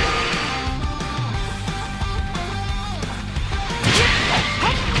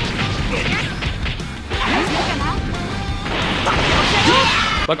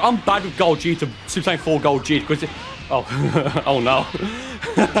 Like, I'm bad with Gogeta, Super Saiyan 4 Gogeta, because it... Oh, oh no.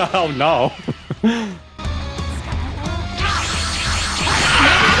 Oh no.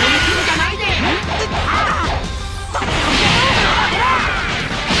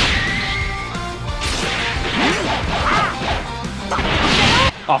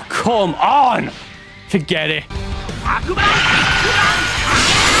 Oh, come on! Forget it.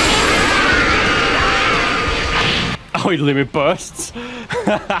 Oh, he limit bursts.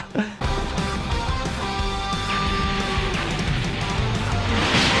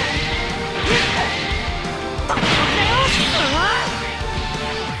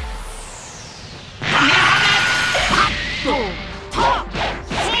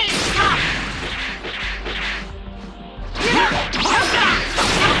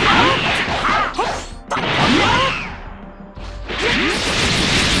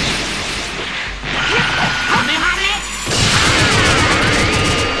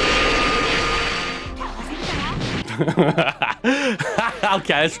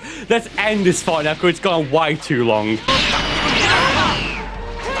 Okay, let's end this fight now because it's gone way too long.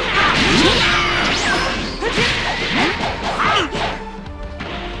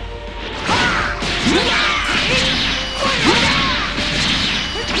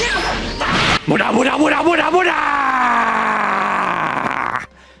 Muda!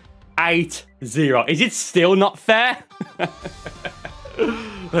 8-0. Is it still not fair?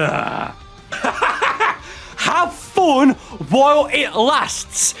 Have fun while it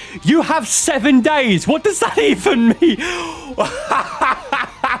lasts. You have 7 days. What does that even mean?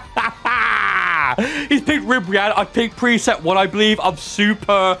 He's picked Ribrian. I picked preset 1, I believe, of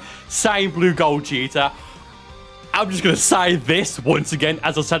Super Saiyan Blue Gogeta. I'm just going to say this once again,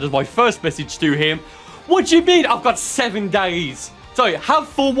 as I said as my first message to him. What do you mean I've got 7 days? Sorry, have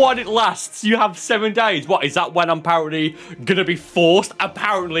fun while it lasts. You have 7 days. What, is that when I'm apparently going to be forced,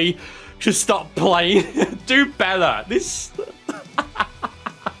 apparently, to stop playing? Do better. This...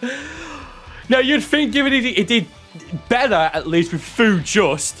 Now, you'd think, given it did better, at least with Fu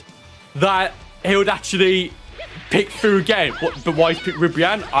Just, that he would actually pick Fu again. But why he's picked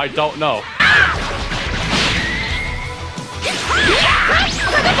Ribrian, I don't know.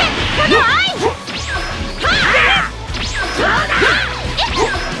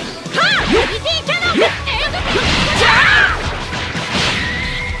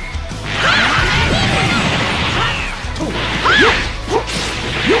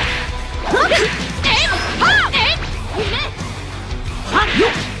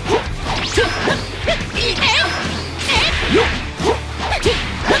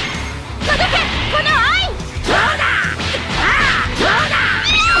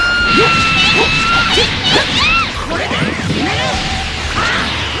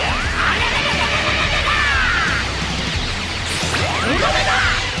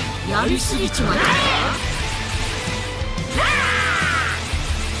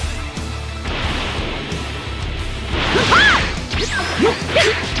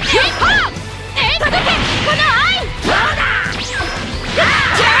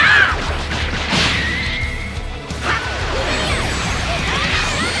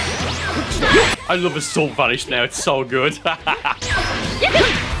 I love Assault Vanish now, it's so good.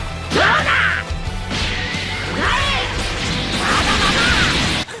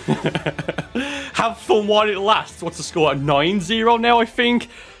 Have fun while it lasts. What's the score? 9-0 now, I think.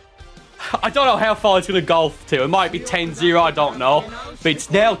 I don't know how far it's going to go to. It might be 10-0, I don't know. But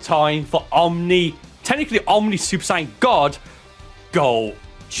it's now time for Omni, technically Omni Super Saiyan God,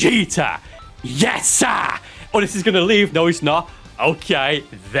 Gogeta. Yes, sir! Oh, this is going to leave. No, it's not. Okay,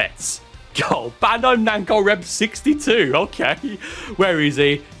 let's go. Bandai Namco Rep 62. Okay. Where is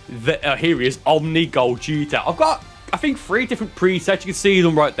he? Here he is. Omni Gogeta. I've got, I think, 3 different presets. You can see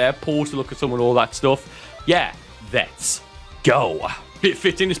them right there. Pause to look at some and all that stuff. Yeah, let's go. Bit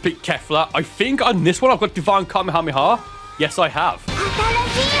fitting, let's pick Kefla. I think on this one I've got Divine Kamehameha. Yes, I have.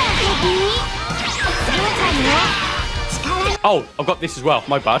 Oh, I've got this as well.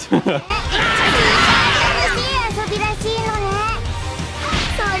 My bad.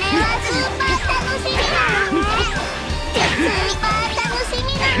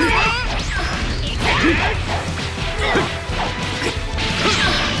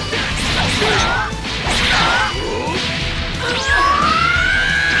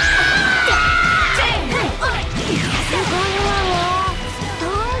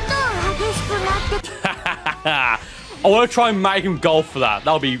 I want to try and make him go for that.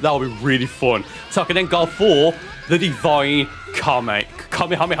 That'll be really fun. So I can then go for the Divine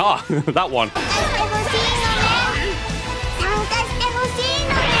Kamehameha. That one.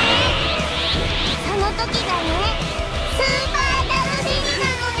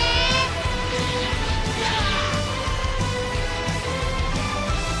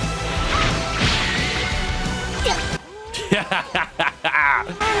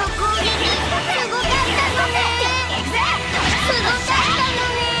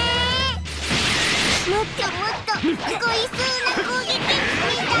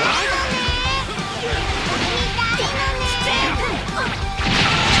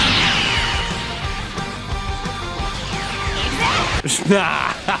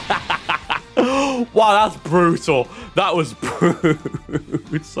 Wow, that's brutal. That was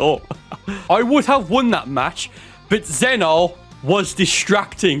brutal. I would have won that match, but Zeno was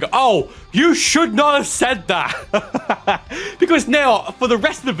distracting. Oh, you should not have said that. Because now, for the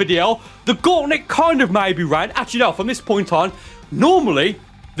rest of the video, the gauntlet kind of maybe ran. Actually, no, from this point on, normally,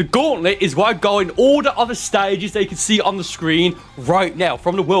 the gauntlet is where I go in order of the stages that you can see on the screen right now.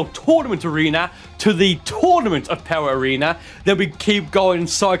 From the World Tournament Arena to the Tournament of Power Arena. Then we keep going and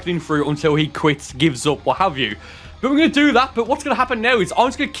cycling through until he quits, gives up, what have you. But we're going to do that, but what's going to happen now is I'm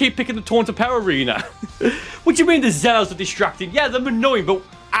just going to keep picking the Tournament of Power Arena. What do you mean the Zenos are distracting? Yeah, they're annoying, but...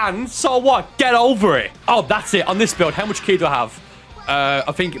 And so what? Get over it. Oh, that's it. On this build, how much key do I have?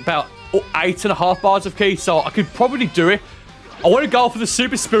 I think about 8.5 bars of key, so I could probably do it. I want to go for the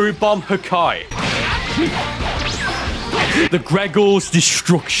Super Spirit Bomb Hakai. The Gregor's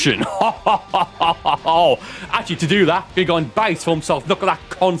Destruction. Actually, to do that, we're going base for himself. Look at that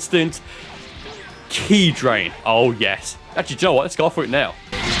constant key drain. Oh, yes. Actually, do you know what? Let's go for it now.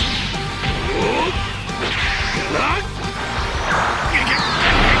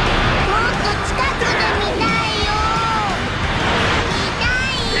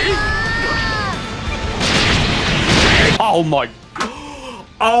 Oh my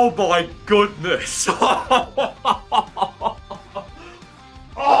goodness.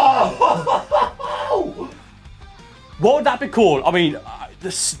 What would that be called? I mean,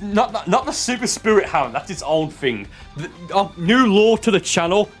 not the Super Spirit Hound. That's its own thing. New lore to the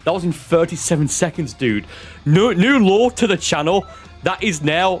channel. That was in 37 seconds, dude. New lore to the channel. That is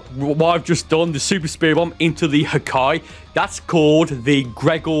now what I've just done. The Super Spirit Bomb into the Hakai. That's called the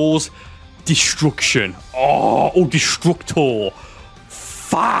Gregor's Destruction. Oh, Destructor.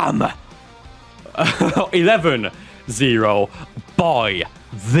 Fam. 11-0 by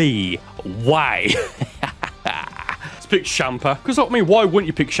the way. Let's pick Champa. Because, I mean, why wouldn't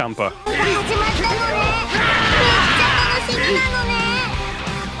you pick Champa?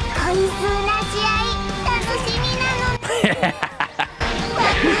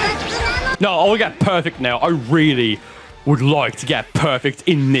 No, I will get perfect now. I really would like to get perfect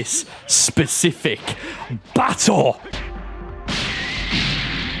in this specific battle.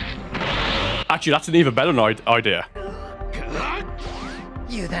 Actually, that's an even better idea.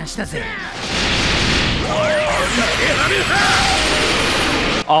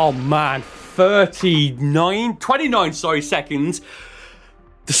 Oh man, 29 sorry, seconds.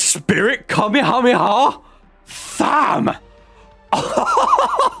 The Spirit Kamehameha? Fam!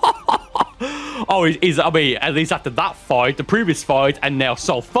 Oh, I mean, at least after that fight, the previous fight, and now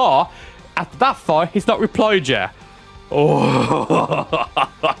so far, after that fight, he's not replied yet. Oh.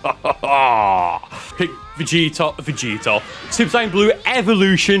 Pick Vegeta. Super Saiyan Blue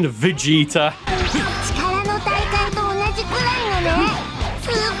Evolution Vegeta.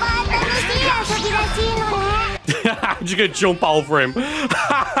 I'm just gonna jump over him.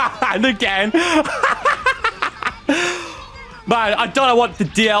 And again. Man, I don't know what the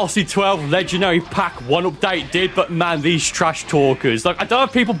DLC 12 Legendary Pack 1 update did, but man, these trash talkers. Like, I don't know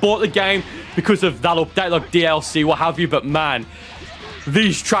if people bought the game because of that update, like DLC, what have you, but man,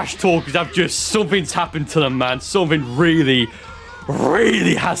 these trash talkers have just, something's happened to them, man. Something really,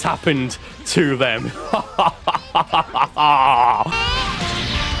 really has happened to them.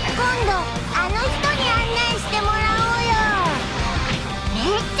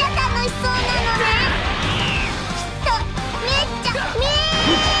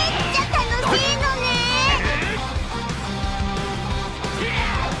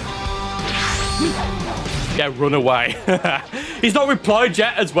 Yeah, run away. He's not replied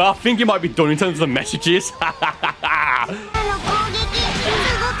yet as well. I think he might be done in terms of the messages.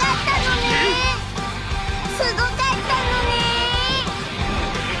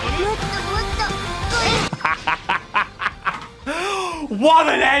 What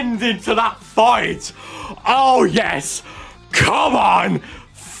an ending to that fight. Oh, yes. Come on.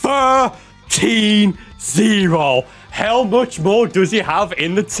 13-0. How much more does he have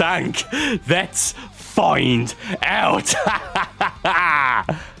in the tank? Let's find out.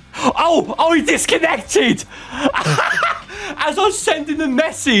 Oh, he disconnected. As I was sending the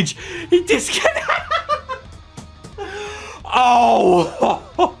message, he disconnected. Oh.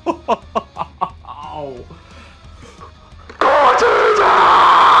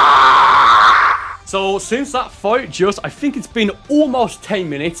 So since that fight, I think it's been almost 10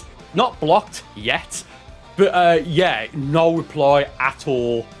 minutes. Not blocked yet. But yeah, no reply at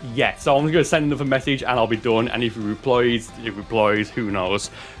all yet. So I'm going to send another message and I'll be done. And if he replies, who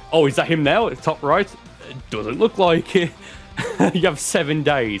knows? Oh, is that him now at the top right? It doesn't look like it. You have 7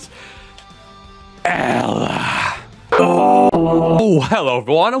 days. Ella. Oh, hello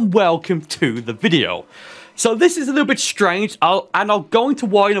everyone and welcome to the video. So this is a little bit strange, and I'll go into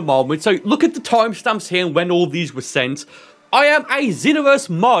why in a moment. So look at the timestamps here and when all these were sent. I am a Xenoverse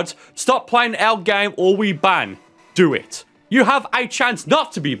mod. Stop playing our game or we ban. Do it. You have a chance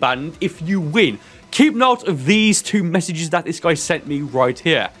not to be banned if you win. Keep note of these 2 messages that this guy sent me right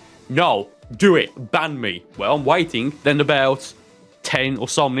here. No, do it. Ban me. Well, I'm waiting. Then about 10 or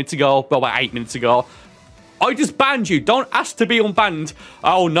so minutes ago, well, about 8 minutes ago, I just banned you. Don't ask to be unbanned.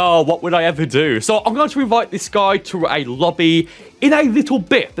 Oh no, what would I ever do? So I'm going to invite this guy to a lobby in a little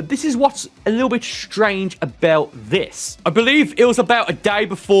bit. But this is what's a little bit strange about this. I believe it was about a day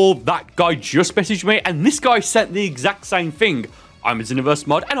before that guy just messaged me. And this guy sent the exact same thing. I'm a Xenoverse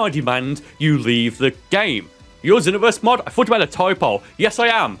mod and I demand you leave the game. You're a Xenoverse mod? I thought you had a typo. Yes, I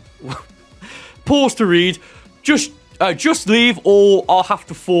am. Pause to read. Just leave or I'll have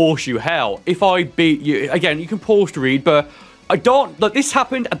to force you. Hell, if I beat you... Again, you can pause to read, but I don't... Look, this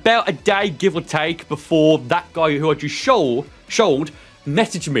happened about a day, give or take, before that guy who I just showed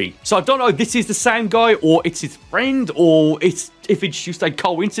messaged me. So I don't know if this is the same guy or it's his friend or if it's just a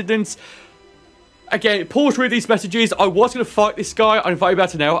coincidence. Again, pause to read these messages. I was going to fight this guy. I invite you back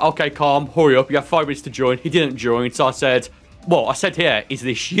to now. Okay, calm. Hurry up. You have 5 minutes to join. He didn't join, so I said... Well, I said here, is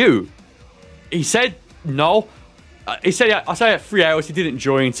this you? He said no. He said, I said 3 hours, he didn't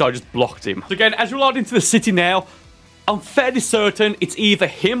join, so I just blocked him. So again, as we're logged into the city now, I'm fairly certain it's either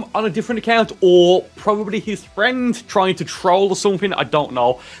him on a different account or probably his friend trying to troll or something. I don't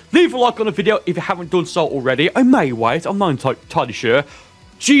know. Leave a like on the video if you haven't done so already. I may wait, I'm not entirely sure.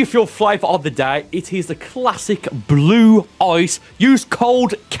 G Fuel flavor of the day, it is the classic blue ice. Use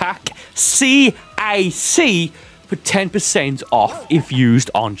code CAC for 10% off if used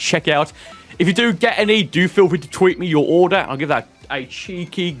on checkout. If you do get any, do feel free to tweet me your order. I'll give that a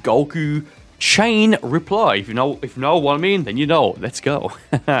cheeky Goku chain reply. If you know what I mean, then you know. Let's go.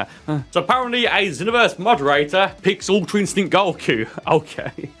 So apparently a Xenoverse moderator picks Ultra Instinct Goku.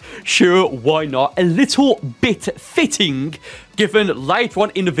 Okay, sure, why not? A little bit fitting, given later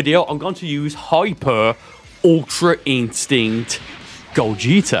on in the video, I'm going to use Hyper Ultra Instinct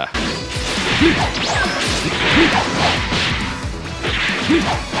Gogeta.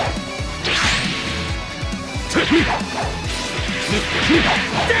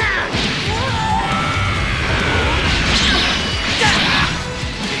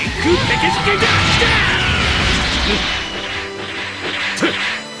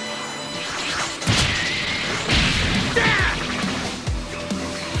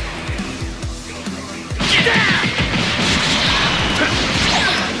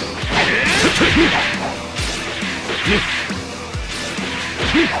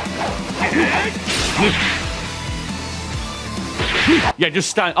 Yeah, just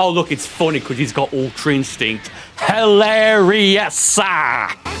stand. Oh, look, it's funny because he's got Ultra Instinct. Hilarious!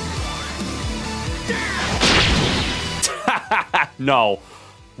 No.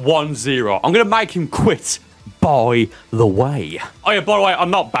 1-0. I'm going to make him quit, by the way. Oh, yeah, by the way, I'm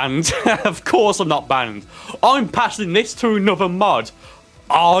not banned. Of course I'm not banned. I'm passing this to another mod.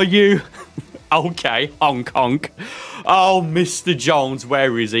 Are you? Okay, honk honk. Oh, Mr. Jones,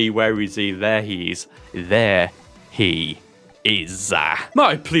 where is he? Where is he? There he is. There he is. May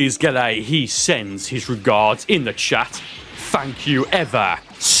I please get a he sends his regards in the chat? Thank you ever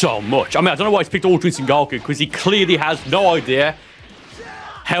so much. I mean, I don't know why he's picked Ultra Instinct Goku, because he clearly has no idea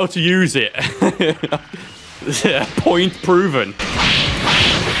how to use it. Point proven.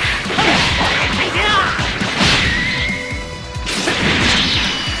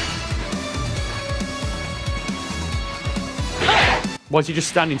 Why is he just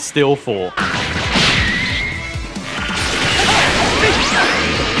standing still for?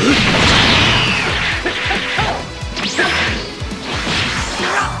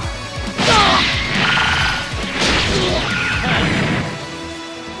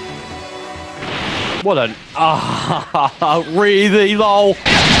 What an... really low.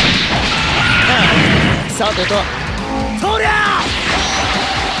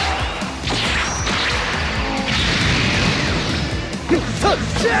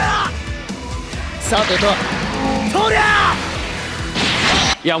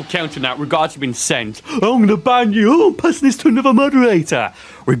 Yeah, I'm counting that. Regards have been sent. I'm gonna ban you. Oh, I'm passing this to another moderator.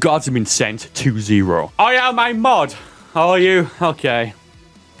 Regards have been sent 2-0. I am a mod. Are you? Okay.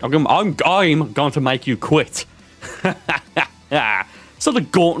 I'm going to make you quit. So the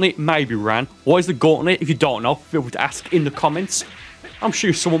gauntlet maybe ran. Why is the gauntlet? If you don't know, feel free to ask in the comments. I'm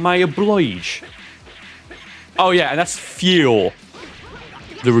sure someone may oblige. Oh yeah, and that's fuel.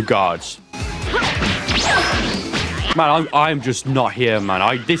 The regards. Man, I'm just not here,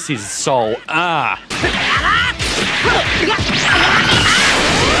 man. This is so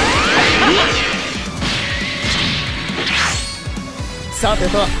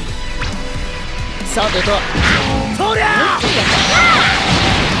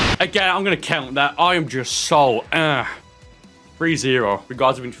Again, I'm gonna count that. I am just so 3-0.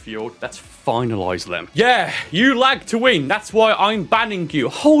 Regards have been fueled. Let's finalize them. Yeah, you lag to win. That's why I'm banning you.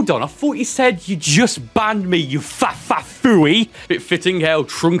 Hold on, I thought you said you just banned me, you fooey. Bit fitting how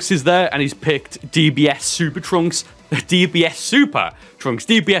Trunks is there and he's picked DBS Super Trunks. DBS Super Trunks.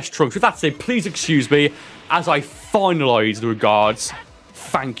 DBS Trunks. With that said, please excuse me as I finalize the regards.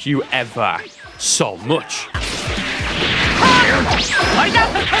 Thank you ever so much.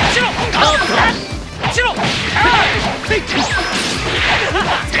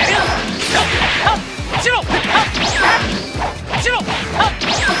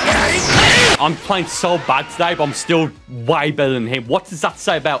 I'm playing so bad today, but I'm still way better than him. What does that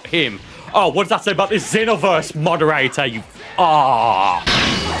say about him? Oh, what does that say about this Xenoverse moderator? You...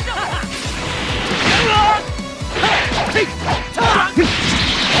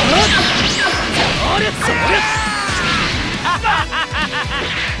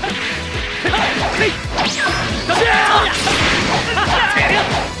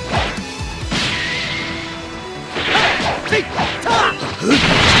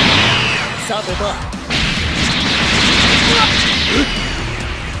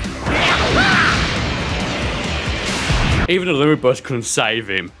 Even the Lumibus couldn't save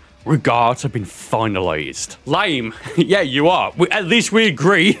him. Regards have been finalized. Lame. Yeah, you are. At least we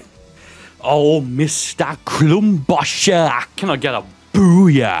agree. Oh, Mr. Klumbosher. Can I get a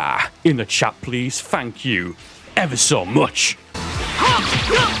booyah in the chat, please? Thank you ever so much.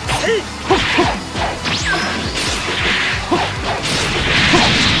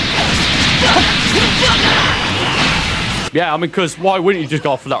 Yeah, I mean, because why wouldn't you just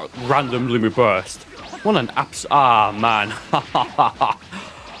go for that random Lumiburst? What an abs... Ah, man.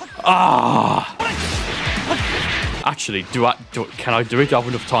 Actually, can I do it? Do I have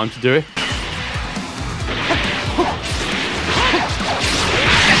enough time to do it?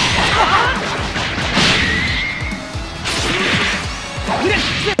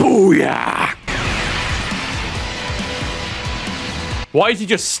 Booyah! Why is he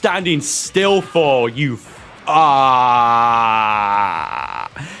just standing still for, you...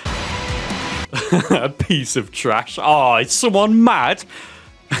 A piece of trash. Oh, is someone mad?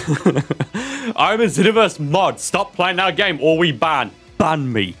 I'm a Xenoverse mod. Stop playing that game or we ban.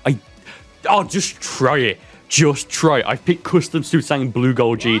 Ban me. Oh, just try it. Just try it. I picked custom Super Saiyan Blue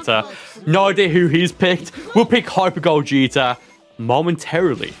Gogeta. No idea who he's picked. We'll pick Hyper Gogeta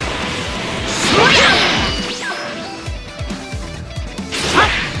momentarily.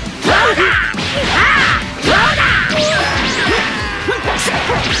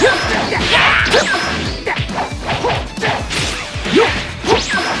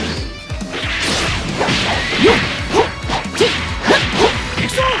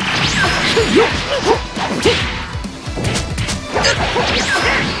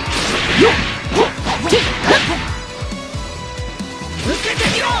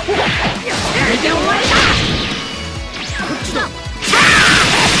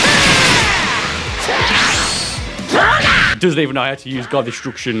 Doesn't even know how to use God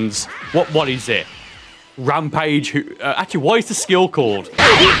Destructions. What is it? Rampage? Actually, what is the skill called?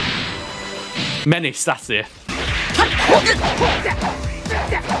 Menace, that's it.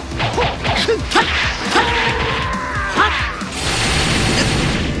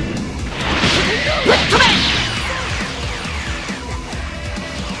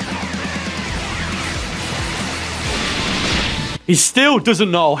 He still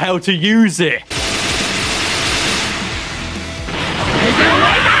doesn't know how to use it.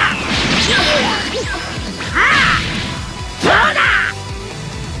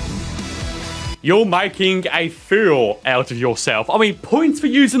 You're making a fool out of yourself. I mean, points for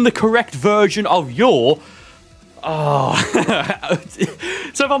using the correct version of your... Oh.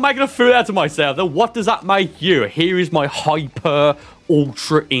 So if I'm making a fool out of myself, then what does that make you? Here is my Hyper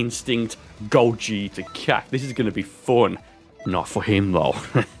Ultra Instinct Gogeta Cack. This is going to be fun. Not for him, though.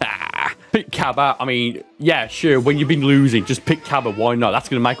 Pick Kaba. I mean, yeah, sure. When you've been losing, just pick Kaba. Why not? That's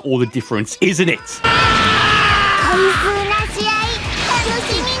going to make all the difference, isn't it?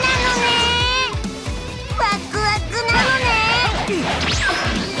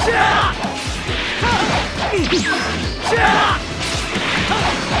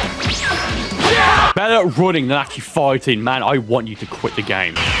 better at running than actually fighting, man. I want you to quit the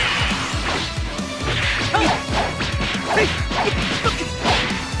game.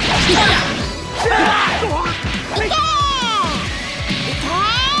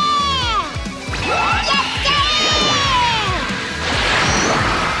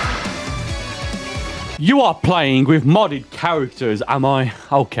 You are playing with modded characters, am I?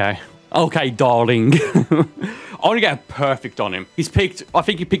 Okay. Okay, darling. I want to get a perfect on him. He's picked, I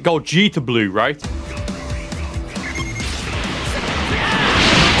think he picked Gogeta blue, right?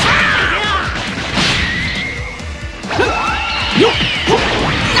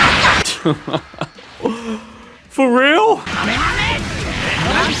 For real?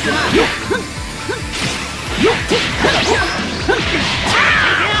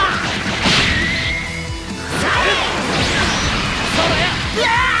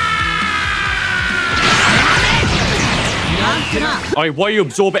 Alright, why you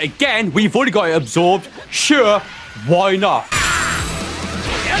absorb it again? We've already got it absorbed. Sure, why not?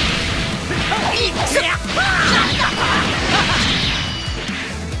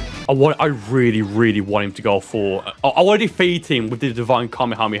 I really, really want him to go for... I want to defeat him with the Divine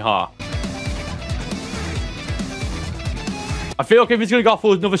Kamehameha. I feel like if he's going to go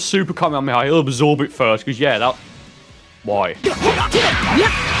for another Super Kamehameha, he'll absorb it first, because yeah, that... Why?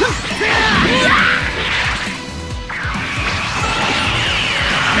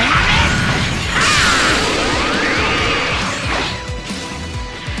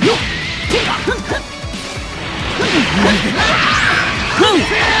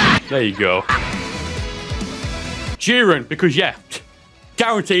 There you go. Jiren, because yeah,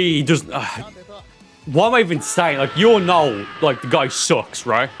 guarantee he doesn't... why am I even saying? Like, you all know, like, the guy sucks,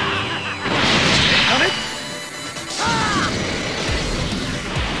 right?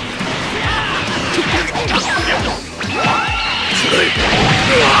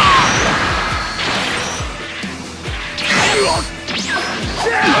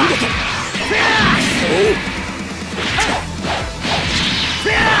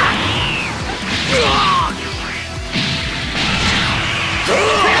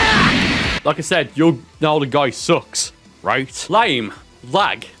 Like I said, you know the guy sucks, right? Lame.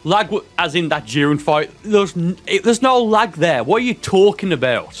 Lag. Lag as in that Jiren fight. There's no lag there. What are you talking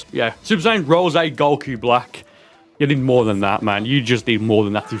about? Yeah, Super Saiyan Rose Goku Black. You need more than that, man. You just need more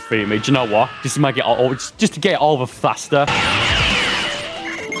than that to defeat me. Do you know what? Just to make it all, just to get it over faster.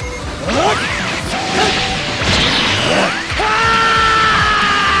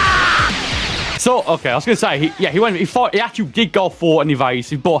 So, okay, I was gonna say, he actually did go for an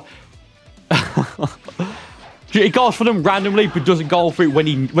evasive, but he goes for them randomly, but doesn't go for it when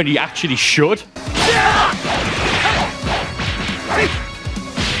he actually should.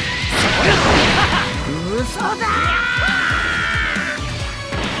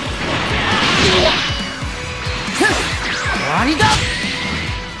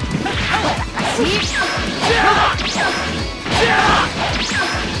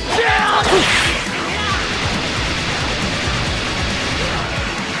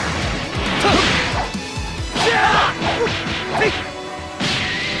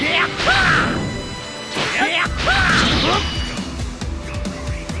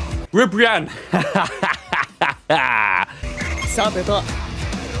 Ribrian.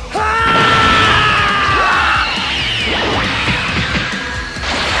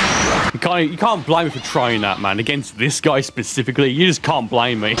 You can't blame me for trying that, man. Against this guy specifically, you just can't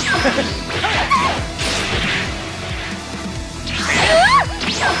blame me.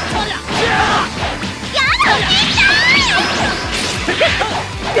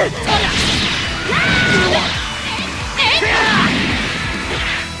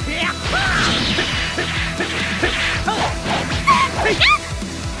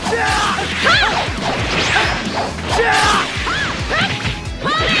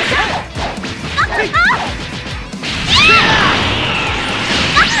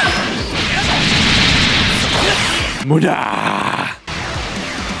 Muda!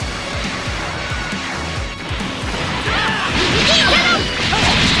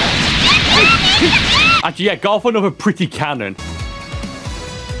 Actually, yeah, go for another pretty cannon.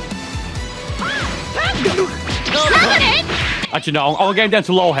 Actually, no, I'll get him down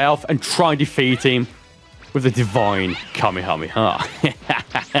to low health and try and defeat him with the Divine Kamehameha.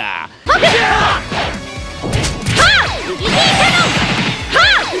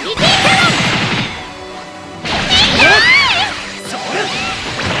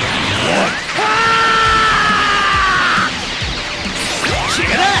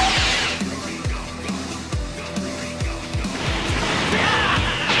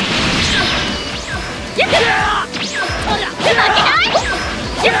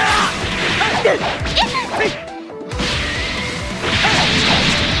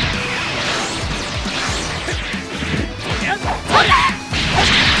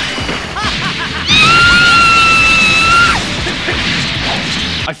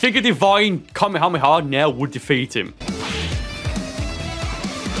 I think a divine Kamehameha now would defeat him.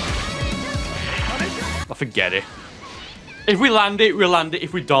 I forget it. If we land it, we land it.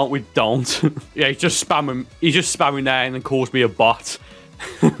 If we don't, we don't. Yeah, he's just spamming. He's just spamming there and then calls me a bot.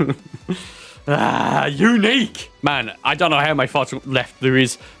 Unique! Man, I don't know how many thoughts left there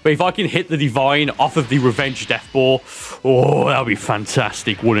is, but if I can hit the divine off of the revenge death ball, oh, that would be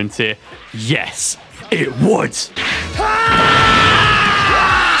fantastic, wouldn't it? Yes, it would!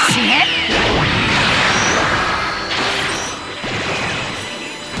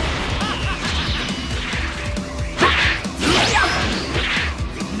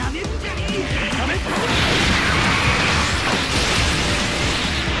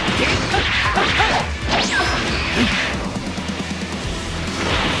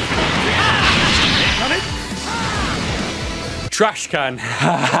 Trash can.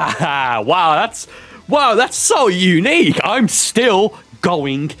 Wow, that's so unique. I'm still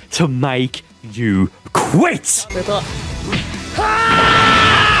going to make you quit.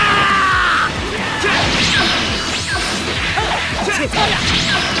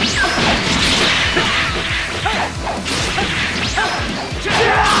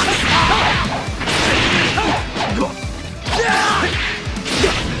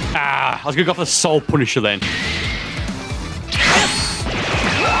 I was gonna go for the Soul Punisher then.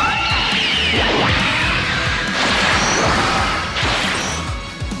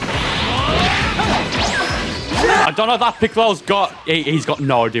 I don't know if that Piccolo's got... He's got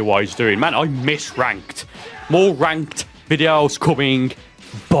no idea what he's doing. Man, I misranked. More ranked videos coming,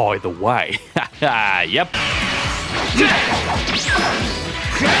 by the way. Yep.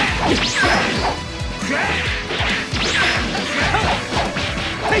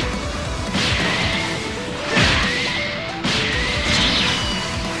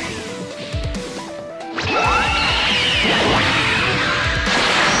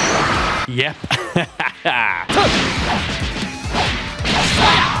 Yep.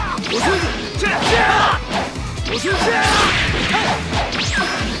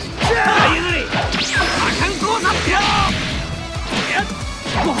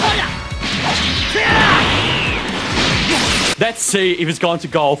 Let's see if it's going to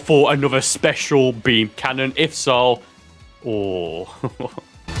go for another special beam cannon. If so, oh.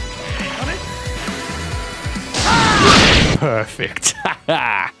 Perfect.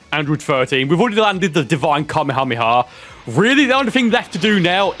 Android 13. We've already landed the Divine Kamehameha. Really, the only thing left to do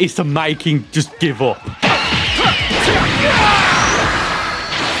now is to make him just give up.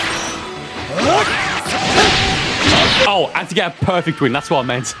 Oh, and to get a perfect win. That's what I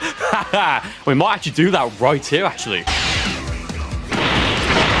meant. We might actually do that right here, actually.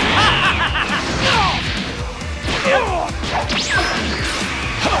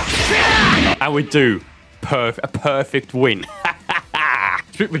 And we do. A perfect win.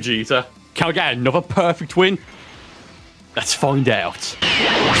 Split Vegeta. Can I get another perfect win? Let's find out.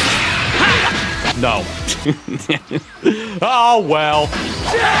 No. Oh, well.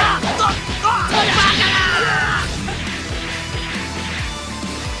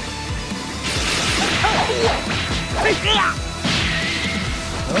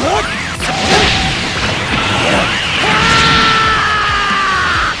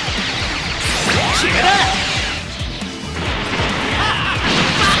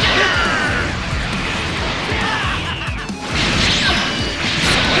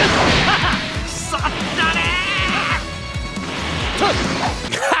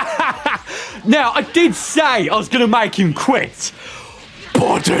 Now, I did say I was going to make him quit.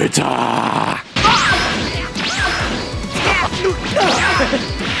 Moderator!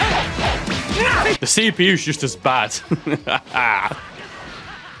 The CPU's just as bad.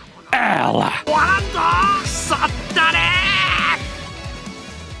 Ella.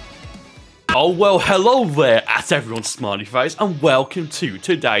 Oh, well, hello there at everyone's smiley face, and welcome to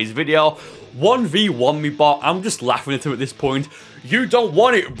today's video. 1v1 me bot. I'm just laughing at him at this point. You don't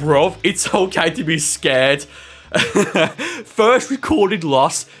want it, bruv. It's okay to be scared. First recorded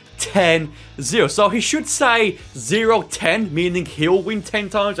loss, 10-0. So he should say 0-10, meaning he'll win 10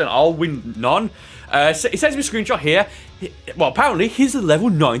 times and I'll win none. So it says in the screenshot here, well, apparently he's a level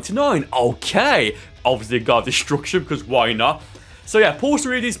 99. Okay. Obviously, got destruction, because why not? So yeah, pause to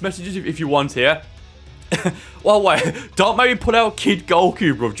read these messages if you want here. Well, wait, don't maybe put out Kid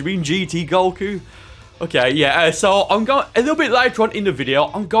Goku, bro. Do you mean GT Goku? Okay, yeah, so I'm going, a little bit later on in the video,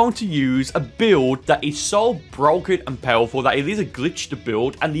 I'm going to use a build that is so broken and powerful that it is a glitch to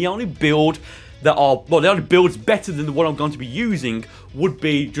build, and the only build that are, well, the only builds better than the one I'm going to be using would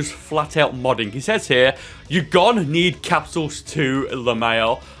be just flat out modding. He says here, you're gonna need capsules to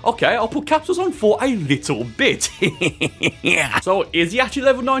LeMail. Okay, I'll put capsules on for a little bit. So, is he actually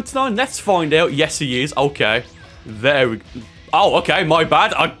level 99? Let's find out. Yes, he is. Okay. There we go. Oh, okay, my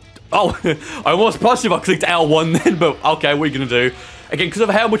bad. I almost positive I clicked L1 then, but okay, what are you gonna do? Again, because of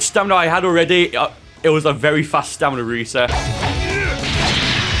how much stamina I had already, it was a very fast stamina reset.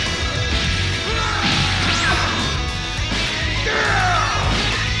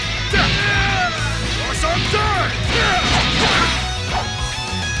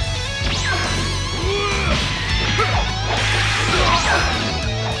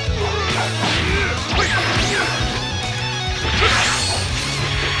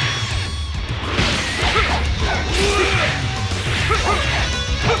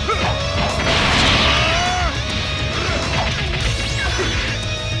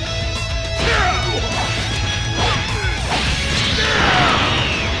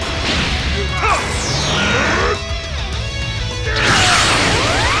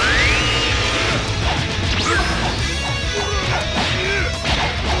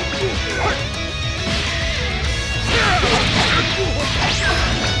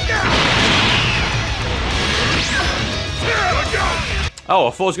 Oh,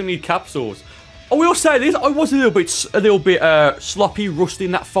 I thought I was gonna need capsules. I will say this, I was a little bit sloppy, rusty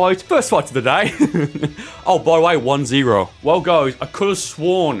in that fight. First fight of the day. Oh, by the way, 1-0. Well, guys, I could have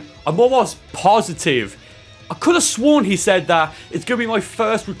sworn, I'm almost positive, I could have sworn he said that it's gonna be my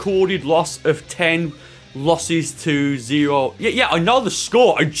first recorded loss of 10 losses to 0. Yeah, I know the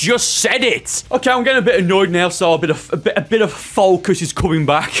score. I just said it. Okay, I'm getting a bit annoyed now, so a bit of focus is coming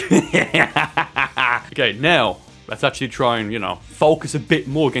back. Okay, now let's actually try and, you know, focus a bit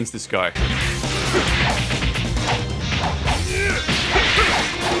more against this guy.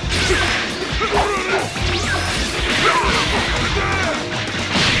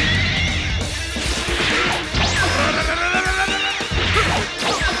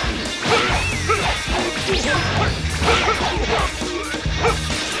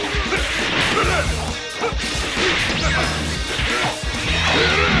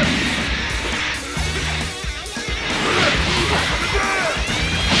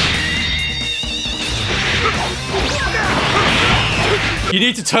 You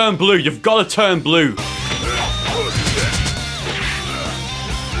need to turn blue. You've got to turn blue.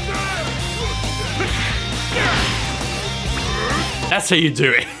 That's how you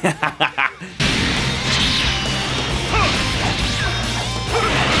do it.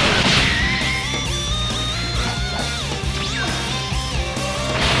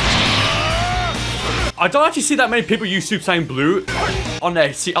 I don't actually see that many people use Super Saiyan Blue on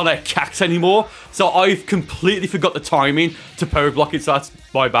their cacks anymore, so I've completely forgot the timing to power block it, so that's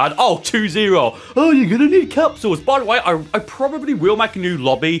my bad. Oh, 2-0. Oh, you're gonna need capsules. By the way, I probably will make a new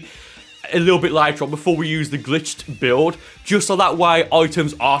lobby a little bit later on before we use the glitched build, just so that way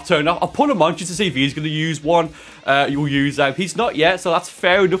items are turned off. I'll put him on just to see if he's going to use one. You'll use them. He's not yet, so that's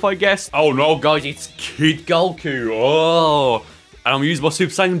fair enough, I guess. Oh no, guys, it's Kid Goku. Oh, and I'm using my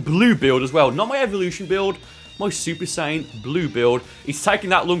Super Saiyan Blue build as well. Not my Evolution build, my Super Saiyan Blue build. He's taking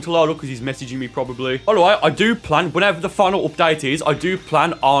that long to load up because he's messaging me probably. By the way, I do plan, whenever the final update is, I do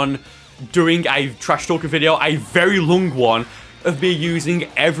plan on doing a trash talker video, a very long one, of me using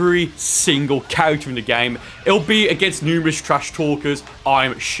every single character in the game. It'll be against numerous trash talkers,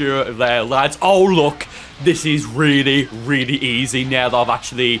 I'm sure there, lads. Oh, look, this is really, really easy now that I've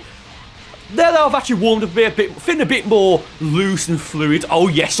actually warmed up a bit, feeling a bit more loose and fluid. Oh,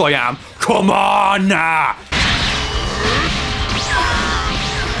 yes, I am. Come on now.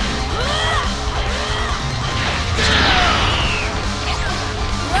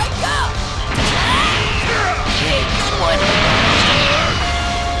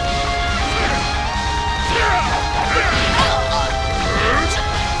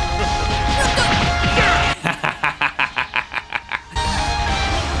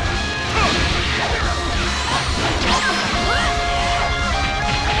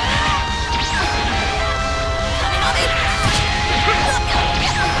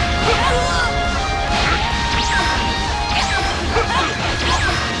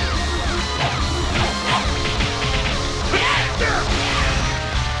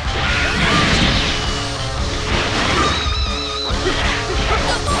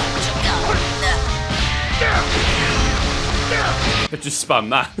 Just spam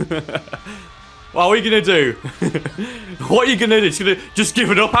that. What are you gonna do? What are you gonna do? Just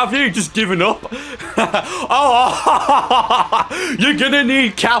give it up, have you? Just given up? Oh, you're gonna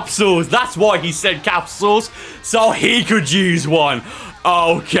need capsules. That's why he said capsules, so he could use one.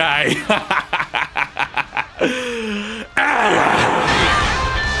 Okay.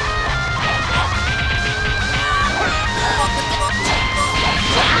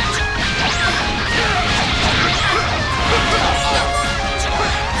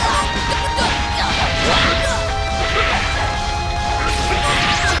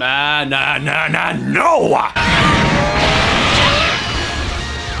 Nah, no!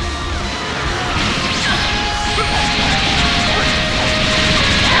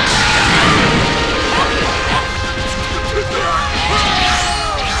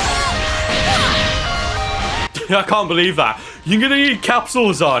 I can't believe that. You're gonna need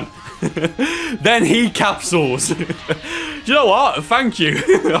capsules on. Then he capsules. Do you know what? Thank you.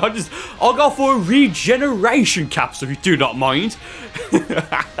 I'll go for a regeneration capsule if you do not mind.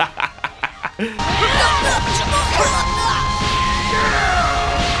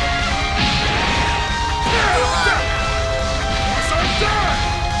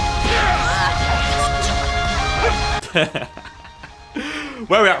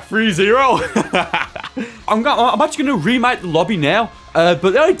 Where are we at? 3-0? I'm actually going to remake the lobby now. But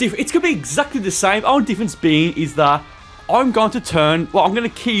the only it's going to be exactly the same. The only difference being is that I'm going to turn... Well, I'm going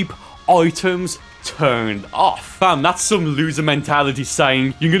to keep items turned off. Fam, that's some loser mentality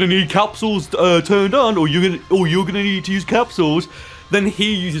saying you're going to need capsules turned on, or you're going to need to use capsules. Then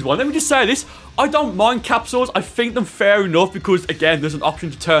he uses one. Let me just say this. I don't mind capsules. I think them fair enough because, again, there's an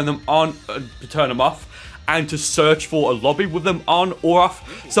option to turn them on, to turn them off, and to search for a lobby with them on or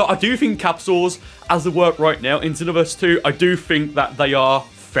off. So I do think capsules, as they work right now in Xenoverse 2, I do think that they are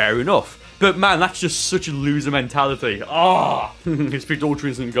fair enough. But man, that's just such a loser mentality. Ah, it's picked Ultra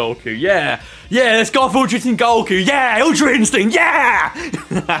Instinct Goku. Yeah, let's go for Ultra Instinct Goku. Yeah, Ultra Instinct. Yeah.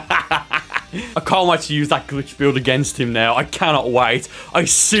 I can't wait to use that glitch build against him now. I cannot wait. I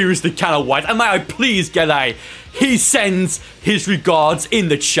seriously cannot wait. And may I please get a... He sends his regards in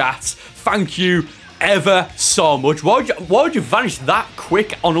the chat. Thank you ever so much. Why would you vanish that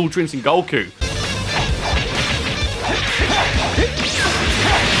quick on Ultra Instinct Goku?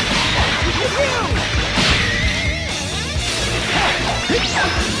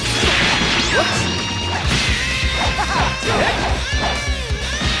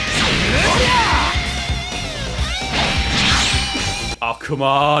 Oh, come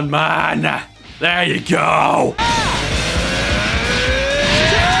on, man. There you go.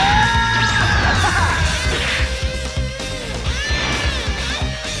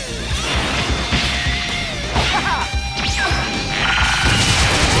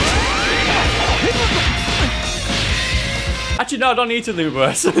 Actually, no, I don't need to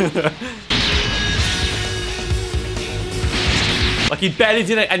Xenoverse. Like he barely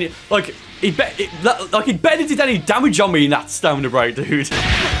did any, like he barely did any damage on me in that stamina break, dude.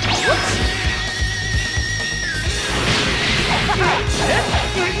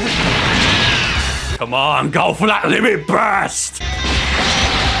 Come on, go for that limit burst.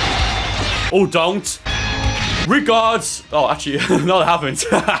 Oh, don't. Regards. Oh, actually, no, I haven't.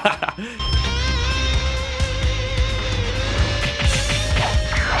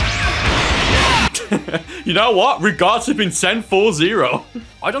 You know what? Regards have been sent 4-0.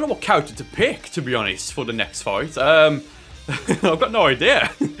 I don't know what character to pick, to be honest, for the next fight. I've got no idea.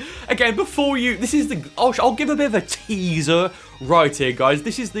 Again, before you... This is the... I'll give a bit of a teaser right here, guys.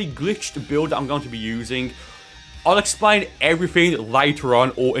 This is the glitched build that I'm going to be using. I'll explain everything later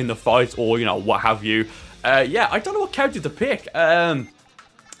on or in the fight or, you know, what have you. Yeah, I don't know what character to pick.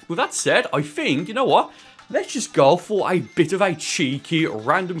 With that said, I think, you know what? Let's just go for a bit of a cheeky,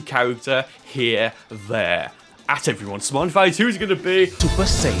 random character here, there. At everyone's smiley face, who's it going to be? Super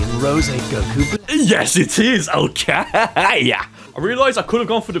Saiyan Rose Goku. Yes, it is. Okay. I realised I could have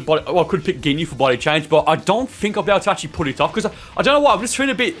gone for the body. Well, I could pick Ginyu for body change, but I don't think I'll be able to actually pull it off because I don't know what. I'm just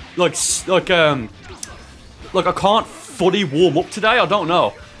feeling a bit like I can't fully warm up today. I don't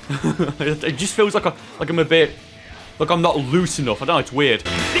know. It just feels like I'm a bit like I'm not loose enough. I don't know. It's weird.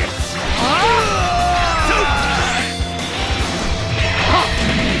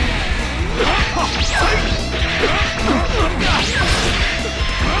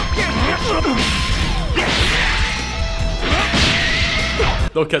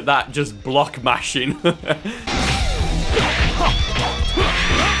 Look at that, just block mashing.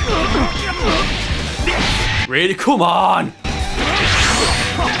 Really? Come on!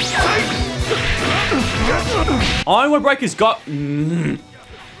 Iron One Breaker's got...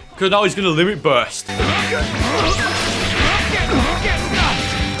 Because now he's going to limit burst.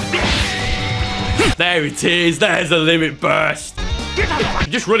 There it is, there's the limit burst.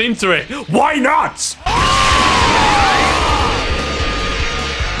 Just run into it. Why not?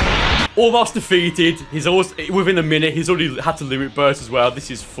 Almost defeated. He's almost within a minute. He's already had to limit burst as well. This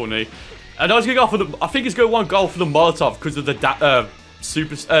is funny. And I was gonna go for the. I think he's gonna want to go for the Molotov because of the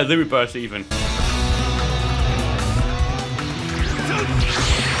super limit burst even.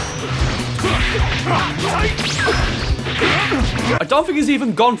 I don't think he's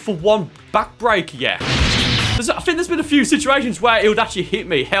even gone for one backbreaker yet. I think there's been a few situations where it would actually hit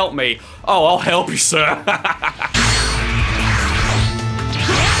me, help me. Oh, I'll help you, sir.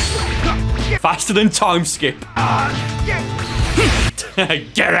 Faster than time skip.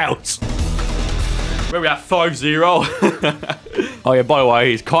 Get out. Where we at? 5-0. Oh yeah, by the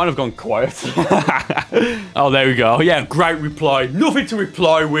way, he's kind of gone quiet. Oh, there we go. Yeah, great reply. Nothing to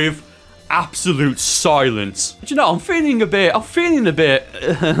reply with. Absolute silence. But you know, I'm feeling a bit.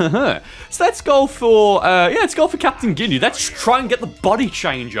 So let's go for, let's go for Captain Ginyu. Let's try and get the body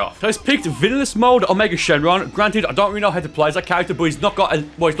change off. So let's pick Villainous Mode, Omega Shenron. Granted, I don't really know how to play as that character, but he's not got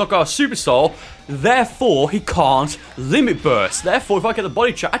a Super Soul. Therefore, he can't Limit Burst. Therefore, if I get the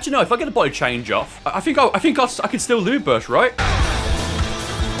body change, actually no, if I get the body change off, I think I can still Limit Burst, right?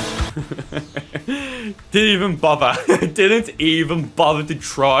 Didn't even bother. Didn't even bother to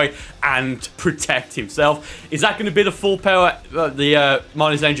try and protect himself. Is that going to be the full power, the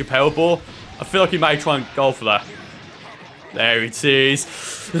minus danger power ball? I feel like he may try and go for that. There it is.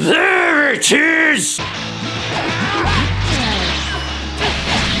 There it is!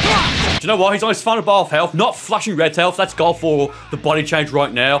 Do you know what? He's on his final bar of health, not flashing red health. Let's go for the body change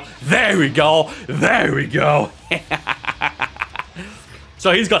right now. There we go. There we go.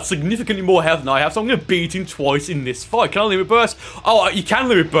 So he's got significantly more health than I have, so I'm going to beat him twice in this fight. Can I Limit Burst? Oh, you can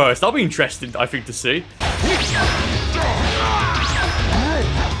Limit Burst. That'll be interesting, I think, to see.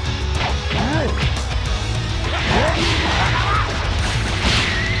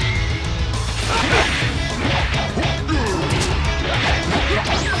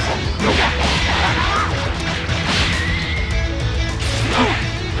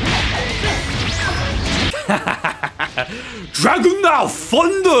 Dragon now,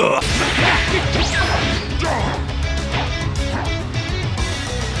 thunder!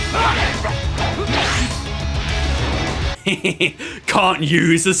 Can't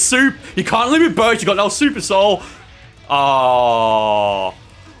use a soup. You can't Limit Burst. You got no Super Soul. Oh,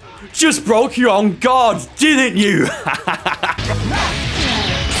 just broke your own guard, didn't you?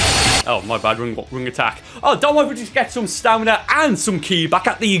 Oh, my bad, wrong attack. Oh, don't worry if we just get some stamina and some ki back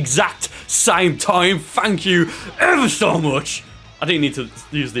at the exact same time. Thank you ever so much. I didn't need to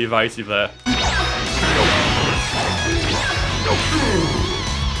use the evasive there.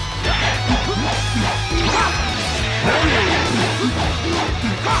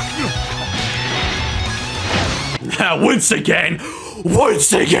 Once again.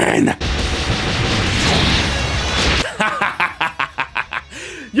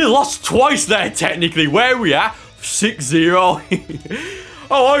 You lost twice there, technically. Where are we at? 6-0.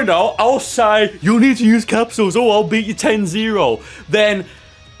 Oh, I know. I'll say, you'll need to use capsules. Oh, I'll beat you 10-0. Then,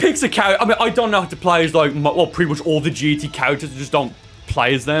 picks a character. I mean, I don't know how to play as, like, well, pretty much all the GT characters. I just don't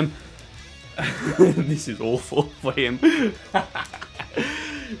play as them. This is awful for him.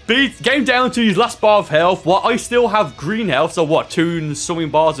 Game down to his last bar of health. What? I still have green health. So, what? 2 and something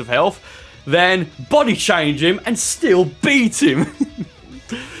bars of health. Then, body change him and still beat him.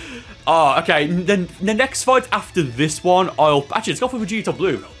 Oh, okay. Then the next fight after this one, actually, let's go for Vegeta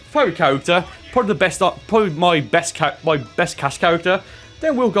Blue. Favorite character, probably my best cast character.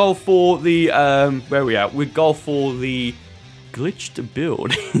 Then we'll go for the where are we at? We'll go for the glitched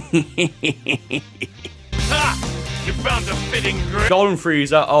build. Ha! You found a fitting grip. Golden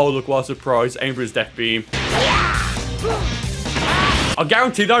Frieza. Oh, look what a surprise! Aim for his death beam. I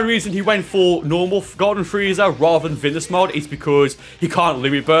guarantee the only reason he went for normal Golden Frieza rather than Villainous Mode is because he can't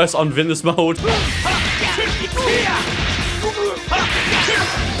Limit Burst on Villainous Mode.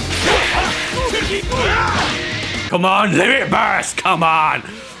 Come on, Limit Burst! Come on!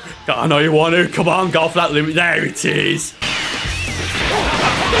 I know you want to. Come on, go for that limit. There it is.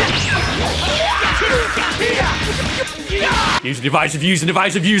 Use an evasive, use an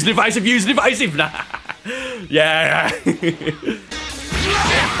evasive, use an evasive, use an evasive. Nah. Yeah.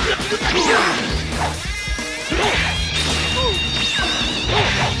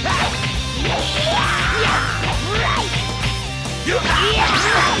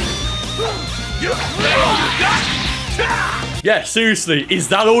 Yeah, seriously, is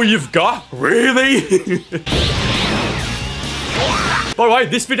that all you've got? Really? By the way,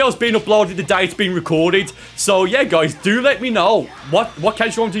 this video's been uploaded the day it's been recorded. So yeah, guys, do let me know what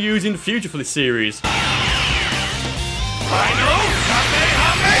character you want to use in the future for this series.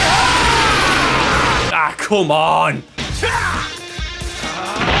 Ah, come on.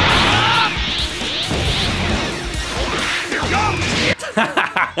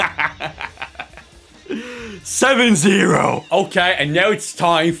 7-0. Okay, and now it's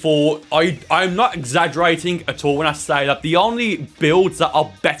time for... I'm not exaggerating at all when I say that. The only builds that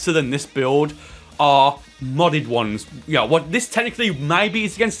are better than this build are modded ones. Yeah, what this technically maybe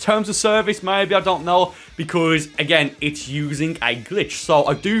is against terms of service, maybe, I don't know. Because, again, it's using a glitch. So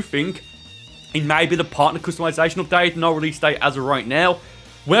I do think it may be the partner customization update, no release date as of right now.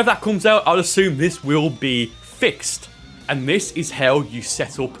 Whenever that comes out, I'll assume this will be fixed. And this is how you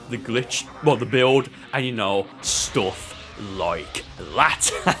set up the glitch, well, the build, and you know, stuff like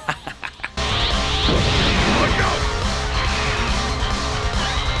that.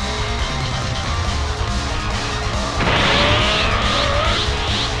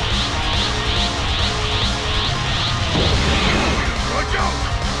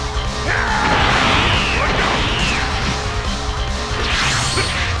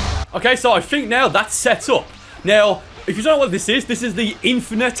 Okay, so I think now that's set up. Now, if you don't know what this is the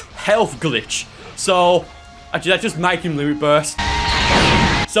infinite health glitch. So, actually, that's just making limit burst.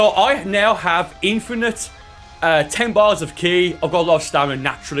 So, I now have infinite 10 bars of ki. I've got a lot of stamina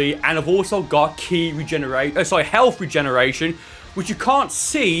naturally, and I've also got health regeneration, which you can't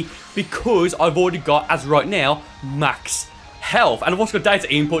see because I've already got, as right now, max health. And I've also got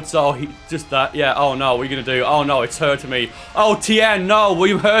data input, so just that. Yeah, oh no, what are you gonna do? Oh no, it's hurting me. Oh, Tien, no, were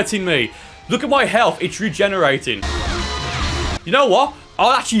you hurting me? Look at my health, it's regenerating. You know what?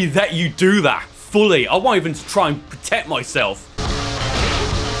 I'll actually let you do that fully. I won't even try and protect myself.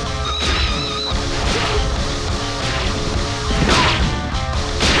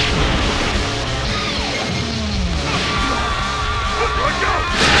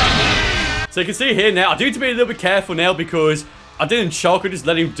 So you can see here now, I do need to be a little bit careful now because I didn't choke, I just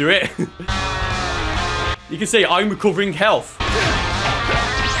let him do it. You can see I'm recovering health.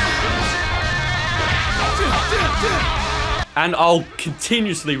 And I'll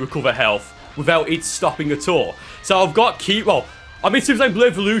continuously recover health without it stopping at all. So I've got ki, well, I'm in Super Saiyan Blue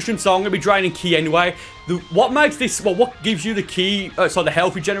Evolution, so I'm going to be draining ki anyway. What makes this, well, what gives you the ki, so the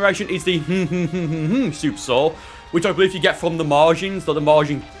health regeneration is the Super Soul, which I believe you get from the margins, or the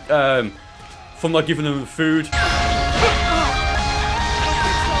margin, from like giving them the food.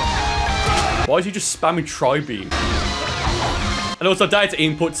 Why is he just spamming Tri-Beam? And also data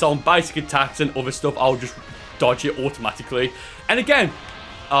input, so on basic attacks and other stuff, I'll just dodge it automatically. And again,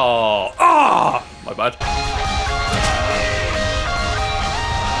 my bad.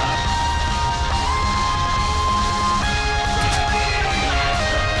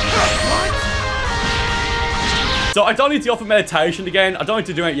 So I don't need to offer meditation again. I don't need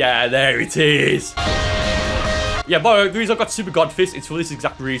to do it. Yeah, there it is. Yeah, by the way, the reason I've got Super God Fist, it's for this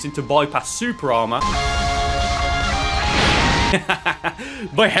exact reason, to bypass super armor.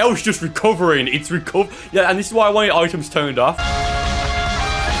 My health's just recovering. It's yeah, and this is why I wanted items turned off.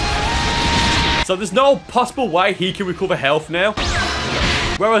 So there's no possible way he can recover health now.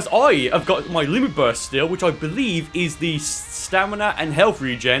 Whereas I have got my limit burst still, which I believe is the stamina and health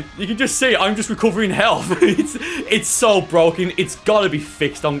regen. You can just see I'm just recovering health. it's so broken. It's gotta be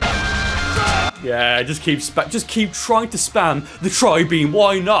fixed. Yeah, just keep trying to spam the Tri-Beam.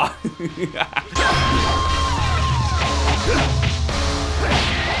 Why not?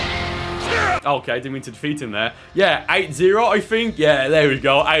 Okay, didn't mean to defeat him there. Yeah, 8-0, I think. Yeah, there we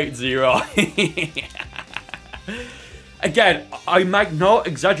go, 8-0. Again, I make no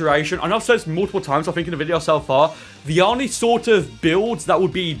exaggeration. I know I've said this multiple times, I think, in the video so far. The only sort of builds that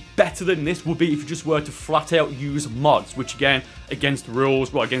would be better than this would be if you just were to flat out use mods, which again, against the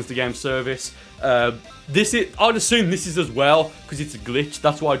rules, well, against the game service. I'd assume this is as well, because it's a glitch.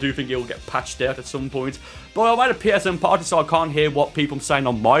 That's why I do think it will get patched out at some point. But I'm at a PSN party, so I can't hear what people are saying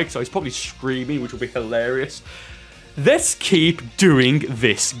on mic, so he's probably screaming, which will be hilarious. Let's keep doing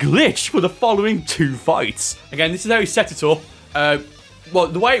this glitch for the following 2 fights. Again, this is how you set it up. Well,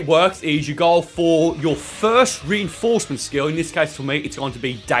 the way it works is you go for your first reinforcement skill. In this case, for me, it's going to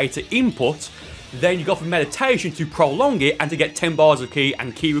be data input. Then you go for meditation to prolong it and to get 10 bars of ki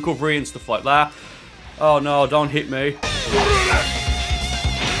and ki recovery and stuff like that. Oh no, don't hit me.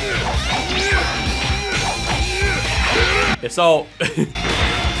 Yeah, so...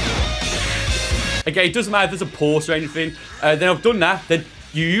 Again, it doesn't matter if there's a pause or anything. Then I've done that. Then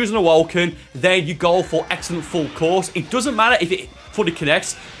you use an Awoken. Then you go for excellent full course. It doesn't matter if it fully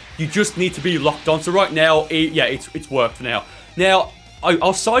connects. You just need to be locked on. So right now, yeah, it's worked for now. Now,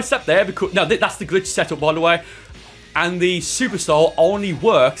 I'll sidestep there because... No, that's the glitch setup, by the way. And the Super Soul only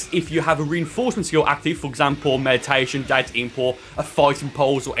works if you have a reinforcement skill active. For example, meditation, data import, a fighting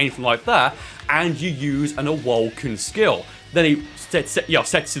pose, or anything like that. And you use an Awoken skill. Then it sets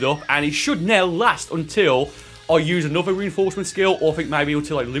it up, and it should now last until I use another reinforcement skill, or I think maybe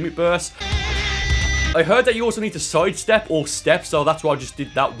until I limit burst. I heard that you also need to sidestep or step, so that's why I just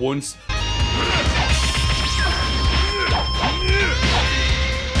did that once.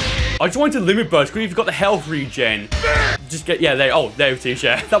 I just wanted to limit burst, because if you've got the health regen, just get, yeah, there it is,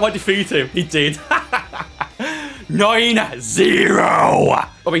 yeah. That might defeat him. He did. 9-0.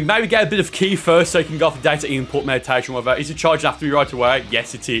 I mean, maybe get a bit of key first so you can go for data input, meditation, whatever. Is it charging after me right away?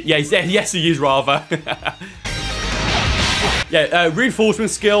 Yes, it is. Yeah, yes, he is, rather. Yeah, reinforcement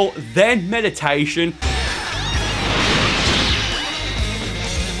skill, then meditation.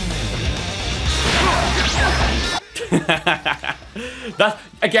 That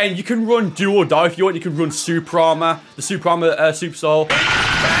again, you can run do or die if you want. You can run super armor, the super armor, super soul.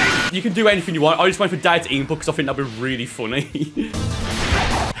 You can do anything you want. I just went for data input because I think that'd be really funny.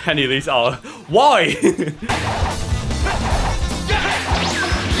 Any of these are. Why?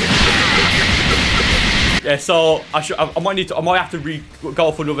 Yeah, so I might have to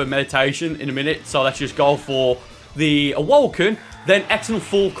go for another meditation in a minute. So let's just go for the Awoken, then excellent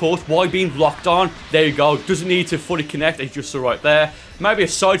full course while being locked on. There you go. Doesn't need to fully connect. It's just right there. Maybe a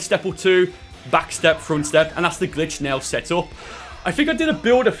side step or two, back step, front step, and that's the glitch now set up. I think I did a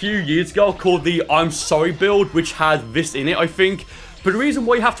build a few years ago called the I'm Sorry build, which had this in it, I think. But the reason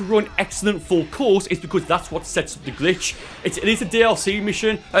why you have to run excellent full course is because that's what sets up the glitch. It is a DLC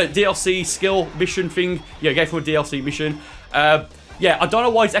mission, DLC skill mission thing. Yeah, get from a DLC mission. Yeah, I don't know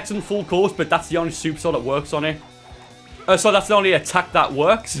why it's excellent full course, but that's the only super soul that works on it. So that's the only attack that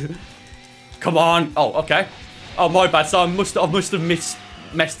works. Come on. Oh, okay. Oh, my bad. So I must have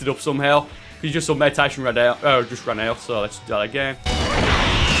messed it up somehow. You just saw meditation ran out. Oh, just ran out. So let's do that again.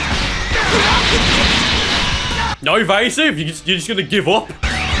 No evasive. You're just gonna give up.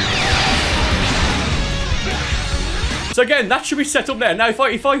 So again, that should be set up there. Now, if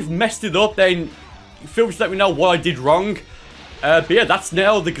I've messed it up, then feel free to let me know what I did wrong. But yeah, that's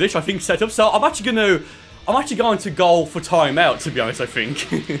now the glitch I think set up. So I'm actually going to go for timeout, to be honest, I think.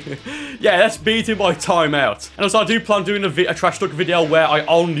 Yeah, let's beat him by timeout. And also, I do plan on doing a trash talk video where I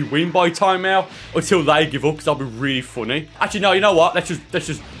only win by timeout until they give up, because that'll be really funny. Actually, no, you know what? Let's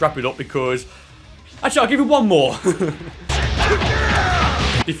just wrap it up, because... Actually, I'll give you one more.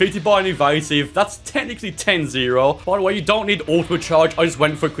 Defeated by an evasive. That's technically 10-0. By the way, you don't need ultimate charge. I just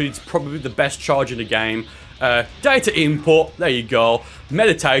went for it because it's probably the best charge in the game. Data input, there you go.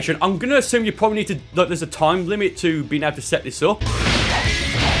 Meditation, I'm gonna assume you probably need to, like, there's a time limit to being able to set this up.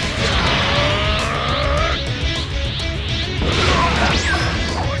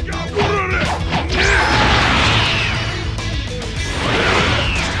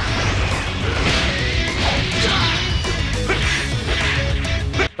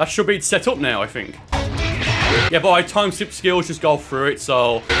 That should be set up now, I think. Yeah, but I time skip skills, just go through it,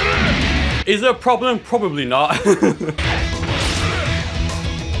 so... Is there a problem? Probably not.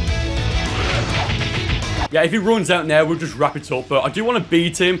 Yeah, if he runs out now, we'll just wrap it up. But I do want to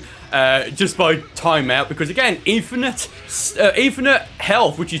beat him just by timeout, because again, infinite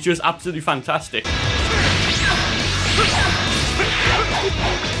health, which is just absolutely fantastic.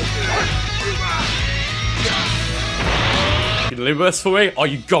 You can limit burst for me? Are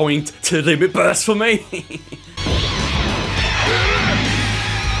you going to limit burst for me?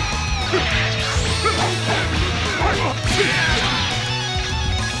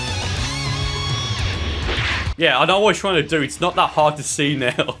 Yeah, I know what he's trying to do. It's not that hard to see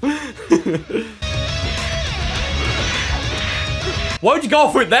now. Why would you go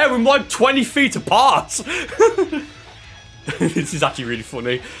for it there? We're like 20 feet apart. This is actually really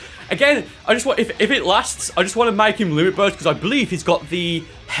funny. Again, I just want, if it lasts, I just want to make him limit burst, because I believe he's got the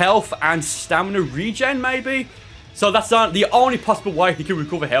health and stamina regen, maybe. So that's not the only possible way he can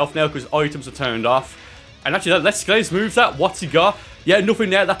recover health now, because items are turned off. And actually, let's move that. What's he got? Yeah, nothing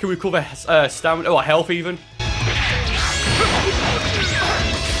there that can recover stamina or health even.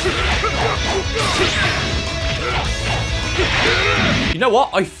 You know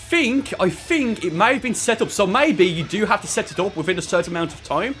what? I think it may have been set up. So maybe you do have to set it up within a certain amount of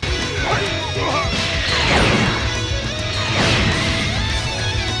time.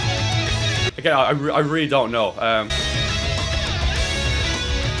 Again, I really don't know. Yeah,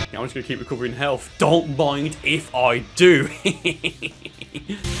 I'm just gonna keep recovering health. Don't mind if I do.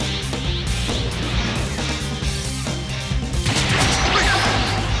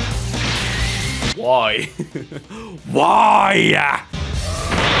 Why? Why?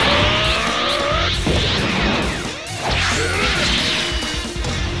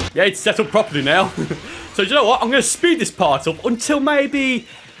 Yeah, it's set up properly now. So you know what? I'm going to speed this part up until maybe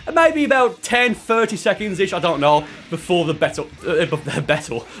maybe about 10-30 seconds-ish, I don't know, before the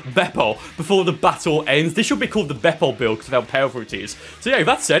before the battle ends. This should be called the Beppo build because of how powerful it is. So yeah,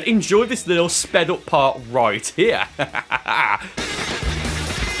 that said, enjoy this little sped up part right here.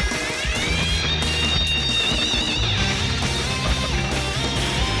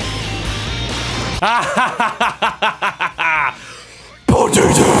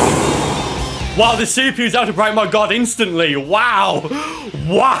 Wow, the CPU's out to break my god instantly. Wow.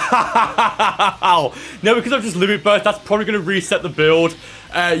 Wow. Now, because I've just limit burst, that's probably going to reset the build.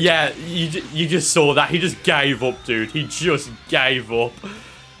 Yeah, you just saw that. He just gave up, dude. He just gave up.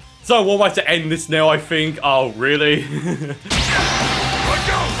 So, one way to end this now, I think. Oh, really? Let's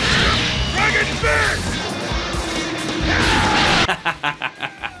go! Dragon Fist!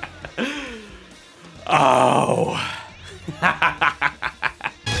 Oh.